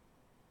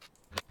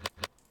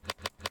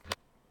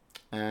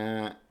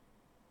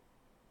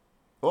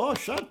 Oh,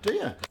 shad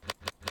deer.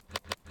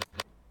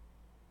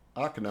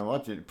 I can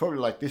imagine. Probably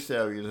like this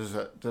area,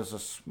 there's a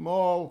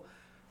small,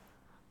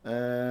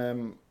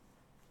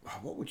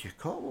 what would you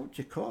call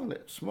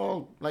it?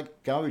 Small,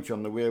 like, garage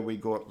on the way we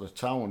go to the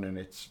town, and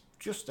it's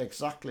just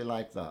exactly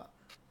like that.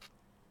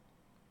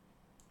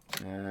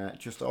 It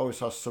just always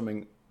has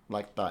something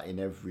like that in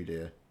every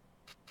day.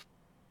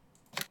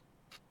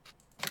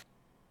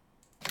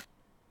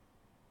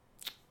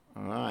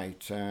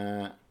 Alright,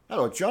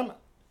 hello John.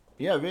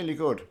 Yeah, really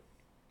good.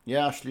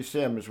 Yeah, Ashley,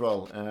 same as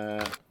well.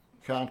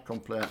 Can't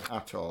complain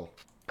at all.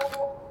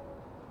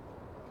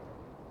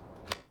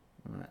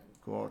 Right,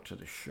 go to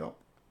the shop.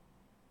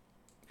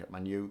 Get my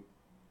new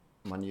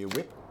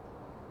whip.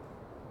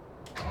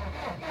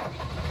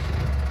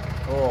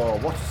 Oh,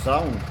 what a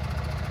sound!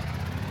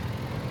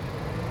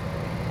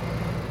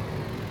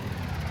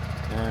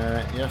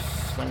 Yes,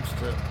 thanks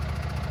to.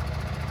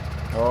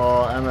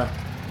 Oh, Emma,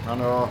 I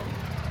know.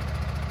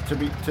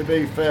 To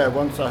be fair,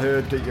 once I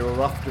heard that you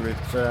were after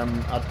it,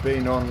 I'd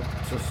been on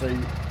to see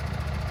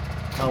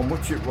how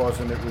much it was,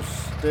 and it was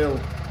still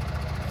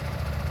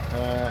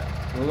a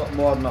lot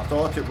more than I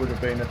thought it would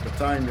have been at the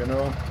time, you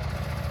know.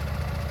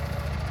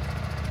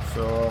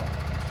 So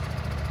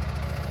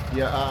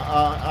yeah,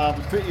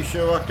 I'm pretty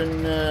sure I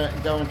can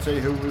guarantee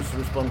who was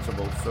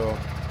responsible. So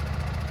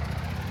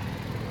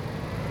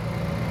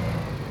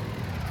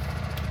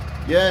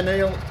yeah,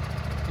 Neil,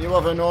 you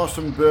have an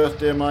awesome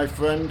birthday, my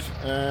friend.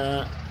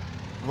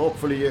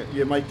 Hopefully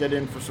you might get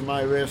in for some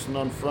iRacing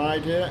on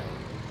Friday.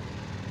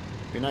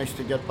 Be nice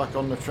to get back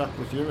on the track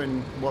with you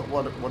in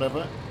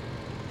whatever.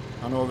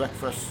 I know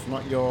Wreckfest's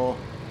not your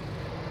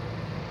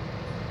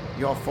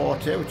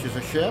forte, which is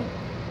a shame.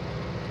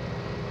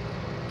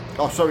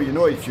 Oh, sorry, you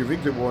know it's your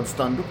rig that won't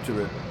stand up to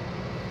it.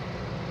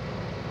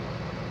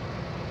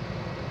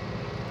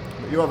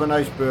 But you have a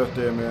nice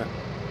birthday, mate.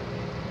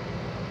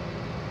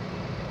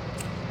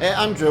 Hey,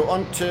 Andrew,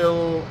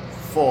 until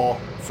 4,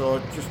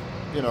 so just,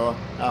 you know,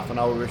 half an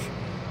hour-ish.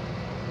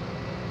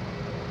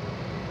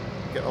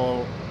 Get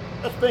all...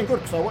 That's been good,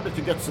 because I wanted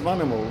to get some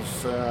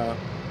animals.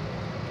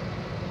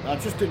 I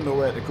just didn't know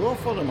where to go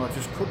for them. I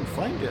just couldn't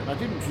find it. And I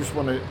didn't just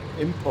want to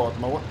import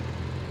them.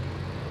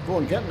 Go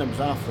and get them was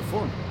half the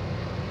fun.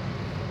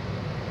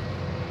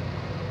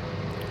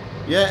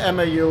 Yeah,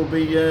 Emma, you'll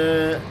be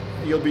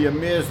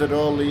amazed at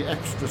all the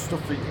extra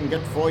stuff that you can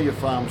get for your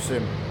farm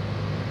sim.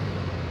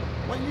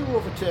 What are you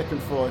overtaken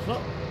for? It's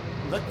not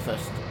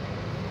Wreckfest.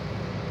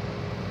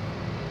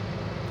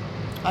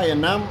 Hiya,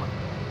 Nam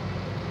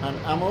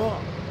and Amo.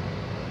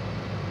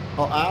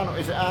 Or Arno,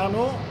 is it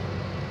Arno?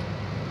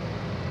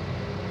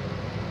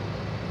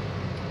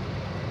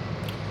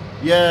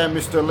 Yeah,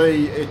 Mr.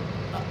 Lee,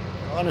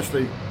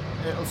 honestly,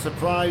 it'll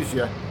surprise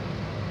you.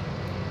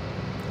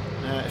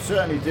 It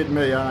certainly did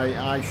me.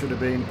 I should have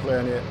been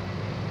playing it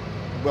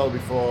well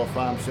before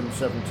Farm Sim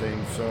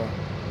 17, so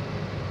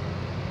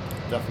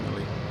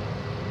definitely.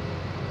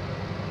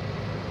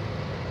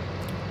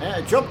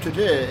 A job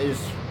today is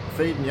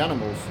feeding the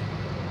animals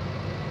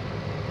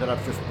that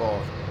I've just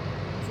bought.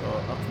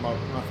 So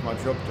that's my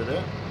job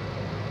today.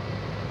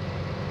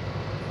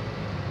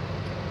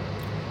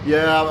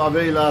 Yeah, I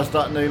realised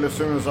that, Neil, as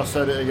soon as I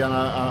said it again.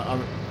 I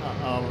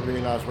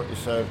realised what you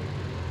said.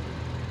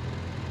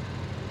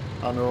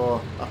 I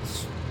know,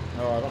 that's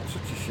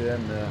such a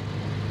shame there.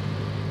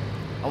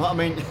 I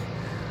mean,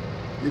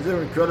 you do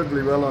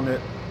incredibly well on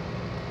it,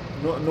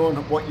 not knowing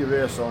what you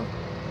race on.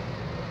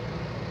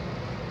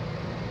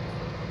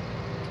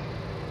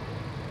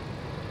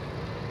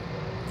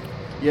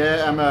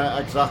 Yeah, Emma,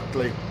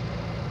 exactly.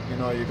 You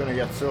know, you're going to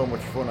get so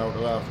much fun out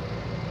of that.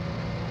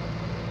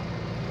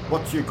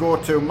 What's your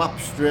go-to map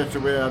straight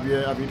away? Have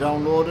you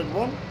downloaded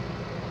one?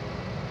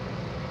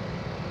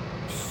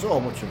 So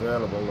much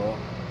available though.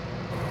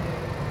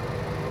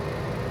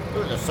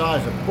 Look at the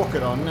size of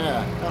bucket on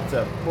there. That's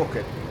a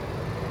bucket.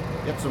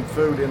 Get some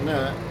food in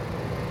there.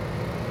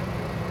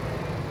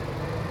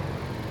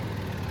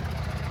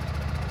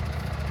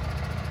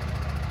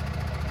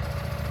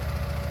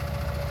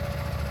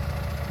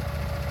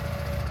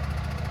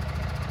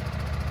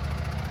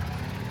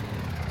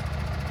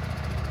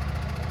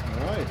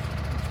 Alright,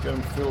 let's get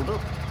them filled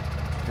up.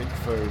 Big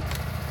food.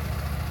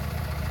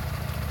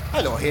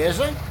 Hello,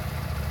 Hazy.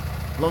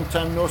 Long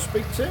time no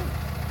speak to.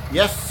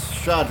 Yes,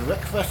 Shard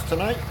Wreckfest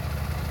tonight.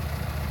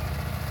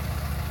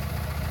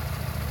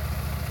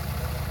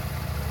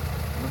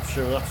 I'm not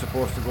sure that's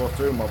supposed to go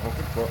through my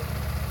bucket, but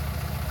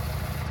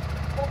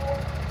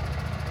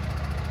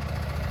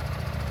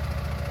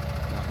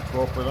I can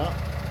cope with that.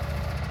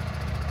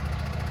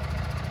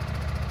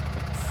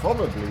 It's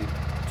probably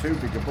too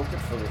big a bucket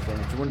for the thing.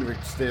 I wonder if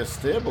it stays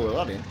stable with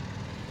that in.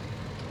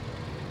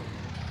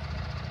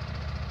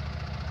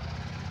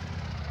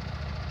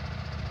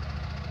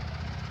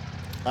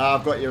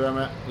 I've got you,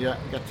 Emma. Yeah,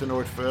 get to know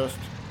it first.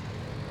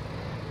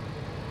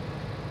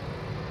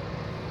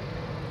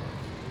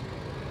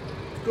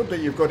 Good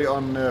that you've got it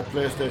on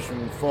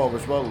PlayStation 4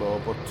 as well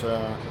though, but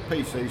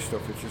PC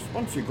stuff, it's just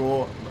once you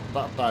go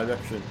that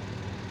direction.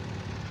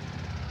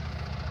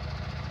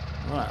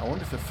 Right, I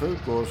wonder if the food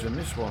goes in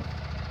this one.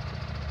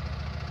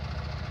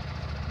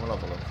 We'll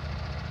have a look.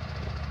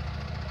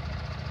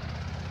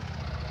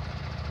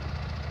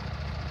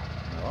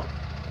 No.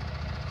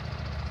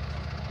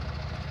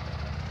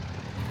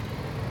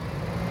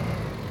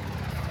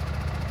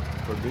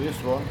 Could be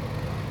this one.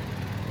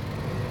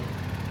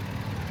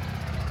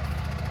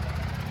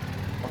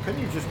 Or can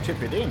you just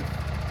tip it in?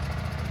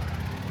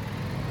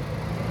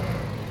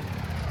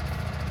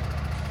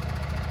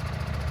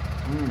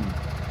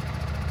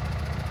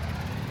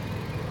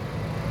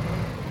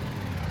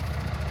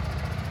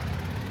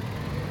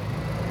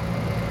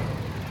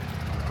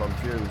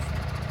 Confused.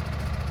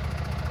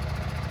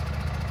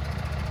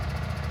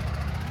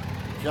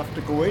 You have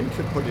to go in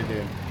to put it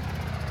in.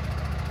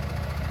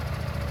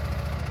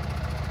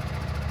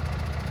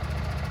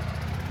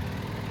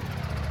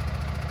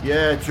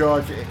 Yeah,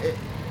 George,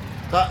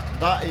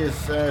 that is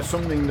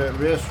something that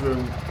Race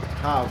Room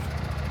have.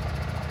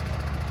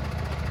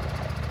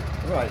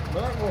 Right,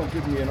 well that won't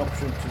give me an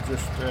option to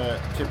just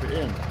tip it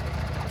in.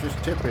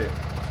 Just tip it.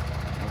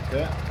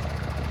 Okay.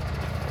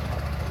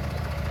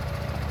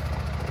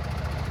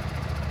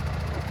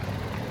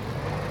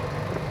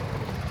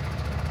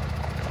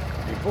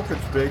 The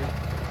bucket's big.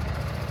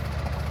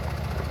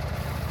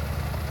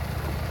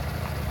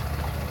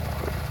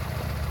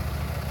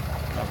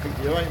 I think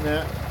you're right,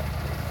 mate.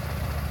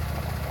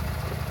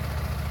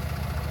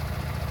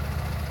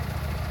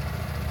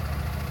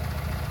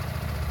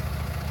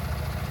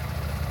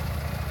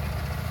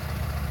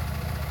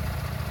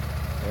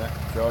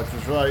 George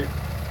is right.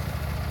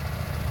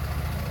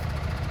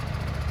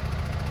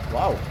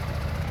 Wow,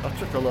 that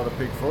took a lot of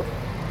pig foot.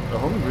 They're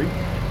hungry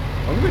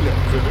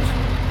little critters.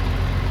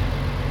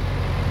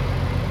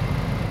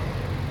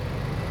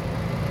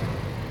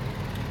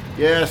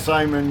 Yeah,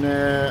 Simon,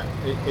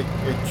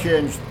 it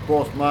changed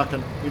both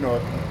market. You know,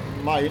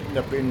 it might end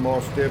up being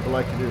more stable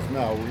like it is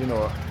now. You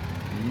know,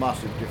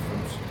 massive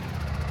difference.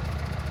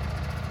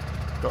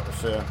 Got to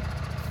say.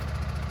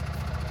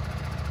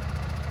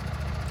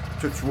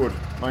 Touch wood,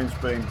 mine's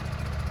been,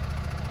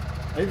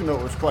 even though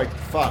it was quite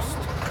fast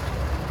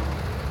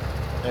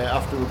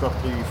after we got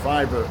the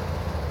fibre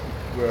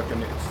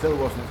working, it still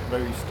wasn't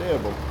very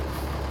stable.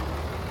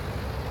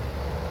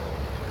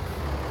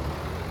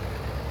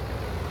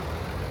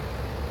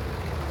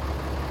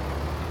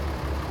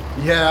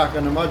 Yeah, I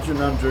can imagine,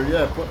 Andrew.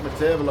 Yeah, putting the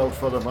table out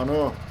for them, I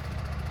know.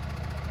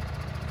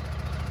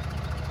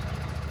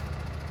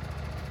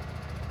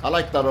 I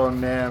like that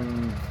on,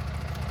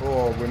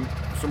 when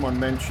someone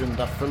mentioned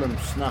that film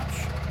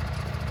Snatch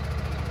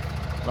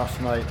last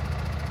night,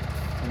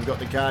 and you got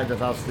the guy that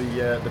has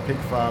the pig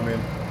farm in.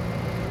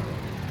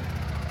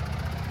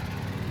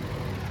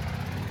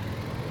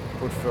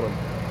 Good film.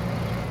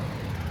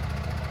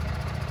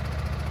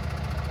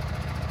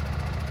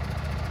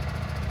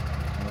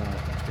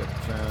 Right, let's get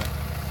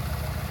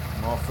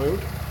more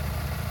food.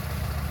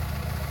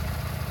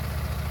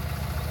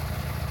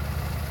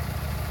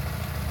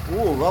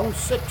 Ooh, round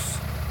 6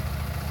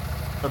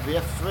 of the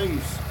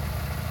F3s.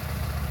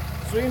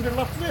 300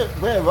 laps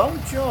way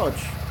around,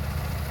 George.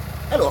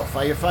 Hello,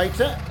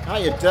 firefighter.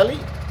 Hiya, Delhi.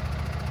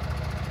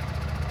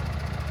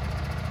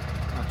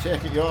 I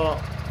take it you're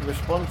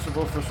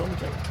responsible for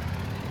something,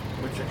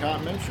 which I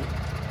can't mention.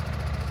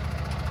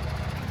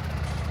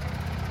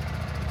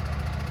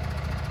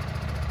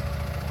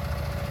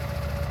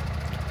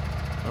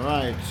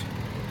 Alright.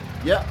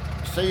 Yep,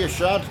 see you,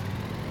 Shad.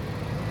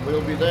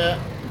 We'll be there.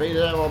 Be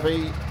there or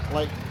be,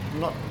 like,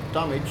 not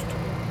damaged.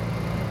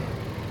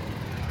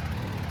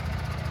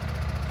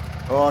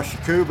 Oh,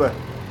 Shakuba.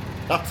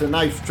 That's a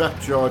nice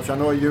track, George. I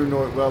know you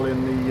know it well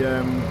in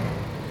the...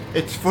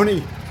 It's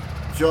funny,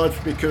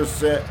 George,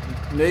 because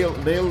Neil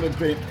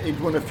he'd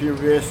won a few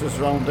races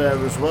around there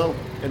as well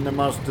in the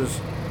Mazdas.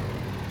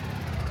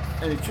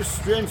 And it's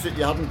just strange that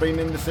you hadn't been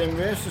in the same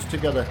races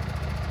together.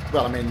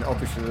 Well, I mean,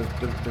 obviously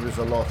there is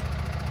a lot.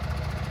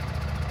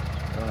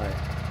 Right,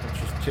 let's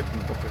just tip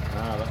and bucket.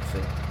 Ah, that's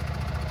it.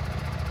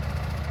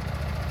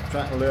 I'm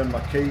trying to learn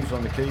my keys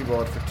on the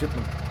keyboard for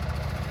tipping.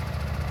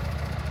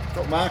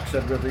 What Mark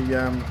said with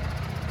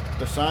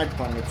the side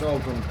panel, it's all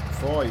done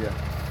for you.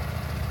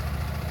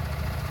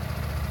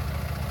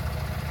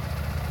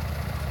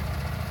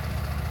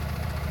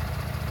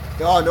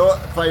 Oh no,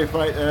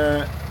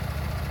 firefighter.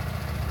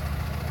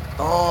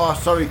 Oh,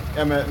 sorry,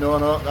 Emma. No,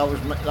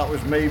 that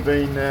was me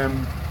being.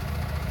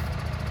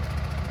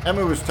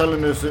 Emma was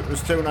telling us it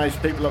was two nice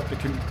people up the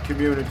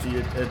community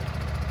had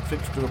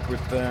fixed her up with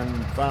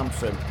farm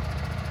sim,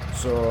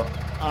 so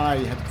I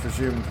had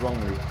presumed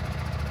wrongly.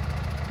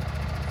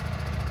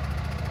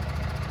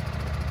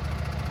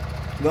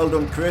 Well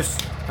done, Chris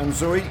and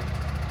Zoe.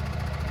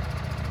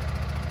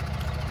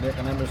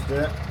 Making Emma's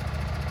day.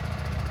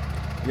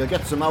 You'll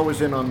get some hours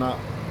in on that.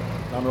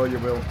 I know you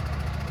will.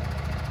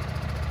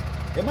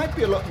 It might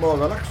be a lot more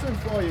relaxing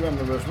for you,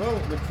 Emma, as well,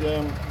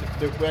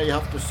 with where you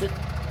have to sit.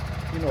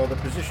 You know, the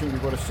position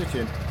you've got to sit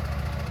in.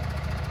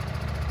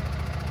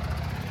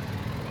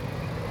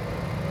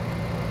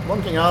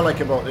 one thing I like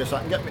about this,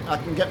 I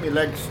can get my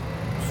legs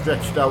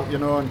stretched out, you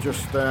know, and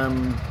just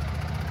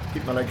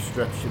keep my legs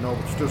stretched, you know,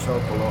 which does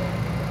help a lot.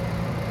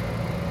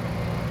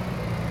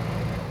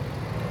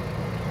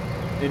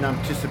 In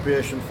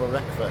anticipation for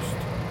Wreckfest.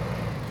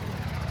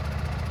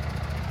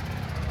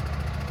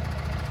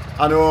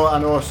 I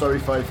know, sorry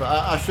Pfeiffer,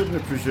 I shouldn't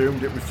have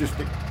presumed, it was just...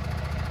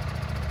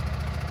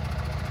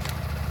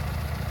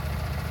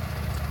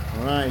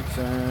 Right,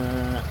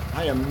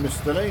 hiya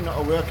Mr. Lee, not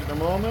at work at the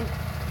moment.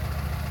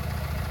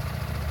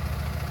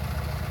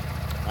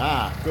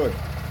 Ah, good.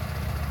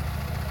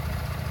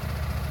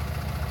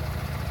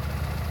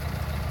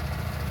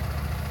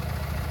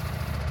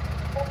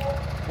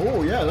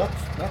 Oh yeah,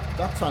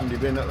 that's handy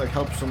being that like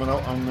helps someone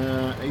out on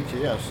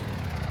ETS.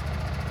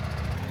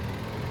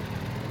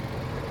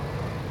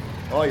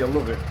 Oh, you'll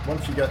love it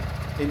once you get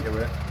into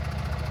it.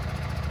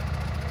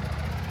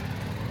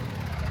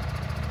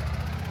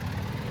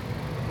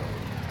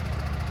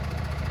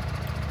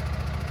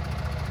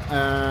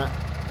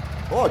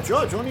 Oh,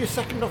 George, only a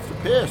second off the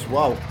pace.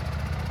 Wow.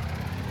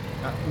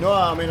 No,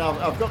 I mean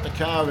I've got the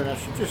car in. I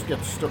should just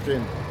get stuck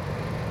in.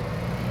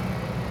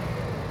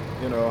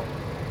 You know.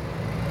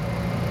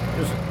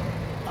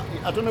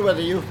 I don't know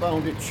whether you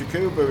found it,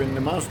 Tsukuba, in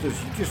the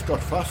Masters, you just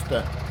got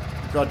faster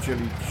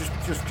gradually,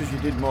 just because you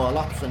did more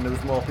laps and there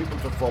was more people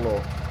to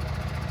follow.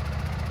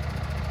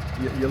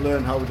 You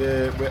learn how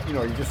they, you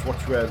know, you just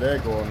watch where they're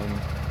going, and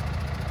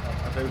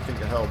I do think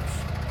it helps.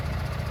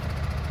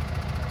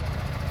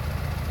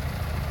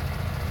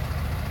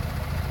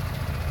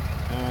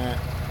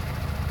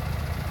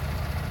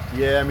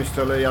 Yeah,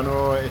 Mr. Lee, I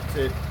know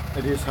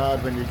it is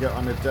hard when you get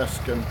on a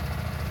desk, and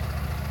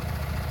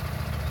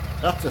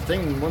that's the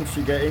thing, once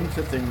you get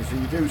into things,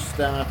 you do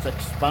start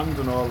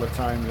expanding all the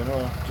time, you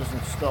know, it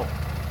doesn't stop.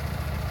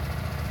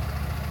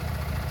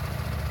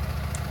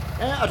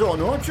 I don't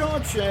know,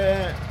 George,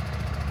 it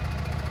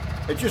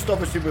just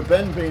obviously with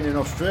Ben being in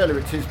Australia,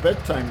 it's his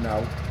bedtime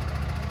now,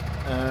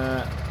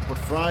 but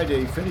Friday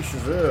he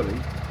finishes early,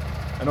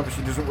 and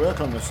obviously doesn't work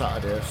on the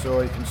Saturday,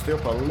 so he can stay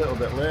up a little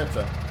bit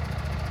later.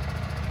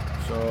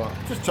 So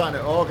just trying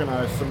to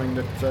organise something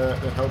that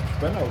helps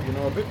Ben out, you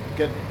know, a bit,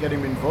 get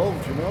him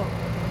involved, you know.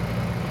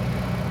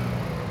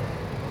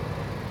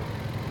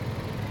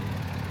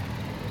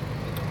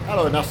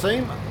 Hello,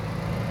 Nassim.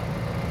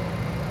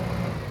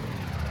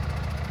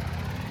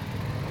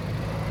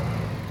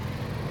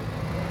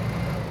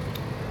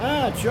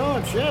 Ah,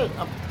 George, yeah,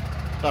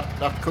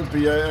 that could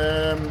be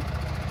a.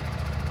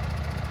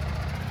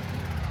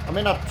 I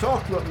mean, I've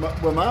talked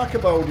with Mark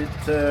about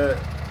it,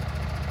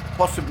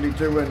 possibly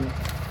doing,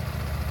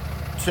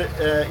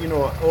 you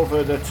know,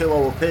 over the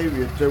 2-hour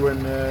period,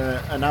 doing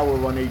an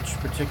hour on each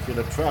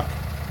particular track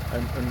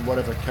and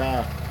whatever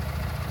car.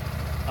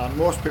 And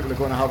most people are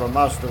going to have a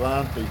Mazda,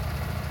 aren't they?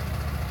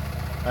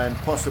 And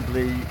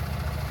possibly,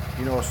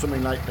 you know,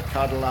 something like the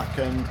Cadillac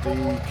and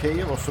the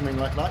Kia or something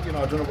like that. You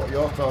know, I don't know what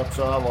your thoughts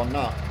are on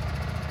that.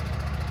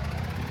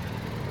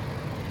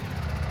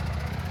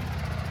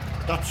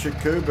 That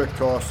Tsukuba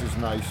course is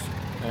nice.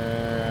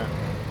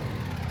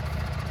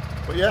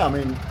 But yeah, I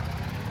mean,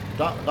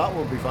 that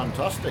would be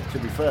fantastic, to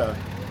be fair.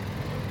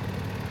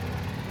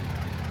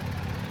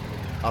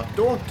 I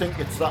don't think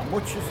it's that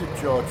much, is it,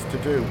 George, to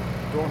do?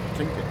 Don't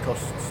think it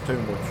costs too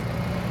much.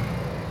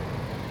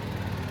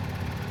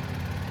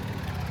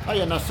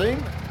 Hiya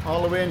Nassim,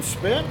 all the way in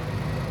Spain.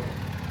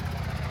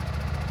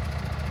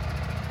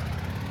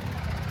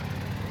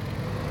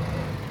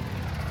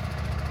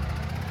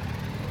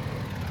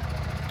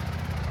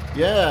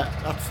 Yeah,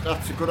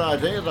 that's a good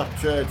idea,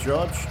 that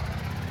George.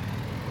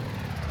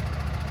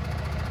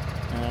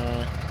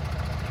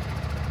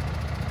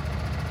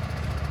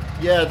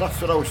 Yeah,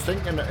 that's what I was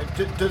thinking.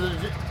 Did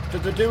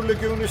they do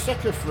Laguna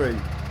Seca free?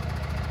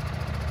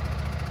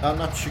 And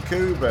that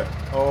Tsukuba,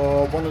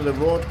 or one of the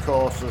road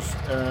courses.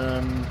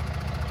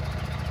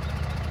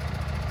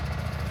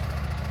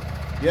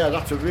 Yeah,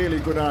 that's a really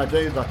good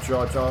idea, that,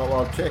 George.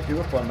 I'll take you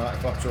up on that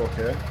if that's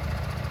okay.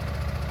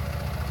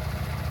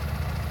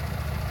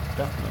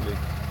 Definitely.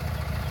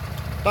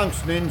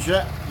 Thanks,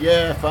 Ninja.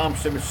 Yeah, Farm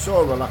Sim is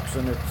so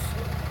relaxing.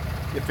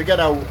 You forget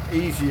how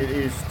easy it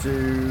is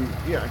to,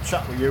 yeah,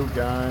 chat with you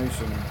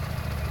guys. And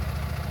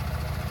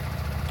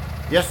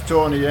yes,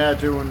 Tony, yeah,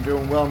 doing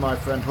well, my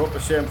friend. Hope the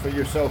same for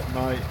yourself,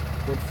 my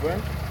good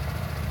friend.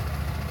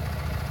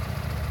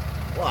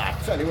 Well, I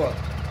tell you what,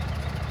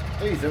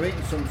 these are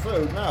eating some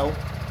food now.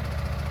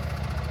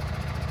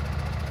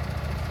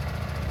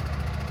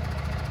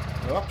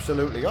 They're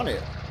absolutely on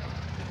it.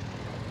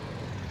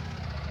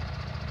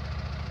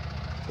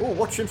 Oh,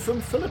 watching from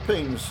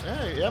Philippines.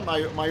 Yeah,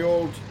 my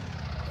old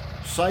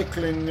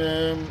cycling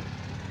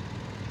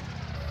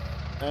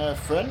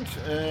friend,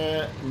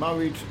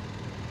 married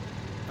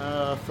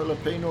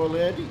Filipino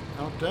lady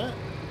out there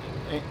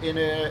in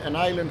an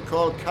island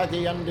called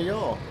Cagayan de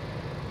Oro,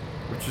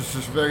 which is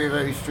just very,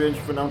 very strange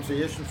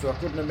pronunciation, so I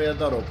couldn't have made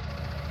that up.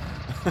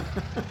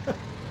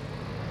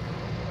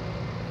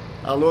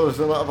 I know there's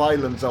a lot of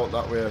islands out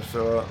that way,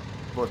 so,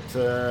 but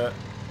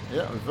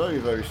yeah, I was very,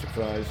 very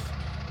surprised.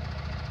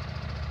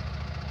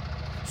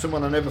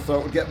 someone I never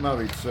thought would get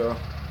married, so.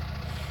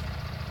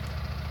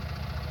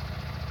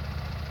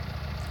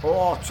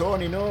 Oh,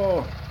 Tony,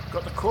 no.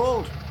 Got the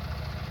cold.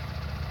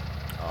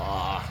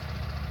 Ah.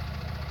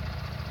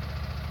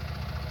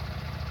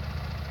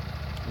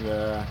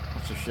 Yeah,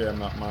 that's a shame,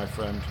 that, my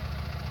friend.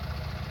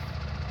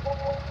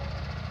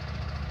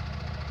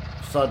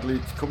 Sadly,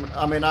 it's coming.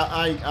 I mean,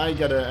 I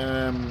get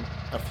a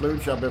flu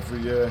jab every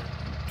year,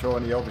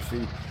 Tony.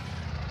 Obviously,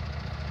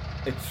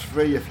 it's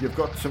free if you've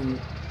got some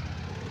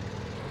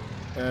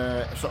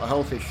sort of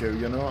health issue,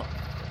 you know.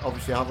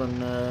 Obviously, having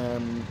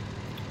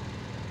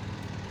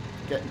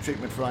getting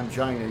treatment for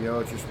angina, you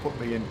know, just put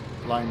me in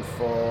line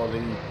for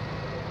the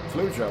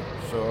flu jab.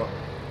 So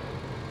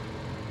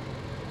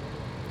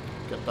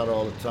get that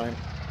all the time.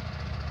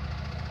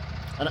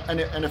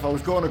 And if I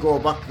was going to go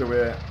back the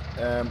way,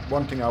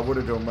 one thing I would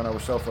have done when I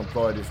was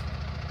self-employed is,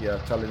 yeah,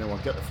 tell anyone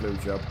get the flu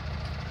jab.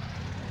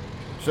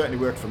 Certainly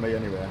worked for me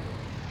anyway.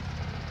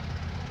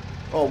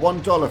 Oh,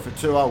 $1 for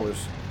 2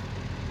 hours.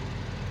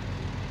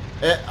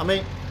 I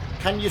mean,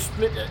 can you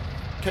split it?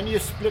 Can you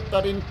split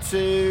that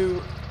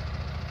into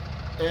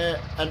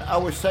an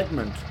hour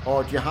segment,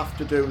 or do you have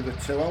to do the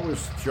 2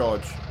 hours,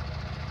 George?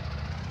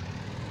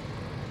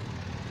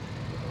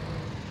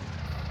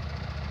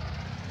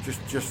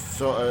 Just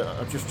sort of,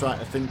 I'm just trying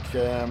to think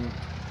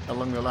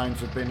along the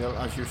lines of being,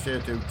 as you say,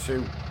 do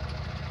two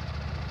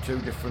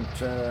different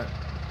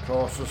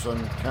courses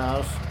and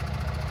cars.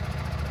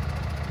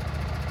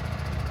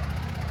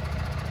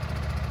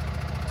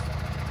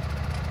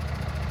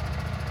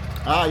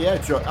 Ah, yeah,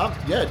 George.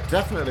 Yeah,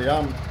 definitely.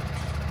 I'm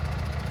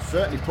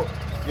certainly put.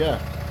 Yeah,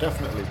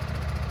 definitely.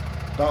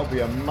 That would be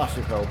a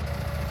massive help.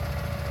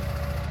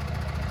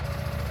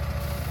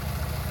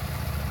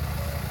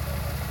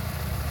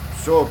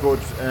 So good.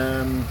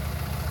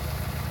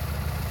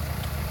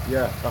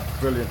 Yeah, that's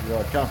brilliant. Yeah,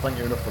 I can't thank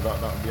you enough for that.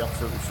 That would be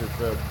absolutely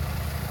superb.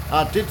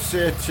 I did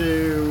say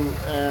to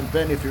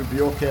Ben if it would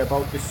be okay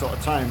about this sort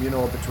of time, you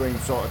know, between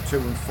sort of 2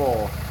 and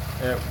 4.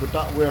 Would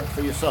that work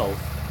for yourself?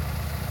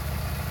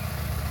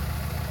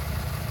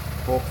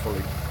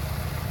 Hopefully.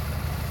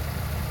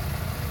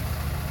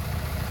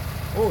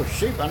 Oh,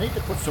 sheep. I need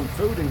to put some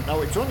food in.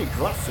 Now, it's only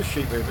grass the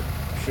sheep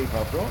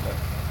have, don't they?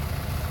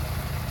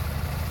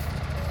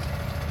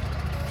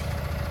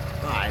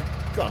 Right.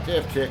 God,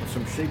 they've taken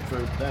some sheep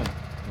food then.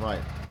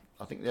 Right.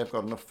 I think they've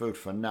got enough food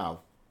for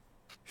now.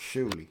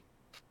 Surely.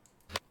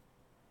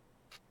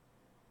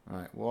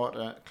 Right.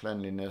 Water,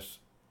 cleanliness.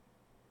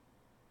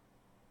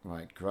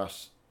 Right.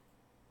 Grass.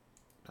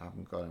 I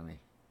haven't got any.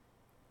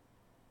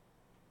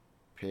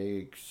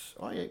 Pigs.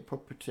 Oh, yeah,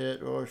 put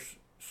potatoes,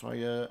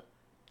 soya,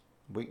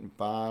 wheat and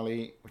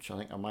barley, which I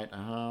think I might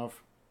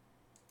have.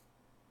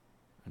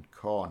 And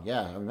corn.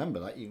 Yeah, I remember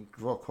that. You can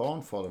grow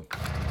corn for them.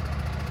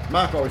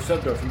 Mark always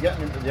said, though, if you're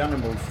getting into the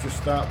animals, just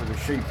start with the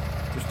sheep,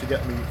 just to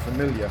get me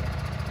familiar.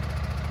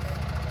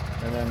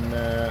 And then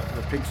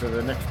the pigs are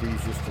the next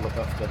easiest to look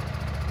after.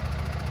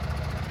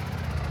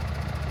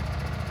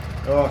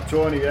 Oh,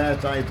 Tony, yeah,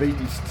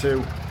 diabetes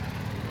too.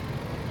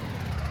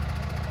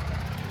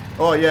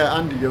 Oh, yeah,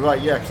 Andy, you're right,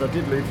 yeah, because I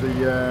did leave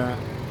the,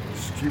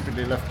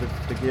 stupidly left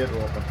the gate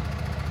open.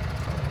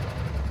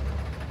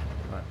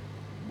 Right,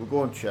 we'll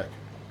go and check.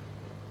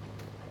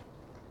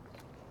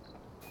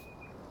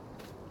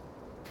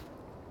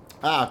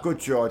 Ah, good,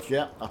 George,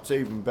 yeah, that's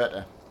even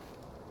better.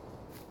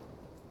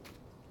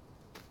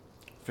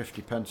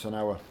 50 pence an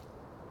hour.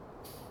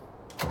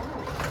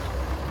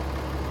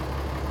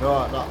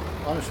 No, that,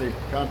 honestly,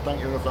 can't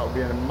thank you enough, that would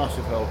be a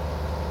massive help.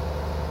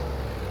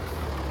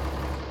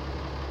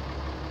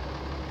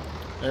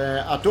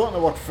 I don't know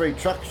what free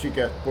tracks you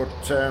get,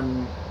 but I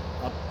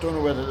don't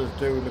know whether they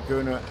do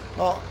Laguna.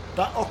 Oh,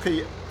 that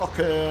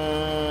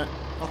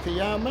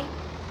Okayama?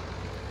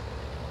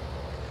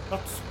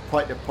 That's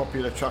quite a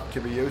popular track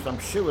to be used. I'm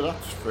sure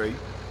that's free.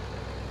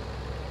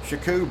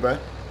 Shakuba,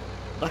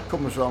 that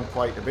comes around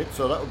quite a bit,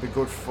 so that would be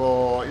good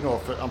for, you know,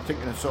 for, I'm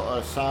thinking of sort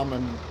of Sam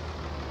and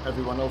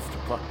everyone else to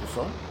practice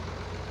on.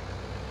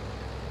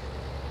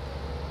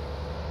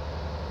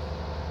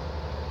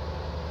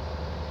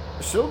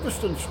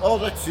 Silverstone, oh,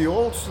 that's the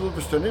old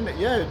Silverstone, isn't it?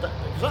 Yeah,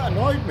 that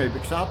annoyed me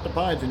because I had to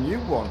buy the new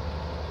one.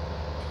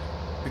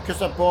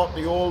 Because I bought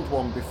the old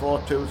one before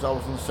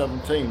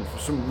 2017 for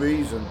some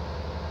reason.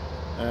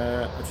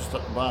 I just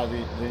had to buy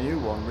the new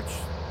one, which,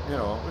 you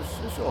know,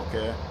 it's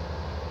okay.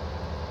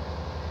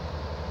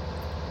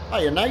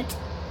 Hiya, Nate.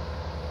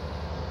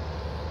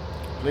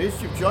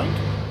 Pleased you've joined.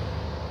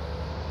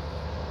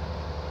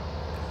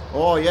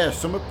 Oh, yeah,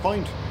 Summit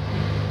Point.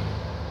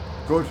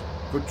 Good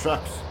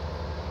tracks.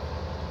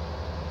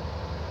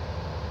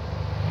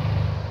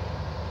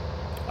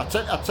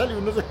 I'll tell you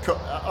another,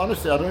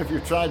 honestly, I don't know if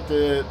you've tried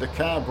the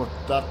car, but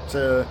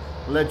that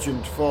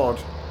Legend Ford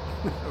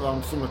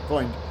around Summit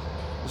Point,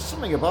 there's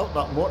something about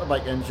that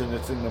motorbike engine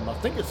that's in them. I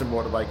think it's a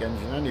motorbike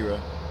engine anyway.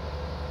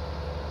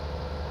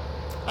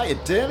 Hiya,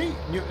 Daly,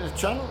 new to the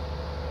channel.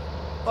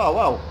 Oh,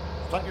 wow,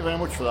 thank you very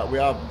much for that. We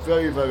are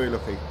very, very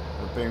lucky.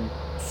 We've been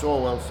so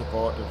well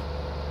supported.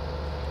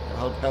 It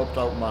helped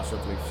out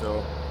massively,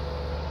 so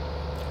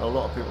a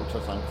lot of people to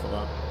thank for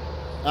that.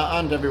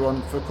 and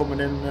everyone for coming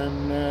in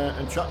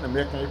and chatting and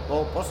making it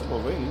all possible,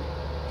 really.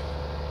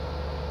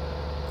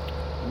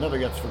 It never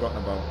gets forgotten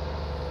about.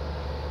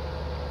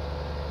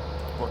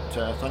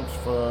 But thanks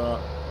for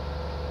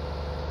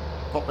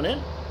popping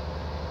in.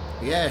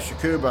 Yeah,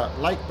 Shakuba,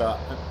 like that.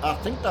 And I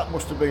think that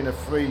must have been a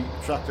free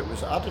track that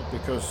was added,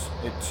 because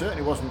it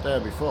certainly wasn't there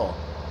before.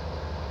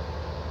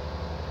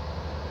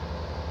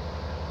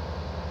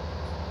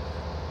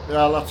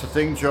 Yeah, that's the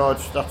thing,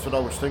 George. That's what I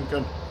was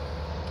thinking.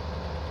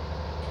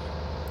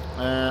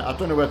 I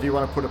don't know whether you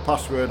want to put a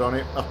password on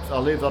it.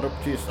 I'll leave that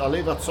up to you. I'll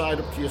leave that side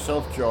up to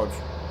yourself, George,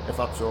 if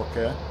that's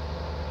okay.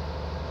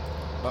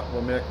 That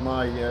will make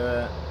my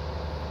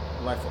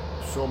life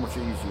so much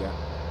easier.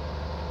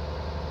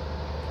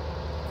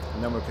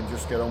 And then we can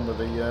just get on with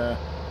the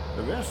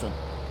racing.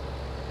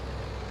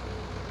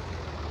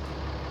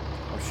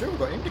 I'm sure we've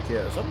got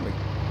indicators, haven't we?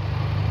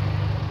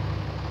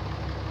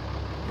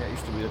 Yeah, it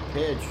used to be the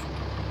page.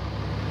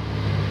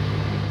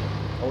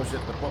 Or was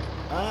it the pop?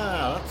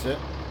 Ah, that's it.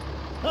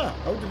 Huh,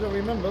 how did I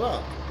remember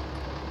that?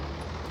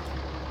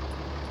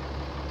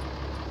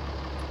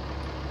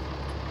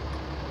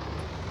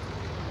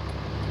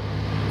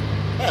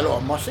 Hello,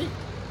 Mossy.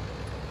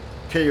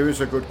 Kia is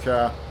a good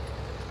car.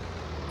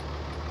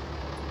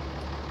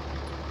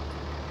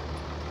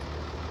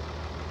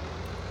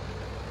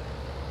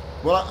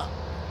 Well, I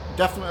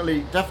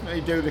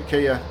definitely do the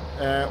Kia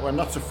when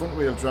that's a front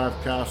wheel drive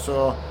car,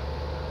 so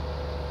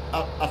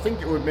I think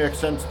it would make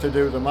sense to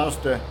do the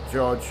Mazda,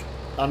 George.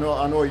 I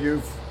know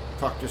you've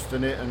practiced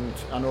in it, and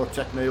I know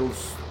Tech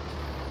Neil's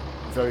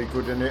very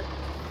good in it.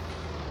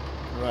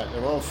 Right,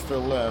 they're all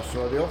still there,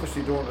 so they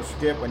obviously don't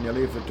escape when you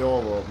leave the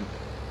door open.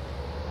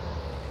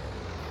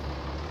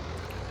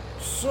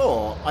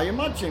 So, I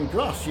imagine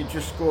grass, you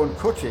just go and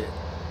cut it,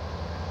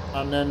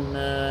 and then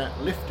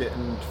lift it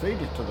and feed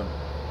it to them.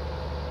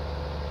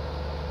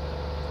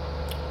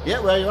 Yeah,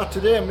 where are you at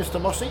today, Mr.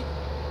 Mossy?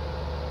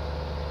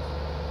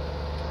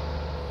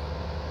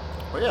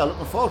 Well, yeah,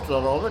 looking forward to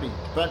that already.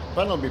 Ben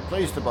will be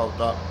pleased about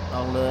that.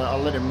 I'll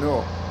let him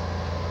know.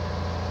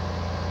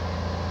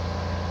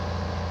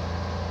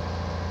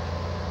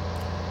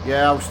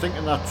 Yeah, I was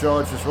thinking that,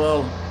 George, as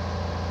well.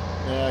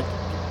 Yeah,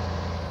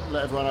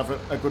 let everyone have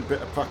a good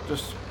bit of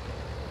practice.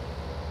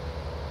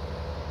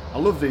 I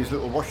love these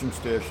little washing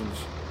stations.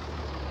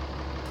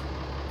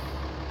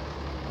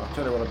 I'll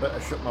tell you what, I better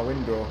shut my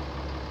window.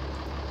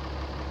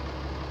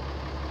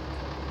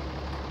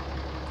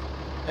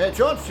 Hey,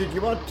 George, did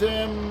you want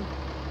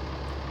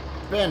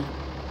Ben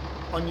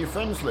on your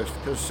friends list?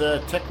 Because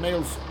Tech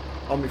Neil's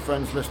on my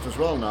friends list as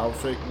well now,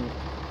 so you can,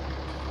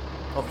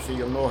 obviously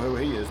you'll know who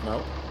he is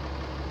now.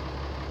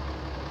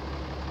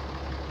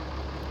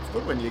 It's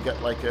good when you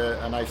get like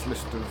a nice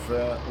list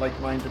of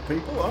like-minded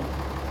people, huh?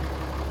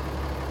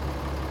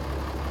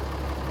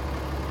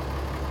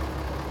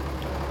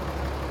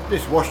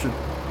 This washing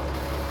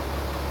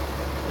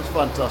is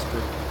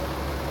fantastic.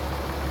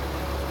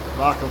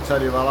 Mark will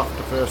tell you well after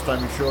the first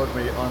time he showed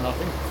me on, I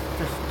think,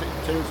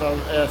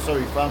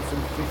 Frampton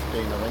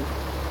 15, I think.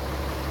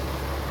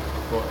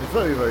 But it's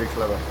very, very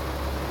clever.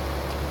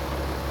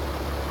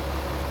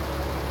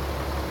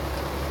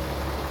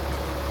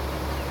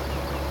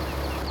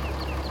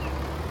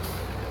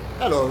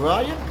 Hello,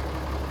 Ryan.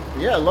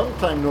 Yeah, long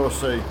time no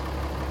see.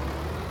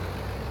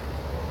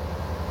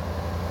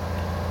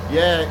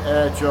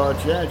 Yeah,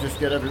 George, yeah, just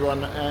get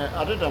everyone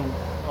added.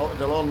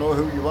 They'll all know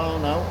who you are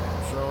now,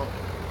 so...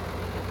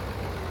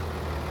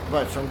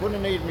 Right, so I'm going to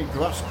need my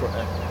grass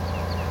cutter.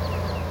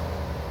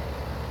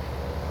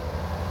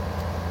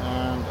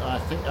 And I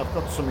think I've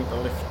got something to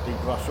lift the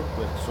grass up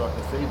with so I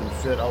can feed them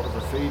straight out of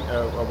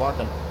a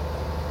wagon.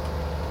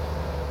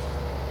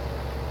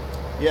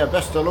 Yeah,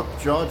 best of luck,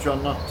 George,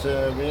 on that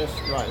race.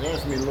 Right,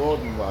 there's my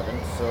loading wagon,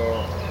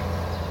 so...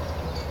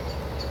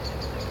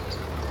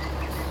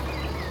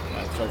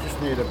 Right, so I just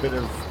need a bit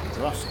of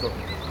grass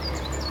cutting.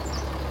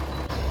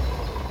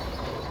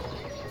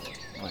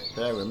 Right,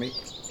 bear with me.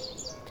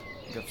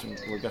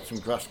 We'll get some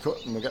grass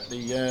cut and we'll get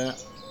the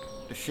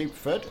sheep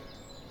fed.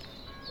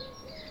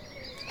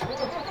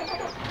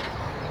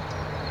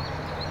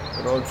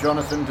 Good old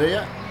Jonathan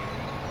deer.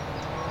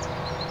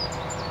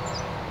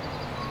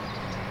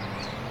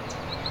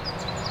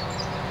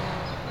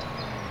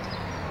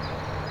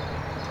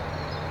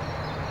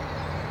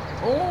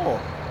 Oh,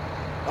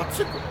 that's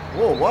a good...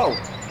 Whoa, wow.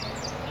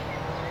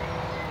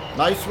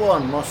 Nice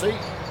one, Mossy.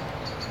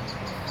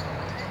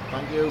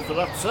 Thank you for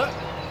that, sir.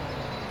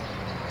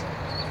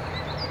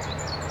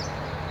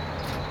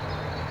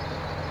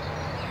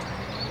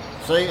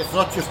 See, it's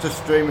not just a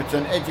stream, it's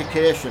an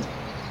education.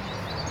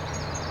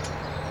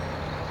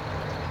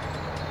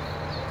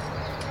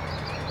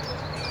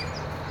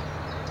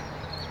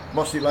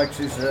 Mossy likes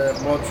his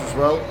mods as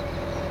well.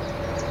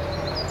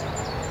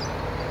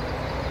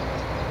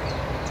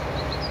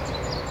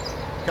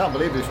 Can't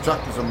believe this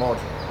tractor's a mod.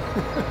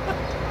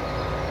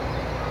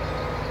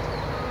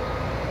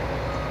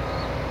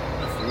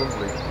 That's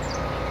lovely.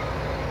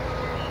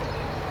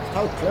 That's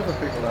how clever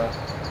people are.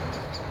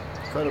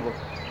 Incredible.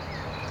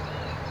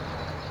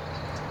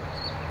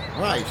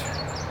 Right.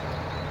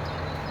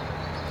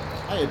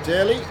 Hiya,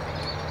 Daly.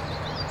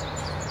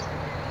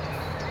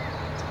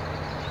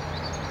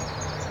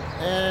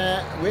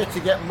 Where to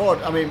get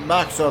mud? I mean,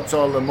 Mark sorts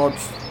all the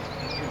muds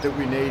that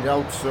we need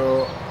out,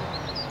 so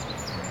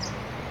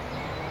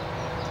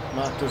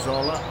Mark does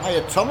all that.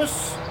 Hiya,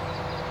 Thomas.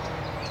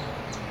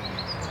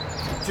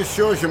 Just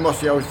shows you,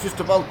 Mossy, I was just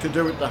about to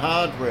do it the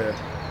hard way.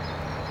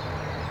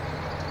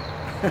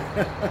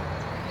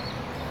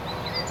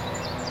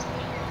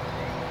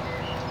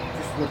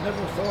 Just would never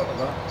have thought of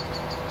that.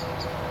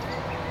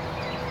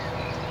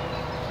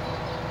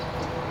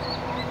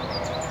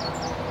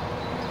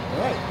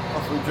 Right,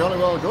 off we jolly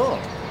well go.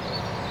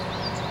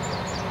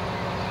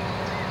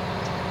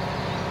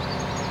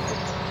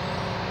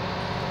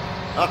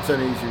 That's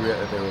an easy way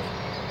to do it.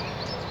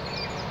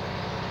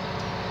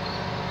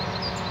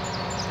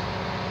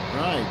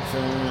 Right,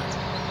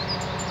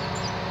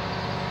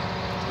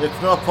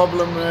 it's no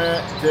problem,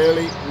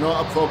 Daly,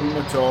 not a problem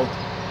at all.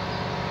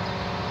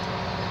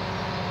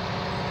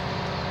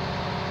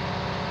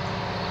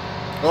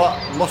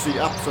 Oh, Mossy,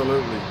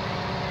 absolutely.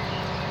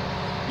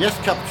 Yes,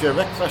 Capture,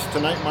 Wreckfest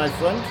tonight, my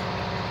friend.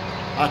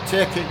 I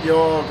take it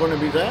you're going to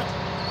be there.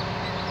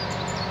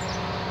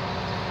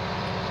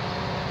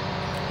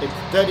 It's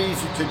dead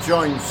easy to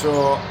join,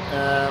 so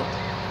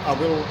I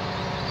will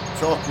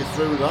talk you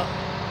through that.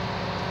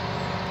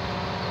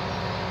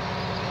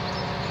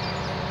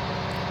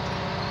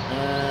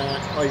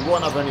 Oh, you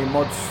won't have any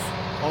mods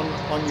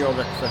on your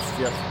Wreckfest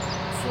yet,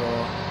 so...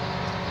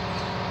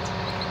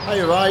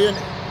 Hi Ryan,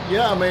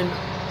 yeah, I mean,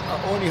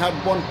 I only had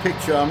one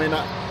picture. I mean,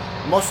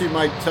 Mossy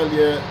might tell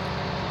you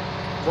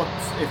what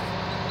if...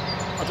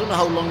 I don't know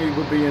how long he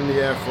would be in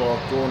the air for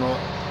going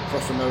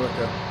across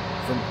America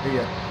from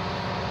here.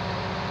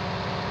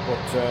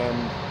 But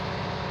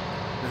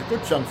there's a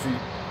good chance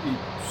he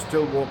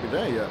still won't be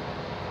there yet.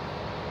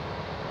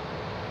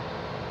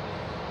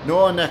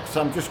 No, next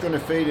I'm just going to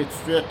feed it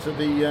straight to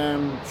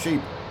the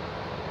sheep.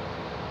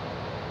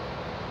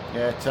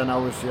 Yeah, 10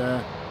 hours,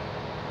 yeah.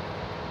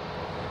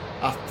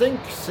 I think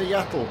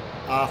Seattle,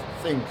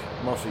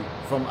 Mossy,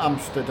 from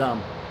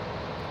Amsterdam.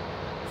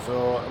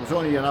 So it was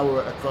only an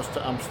hour across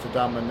to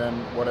Amsterdam and then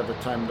whatever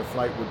time the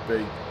flight would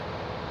be.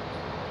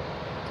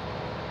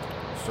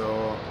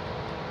 So...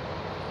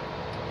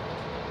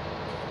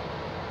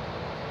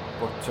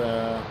 But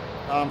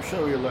I'm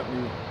sure you'll let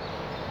me...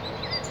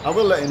 I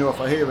will let you know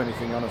if I hear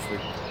anything, honestly.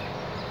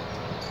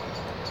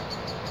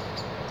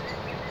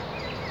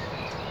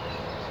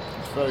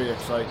 It's very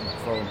exciting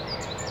for him.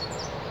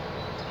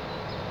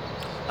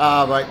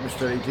 Ah, right,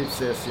 Mr. He did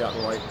say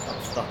Seattle, right.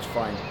 That's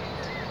fine.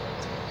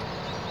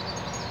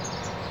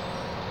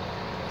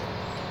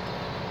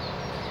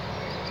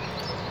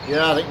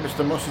 Yeah, I think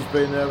Mr. Mossy's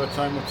been there a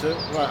time or two.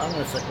 Right, hang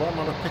on a sec. Why am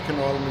I picking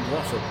all my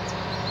grass up?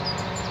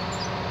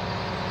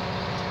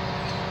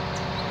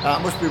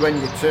 That must be when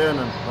you're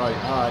turning. Right,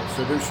 alright,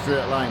 so do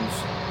straight lines.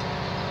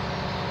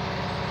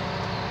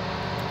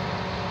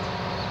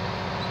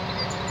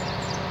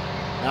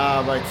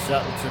 Ah, right,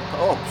 Seattle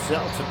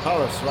to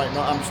Paris, right,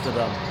 not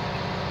Amsterdam.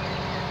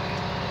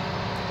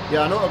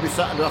 Yeah, I know it'll be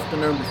Saturday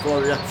afternoon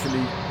before he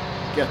actually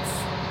gets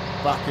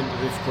back into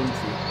this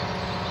country.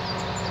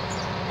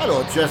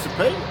 Hello,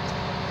 Chesapeake.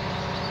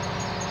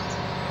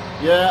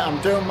 Yeah,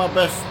 I'm doing my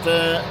best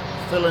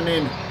filling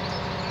in.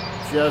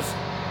 Cheers.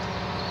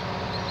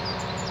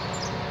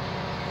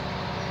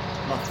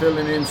 My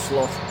filling in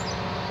slot.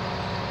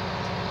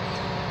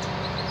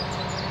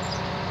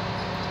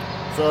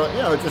 So,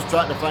 you know, just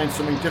trying to find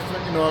something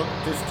different, you know,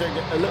 just take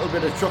a little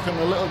bit of trucking,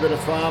 a little bit of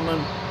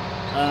farming,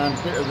 and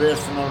a bit of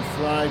racing on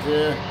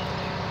Friday.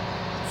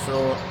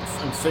 So,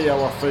 and see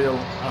how I feel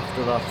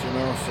after that, you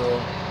know, so.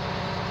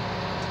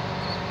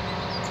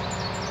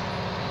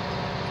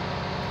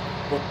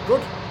 But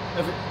good.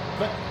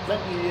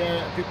 Plenty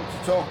people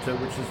to talk to,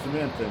 which is the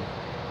main thing.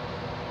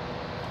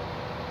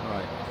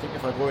 Right, I think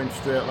if I go in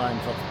straight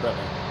lines, that's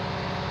better.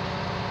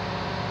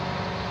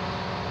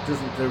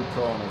 Doesn't do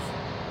corners.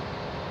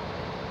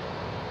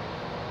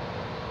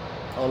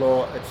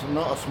 Although it's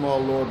not a small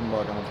loading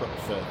wagon, I've got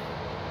to say.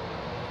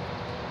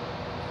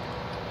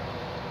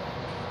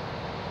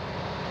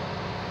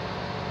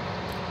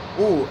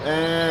 Oh,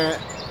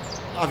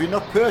 have you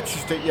not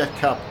purchased it yet,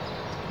 Cap?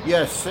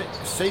 Yes,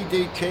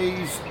 CD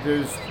keys,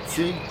 there's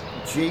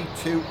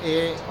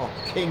G2A or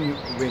King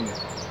Win.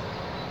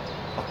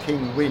 Or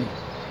King Win,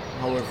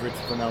 however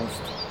it's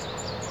pronounced.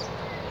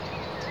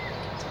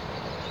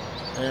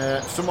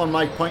 Someone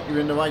might point you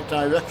in the right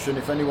direction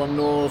if anyone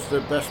knows the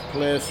best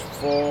place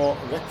for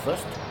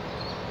Wreckfest.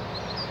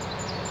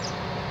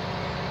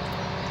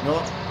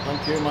 No,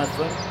 thank you, my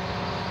friend.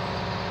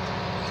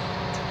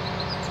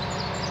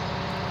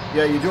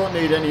 Yeah, you don't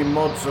need any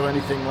mods or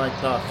anything like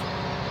that.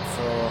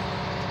 So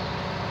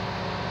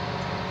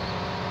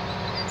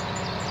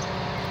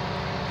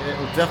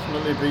it'll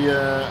definitely be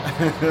a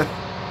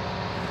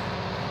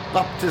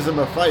baptism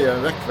of fire,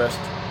 Wreckfest.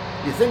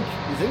 You think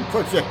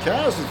Project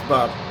Cars is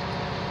bad?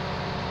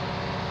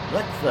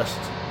 Wreckfest,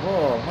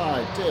 oh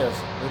my days,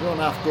 they don't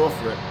have to go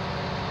for it.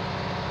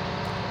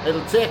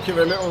 It'll take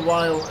you a little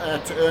while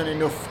to earn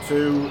enough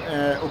to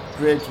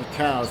upgrade your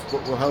cars,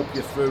 but we'll help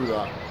you through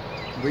that.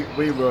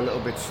 We were a little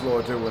bit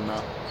slow doing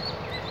that,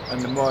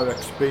 and the more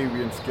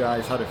experienced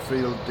guys had a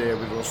field day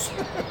with us.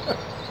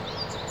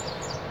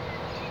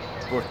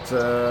 But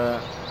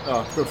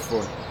oh, good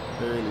fun,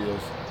 it really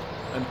is.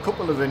 And a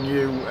couple of the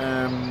new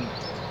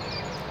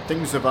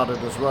things have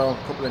added as well. A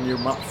couple of new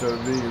maps are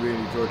really,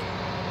 really good.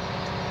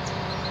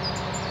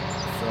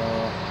 So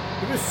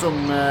there is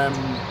some.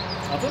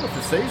 I don't know if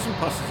the season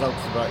pass is out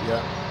for that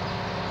yet,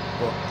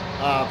 but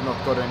I've not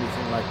got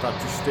anything like that.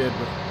 Just stayed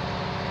with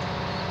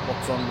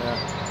what's on there.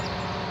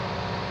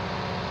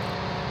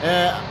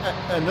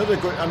 Another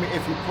good. I mean,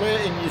 if you play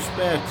it in your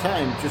spare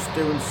time, just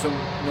doing some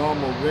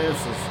normal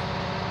races,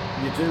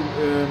 you do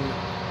earn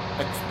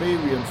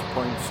experience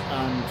points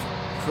and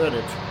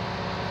credit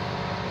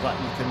that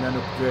you can then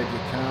upgrade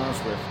your cars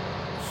with.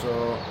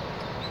 So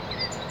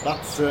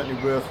that's certainly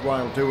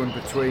worthwhile doing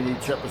between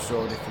each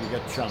episode if you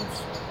get a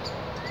chance.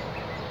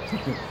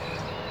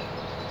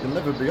 You'll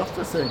never be off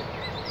the thing.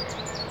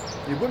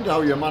 You wonder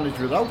how you manage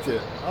without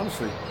it,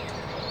 honestly.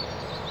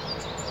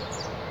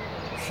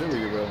 Sure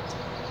you will.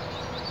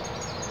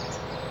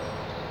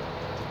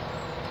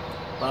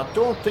 But I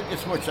don't think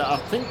it's much. I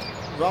think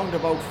round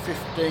about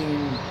 £15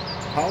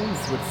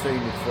 we'd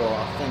seen it for,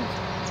 I think.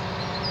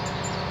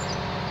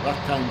 That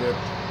kind of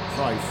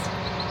price.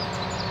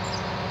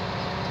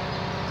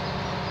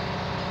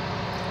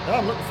 Yeah,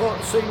 I'm looking forward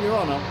to seeing you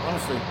on,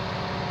 honestly.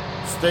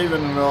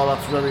 Stephen and all,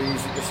 that's very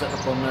easy to set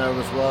up on there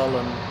as well,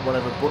 and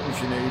whatever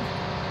buttons you need.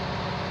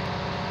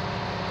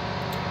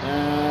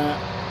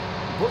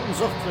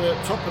 Buttons off the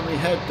top of my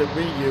head that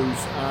we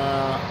use,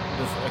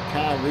 there's a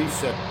car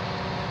reset,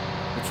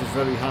 which is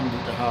very handy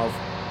to have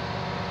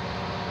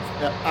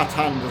at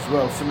hand as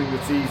well, something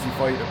that's easy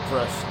for you to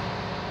press.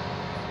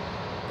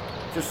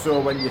 Just so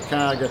when your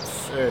car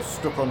gets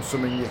stuck on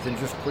something, you can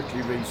just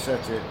quickly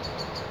reset it.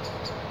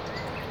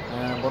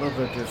 What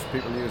other does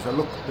people use?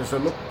 There's a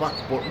look back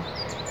button.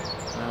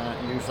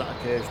 Use that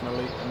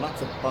occasionally, and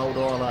that's about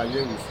all I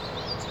use.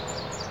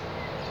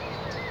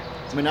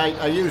 I mean,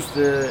 I use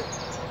the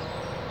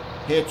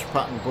H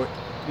pattern, but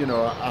you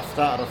know, I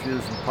started off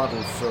using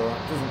paddles, so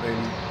it doesn't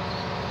really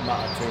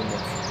matter too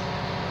much.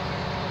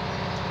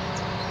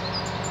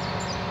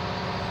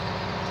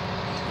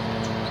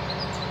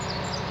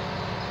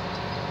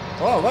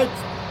 Oh, right,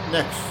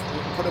 next,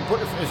 you can put a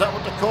butterfly, is that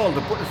what they're called,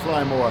 the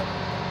butterfly mower?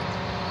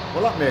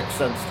 Well, that makes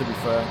sense, to be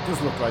fair. It does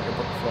look like a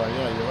butterfly,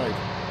 yeah, you're right.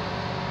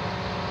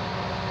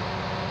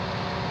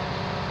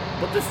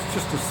 But this is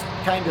just the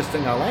kind of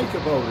thing I like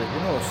about it,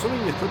 you know, something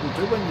you couldn't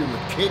do when you were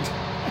a kid.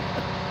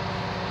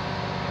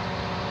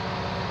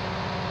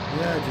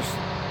 Yeah, just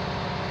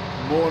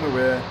moan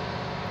away,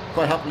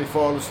 quite happily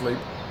fall asleep.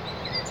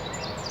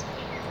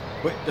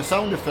 But the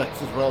sound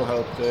effects as well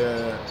help.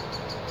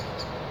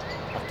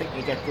 I think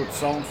you get good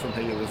sound from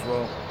here as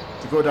well.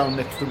 You go down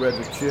next to where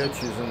the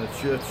church is, and the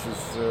church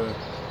is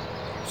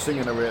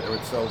singing away to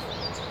itself.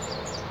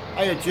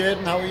 Hiya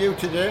Jaden, how are you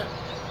today?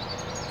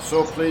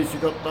 So pleased you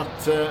got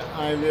that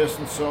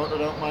iRacing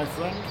sorted out, my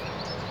friend.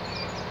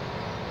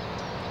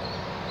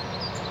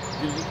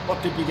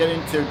 What did you get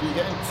into? Did you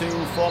get into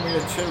Formula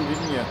 2,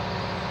 didn't you?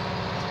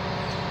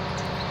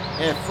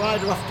 Yeah,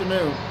 Friday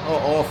afternoon. Oh,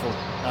 awful.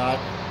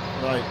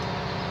 Right.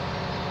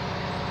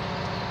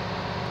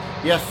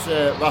 Yes,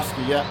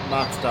 Rasky, yeah,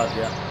 Mark's dad,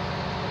 yeah.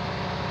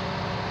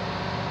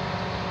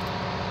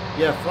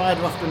 Yeah,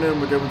 Friday afternoon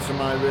we're doing some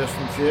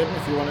iRacing, Jaden,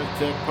 if you want to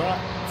take part.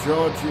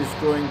 George is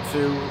going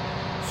to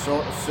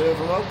sort a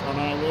server out on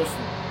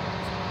iRacing.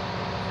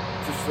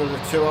 Just for the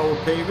 2-hour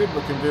period,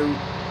 we can do,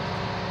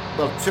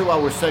 well,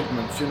 2-hour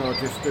segments, you know,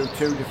 just do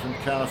 2 different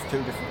cars,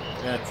 2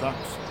 different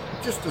tracks.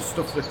 Just the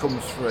stuff that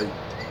comes free.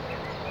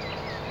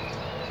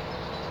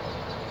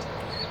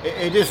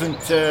 It isn't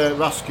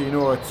Rasky, you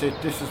know,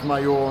 this is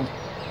my own.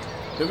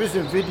 There is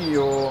a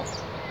video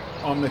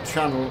on the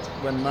channel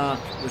when Mark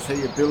was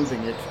here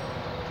building it,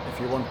 if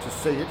you want to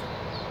see it.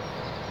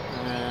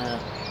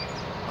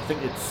 I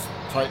think it's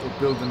titled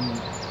Building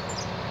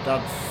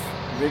Dad's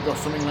Rig or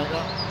something like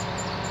that.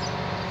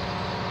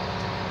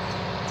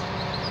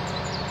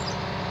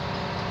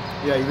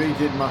 Yeah, he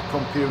redid my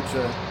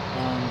computer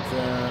and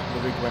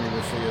the rig when he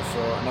was here, so,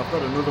 and I've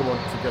got another one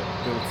to get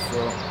built, so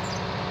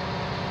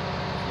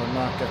when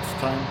Mark gets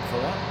time for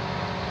that.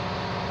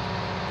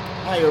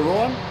 Hiya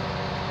Ron,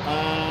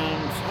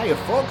 and hiya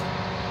Fog.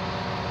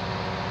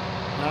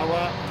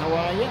 How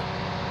are you?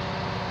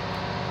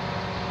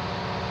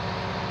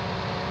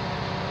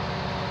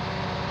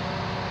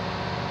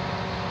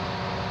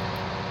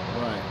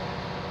 Right.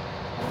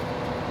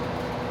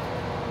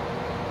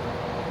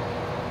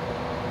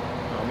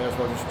 I may as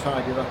well just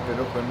tidy that bit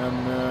up, and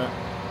then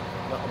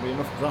that'll be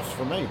enough grass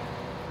for me.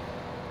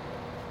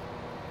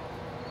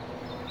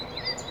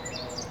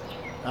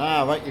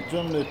 Ah, right, you've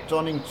done the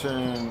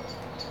Donington.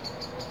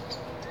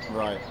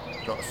 Right,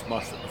 got a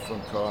smash at the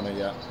front corner,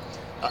 yeah.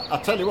 I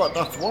tell you what,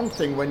 that's one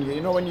thing when you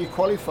know when you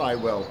qualify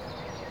well,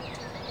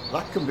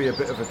 that can be a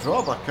bit of a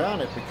drawback,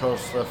 can't it?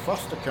 Because the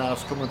faster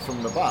cars coming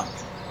from the back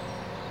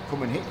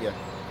come and hit you.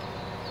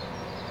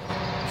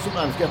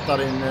 Sometimes get that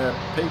in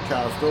P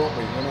cars, don't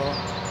we, you know?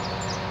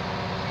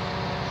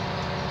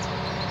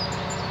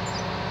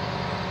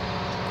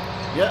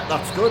 Yeah,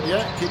 that's good,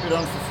 yeah, keep it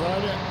on for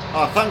Friday.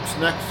 Ah, thanks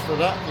Next for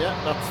that, yeah,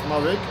 that's my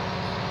rig.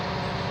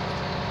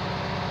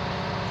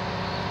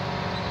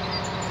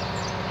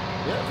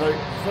 Yeah,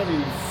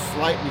 very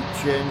slightly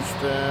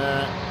changed.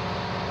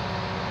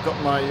 Got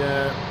my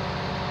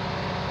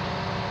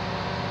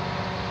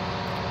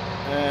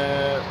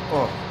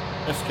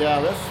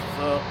SKRS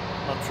for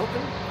my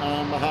trucking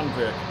and my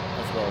handbrake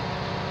as well.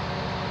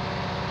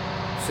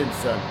 Since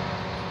then,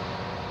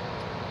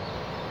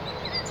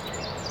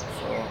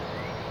 so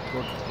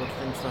good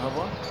things to have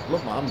on.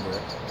 Love my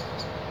handbrake.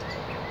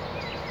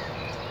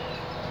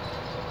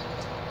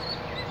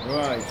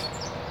 Right.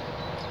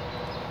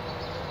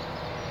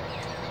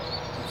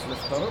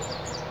 Lift that up.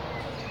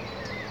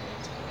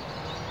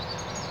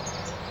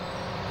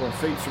 Go and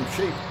feed some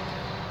sheep.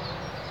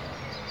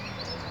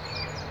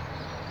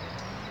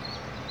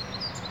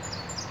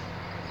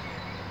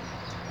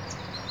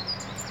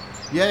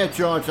 Yeah,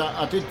 George,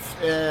 I did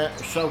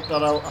shout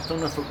that out. I don't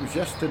know if it was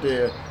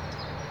yesterday.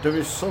 There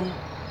is some,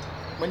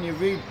 when you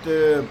read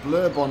the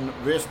blurb on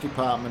Race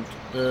Department,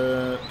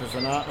 there's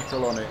an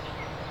article on it.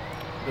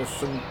 There's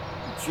some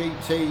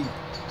GT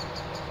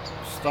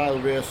style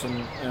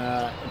racing.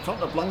 It's not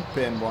the blank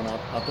pane one.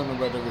 I don't know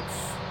whether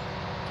it's,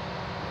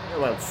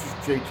 well, it's just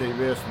GT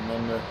racing,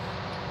 and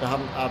they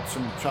haven't had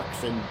some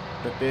tracks in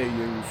that they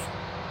use.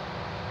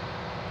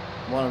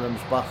 One of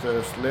them's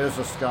Bathurst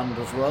laser scanned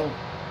as well,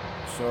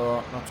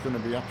 so that's going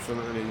to be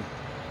absolutely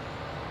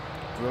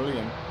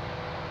brilliant.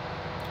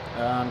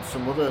 And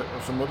some other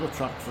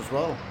tracks as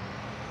well.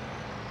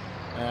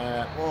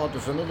 Oh,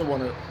 there's another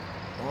one.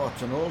 Oh,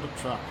 it's an older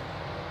track.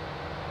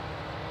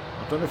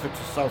 I don't know if it's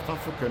a South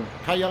African.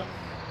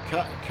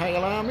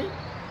 Kyalami?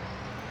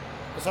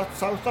 Is that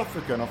South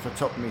African off the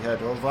top of my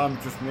head, or have I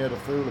just made a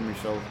fool of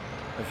myself,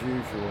 as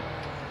usual?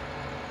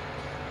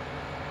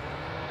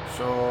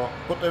 So,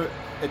 but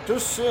it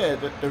does say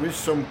that there is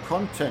some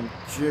content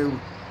due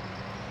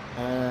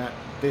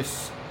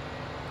this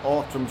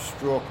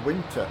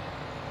autumn/winter,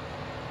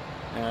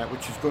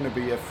 which is going to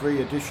be a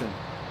free addition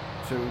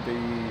to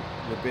the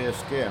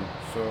base game.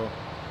 So,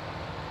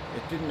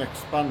 it didn't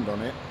expand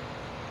on it.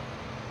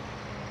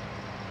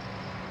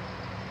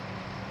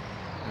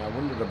 I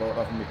wondered about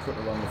having me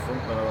cutter on the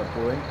front when I was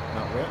going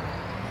that way.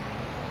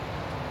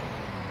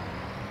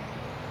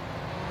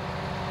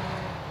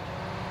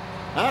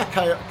 I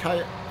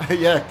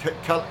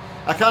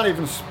can't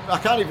even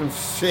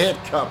say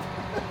it, Cap.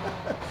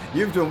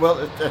 You've done well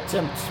to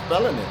attempt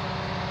spelling it.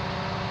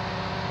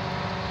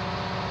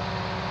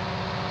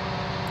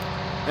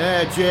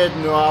 Jade,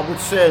 no, I would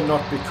say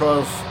not,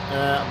 because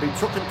I'll be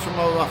trucking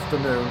tomorrow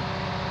afternoon.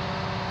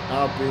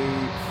 I'll be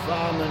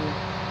farming.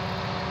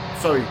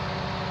 Sorry.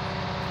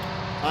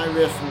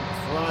 iRacing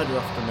Friday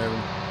afternoon,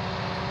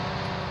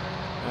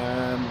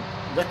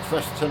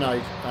 Wreckfest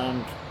tonight,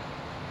 and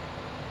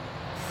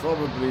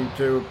probably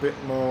do a bit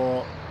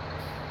more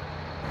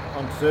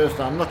on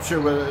Thursday. I'm not sure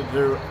whether to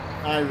do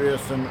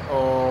iRacing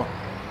or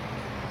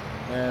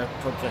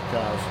Project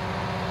Cars.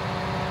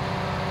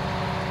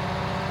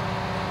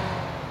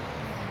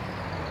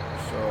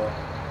 So,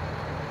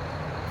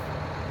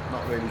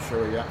 not really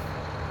sure yet.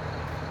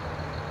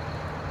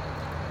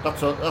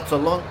 That's a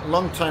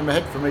long time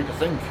ahead for me to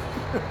think.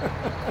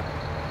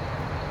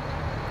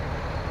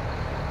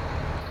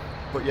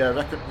 But yeah,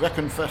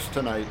 Wreckenfest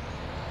tonight.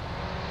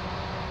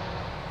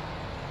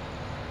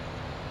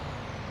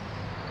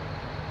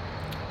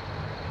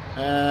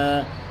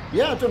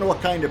 Yeah, I don't know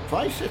what kind of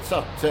price it's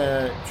at,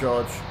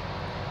 George.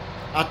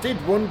 I did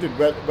wonder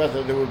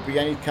whether there would be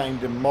any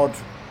kind of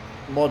mods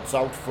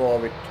out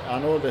for it. I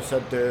know they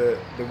said they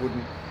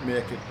wouldn't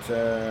make it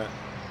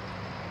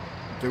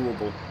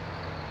doable.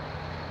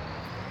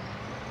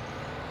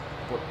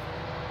 But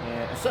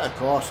a set of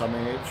course, I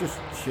mean, it just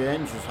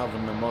changes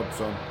having the mods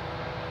on,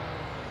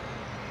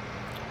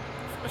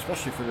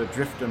 especially for the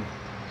drifting.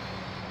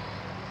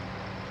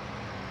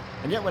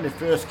 And yet when it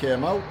first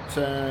came out,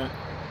 you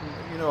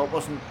know, I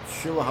wasn't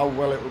sure how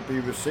well it would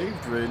be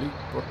received really,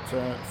 but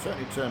it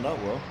certainly turned out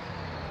well.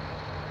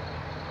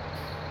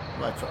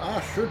 Right, so I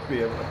should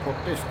be able to put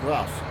this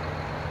grass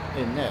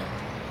in there,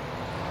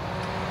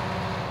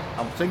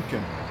 I'm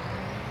thinking.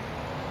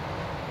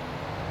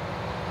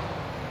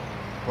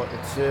 But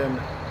it's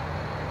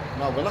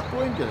now will that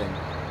go in, do you think?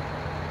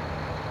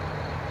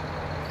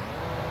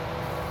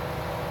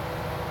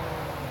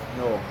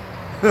 No.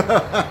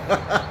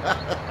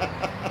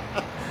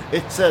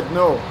 It said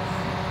no.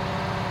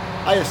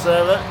 Hiya,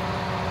 Sarah.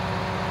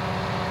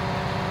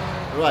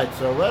 Right,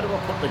 so where do I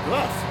put the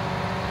grass?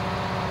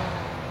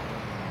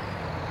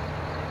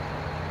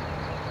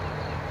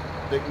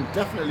 They can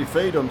definitely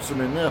feed on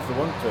some in there if they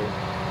want to.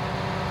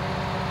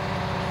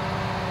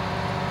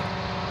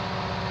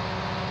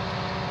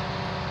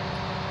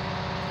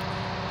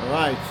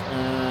 Right,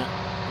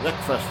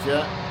 Wreckfest,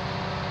 yeah.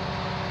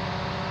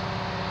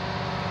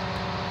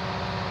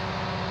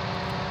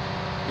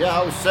 Yeah,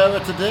 how's Sarah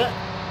today?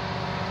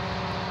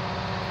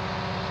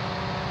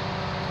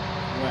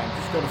 Right, I'm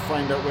just got to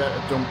find out where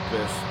to dump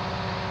this.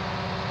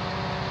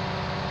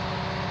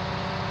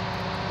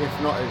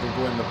 If not, it'll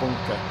go in the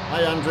bunker.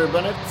 Hi, Andrew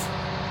Bennett.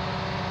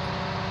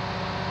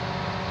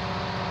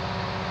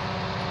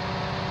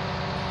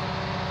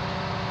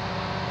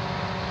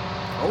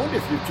 I wonder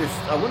if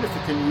I wonder if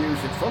you can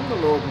use it from the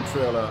loading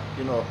trailer.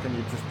 You know, can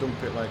you just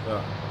dump it like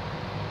that?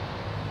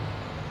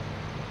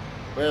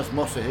 Where's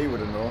Mossy? He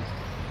would have known.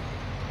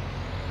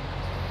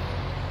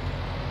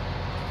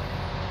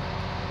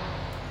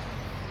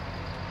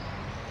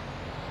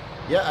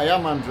 Yeah, I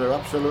am, Andrew.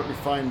 Absolutely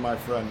fine, my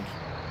friend.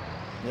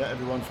 Yeah,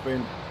 everyone's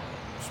been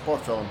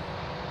spot on.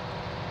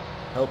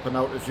 Helping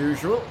out as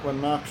usual when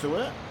Mark's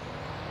away.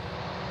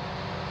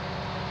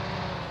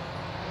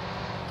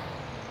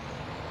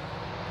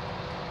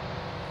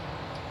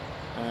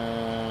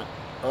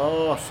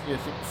 Oh, you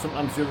think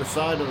sometimes the other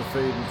side of the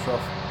feeding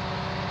trough.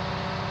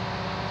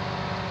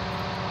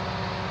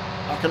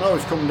 I can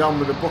always come down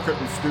with a bucket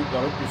and scoop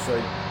that up, you see,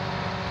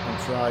 and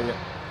try it.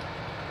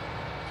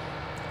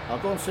 I'll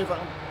go and see if I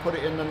can put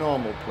it in the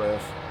normal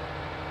place,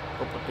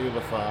 up at the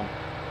other farm.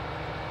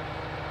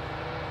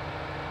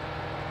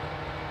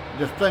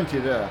 There's plenty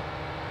there,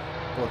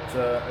 but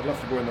it'll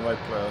have to go in the right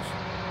place.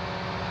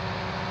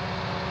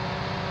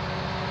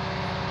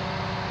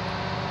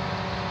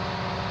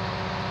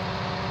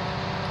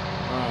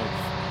 Right.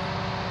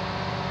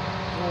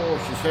 Oh,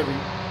 she's heavy.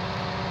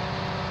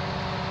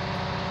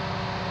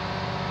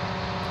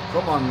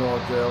 Come on,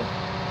 Lord girl.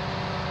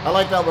 I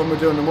like that when we're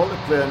doing the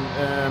multiplayer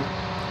and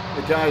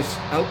the guys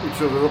help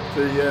each other up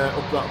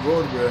that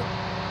roadway.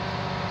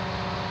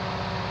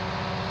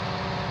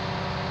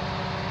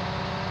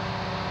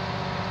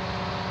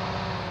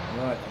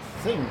 Right, I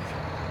think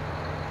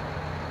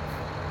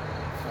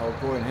I'll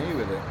go in here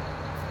with it.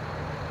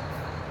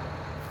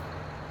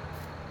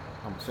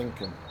 I'm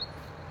thinking.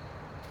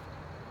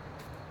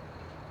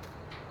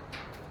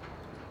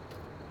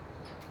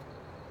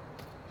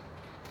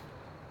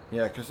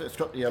 Yeah, because it's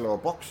got the yellow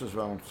boxes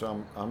round,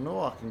 so I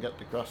know I can get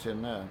the grass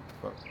in there,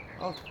 but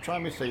I'll try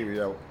my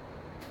theory out.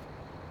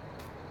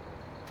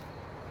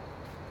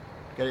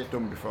 Get it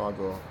done before I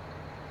go.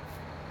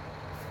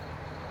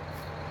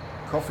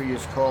 Coffee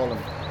is calling.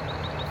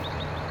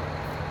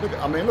 Look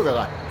at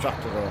that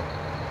tractor though.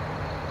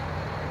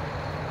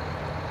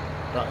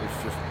 That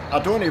is just, I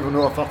don't even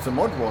know if that's a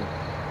mod one.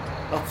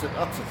 That's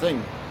the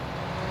thing.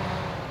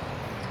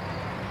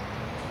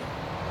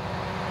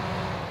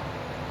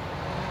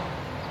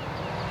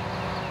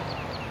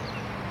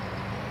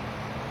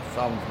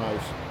 Sounds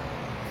nice.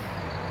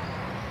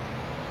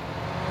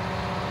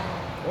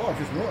 Oh, I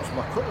just noticed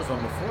my cutter's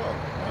on the floor.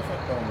 Why's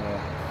that down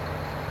there?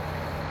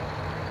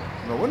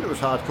 No wonder it was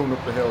hard coming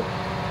up the hill.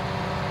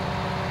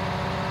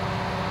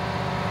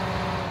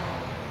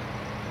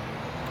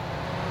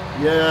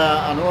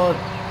 Yeah, I know,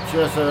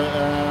 Chaser.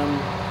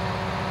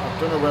 I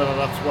don't know whether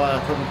that's why I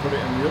couldn't put it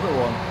in the other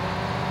one.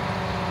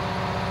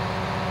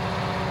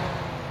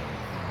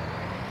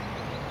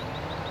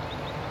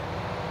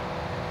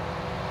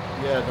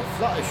 Yeah, the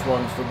flattish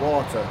one's the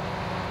water.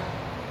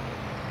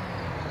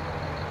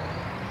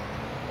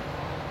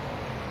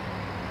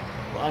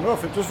 But I know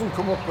if it doesn't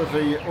come up with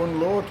the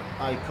unload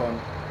icon,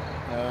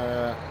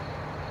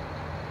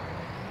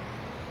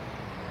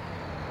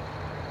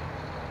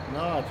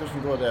 no, it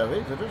doesn't go there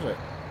either, does it?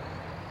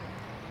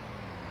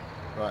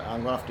 Right,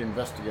 I'm going to have to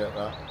investigate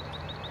that.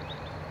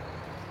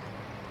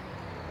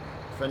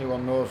 If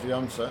anyone knows the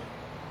answer.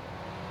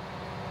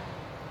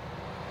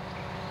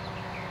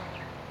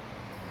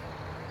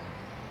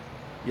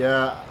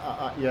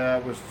 Yeah, yeah,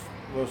 it was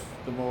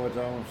the mower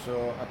down,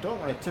 so I don't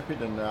want to tip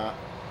it in there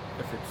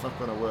if it's not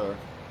going to work.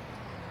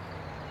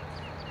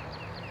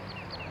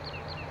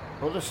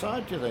 Other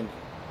side, do you think?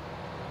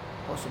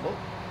 Possible.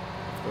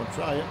 Let's go and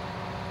try it.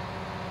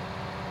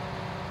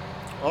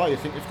 Oh, you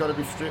think it's got to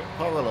be straight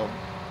parallel?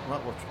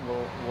 Right,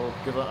 we'll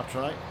give that a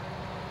try.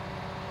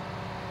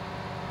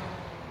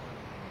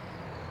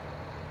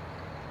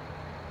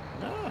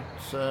 No,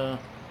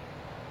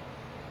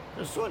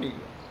 it's only.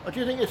 Or do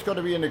you think it's got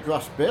to be in a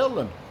grass bale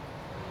then?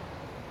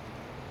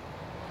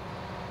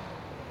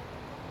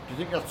 Do you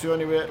think that's the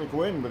only way it'll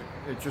go in, but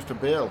it's just a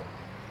bale?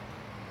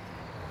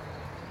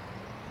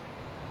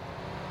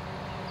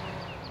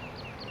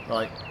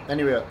 Right,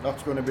 anyway,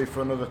 that's going to be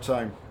for another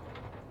time.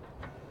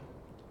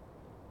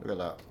 Look at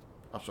that.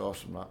 That's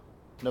awesome, that.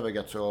 Never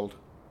gets old.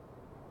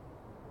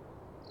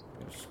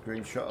 Get a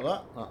screenshot of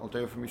that. That'll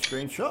do for me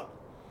screenshot.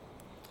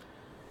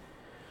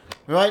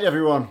 Right,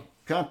 everyone.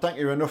 Can't thank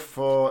you enough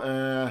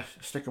for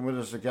sticking with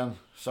us again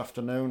this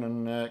afternoon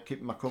and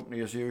keeping my company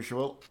as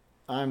usual.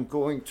 I'm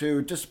going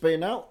to disappear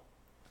now.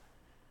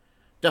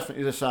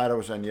 Definitely the side I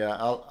was in, yeah.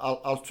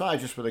 I'll try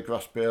just with a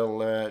grass bale,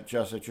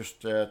 Jazza,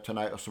 just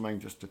tonight or something,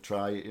 just to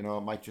try. You know,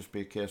 it might just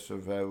be a case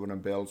of running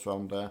bales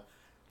around there.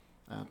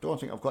 I don't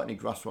think I've got any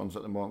grass ones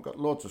at the moment. Got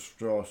loads of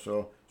straw,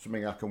 so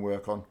something I can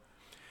work on.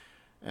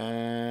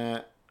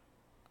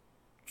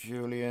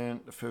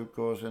 Julian, the food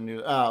goes in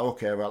the...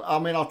 okay, well, I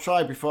mean, I'll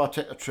try before I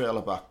take the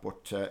trailer back,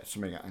 but it's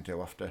something I can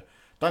do after.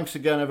 Thanks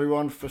again,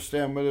 everyone, for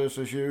staying with us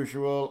as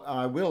usual.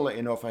 I will let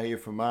you know if I hear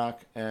from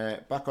Mark.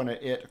 Back on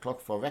at 8 o'clock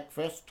for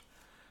Wreckfest,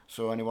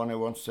 so anyone who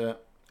wants to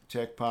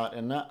take part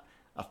in that.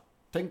 I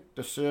think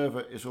the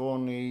server is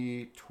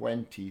only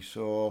 20,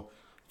 so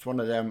it's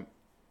one of them.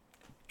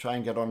 Try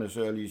and get on as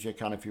early as you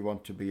can if you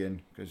want to be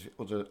in, because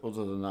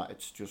other than that,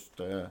 it's just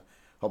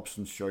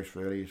Hobson's choice,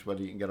 really, is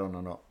whether you can get on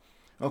or not.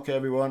 Okay,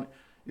 everyone,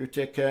 you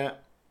take care.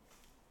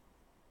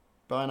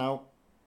 Bye now.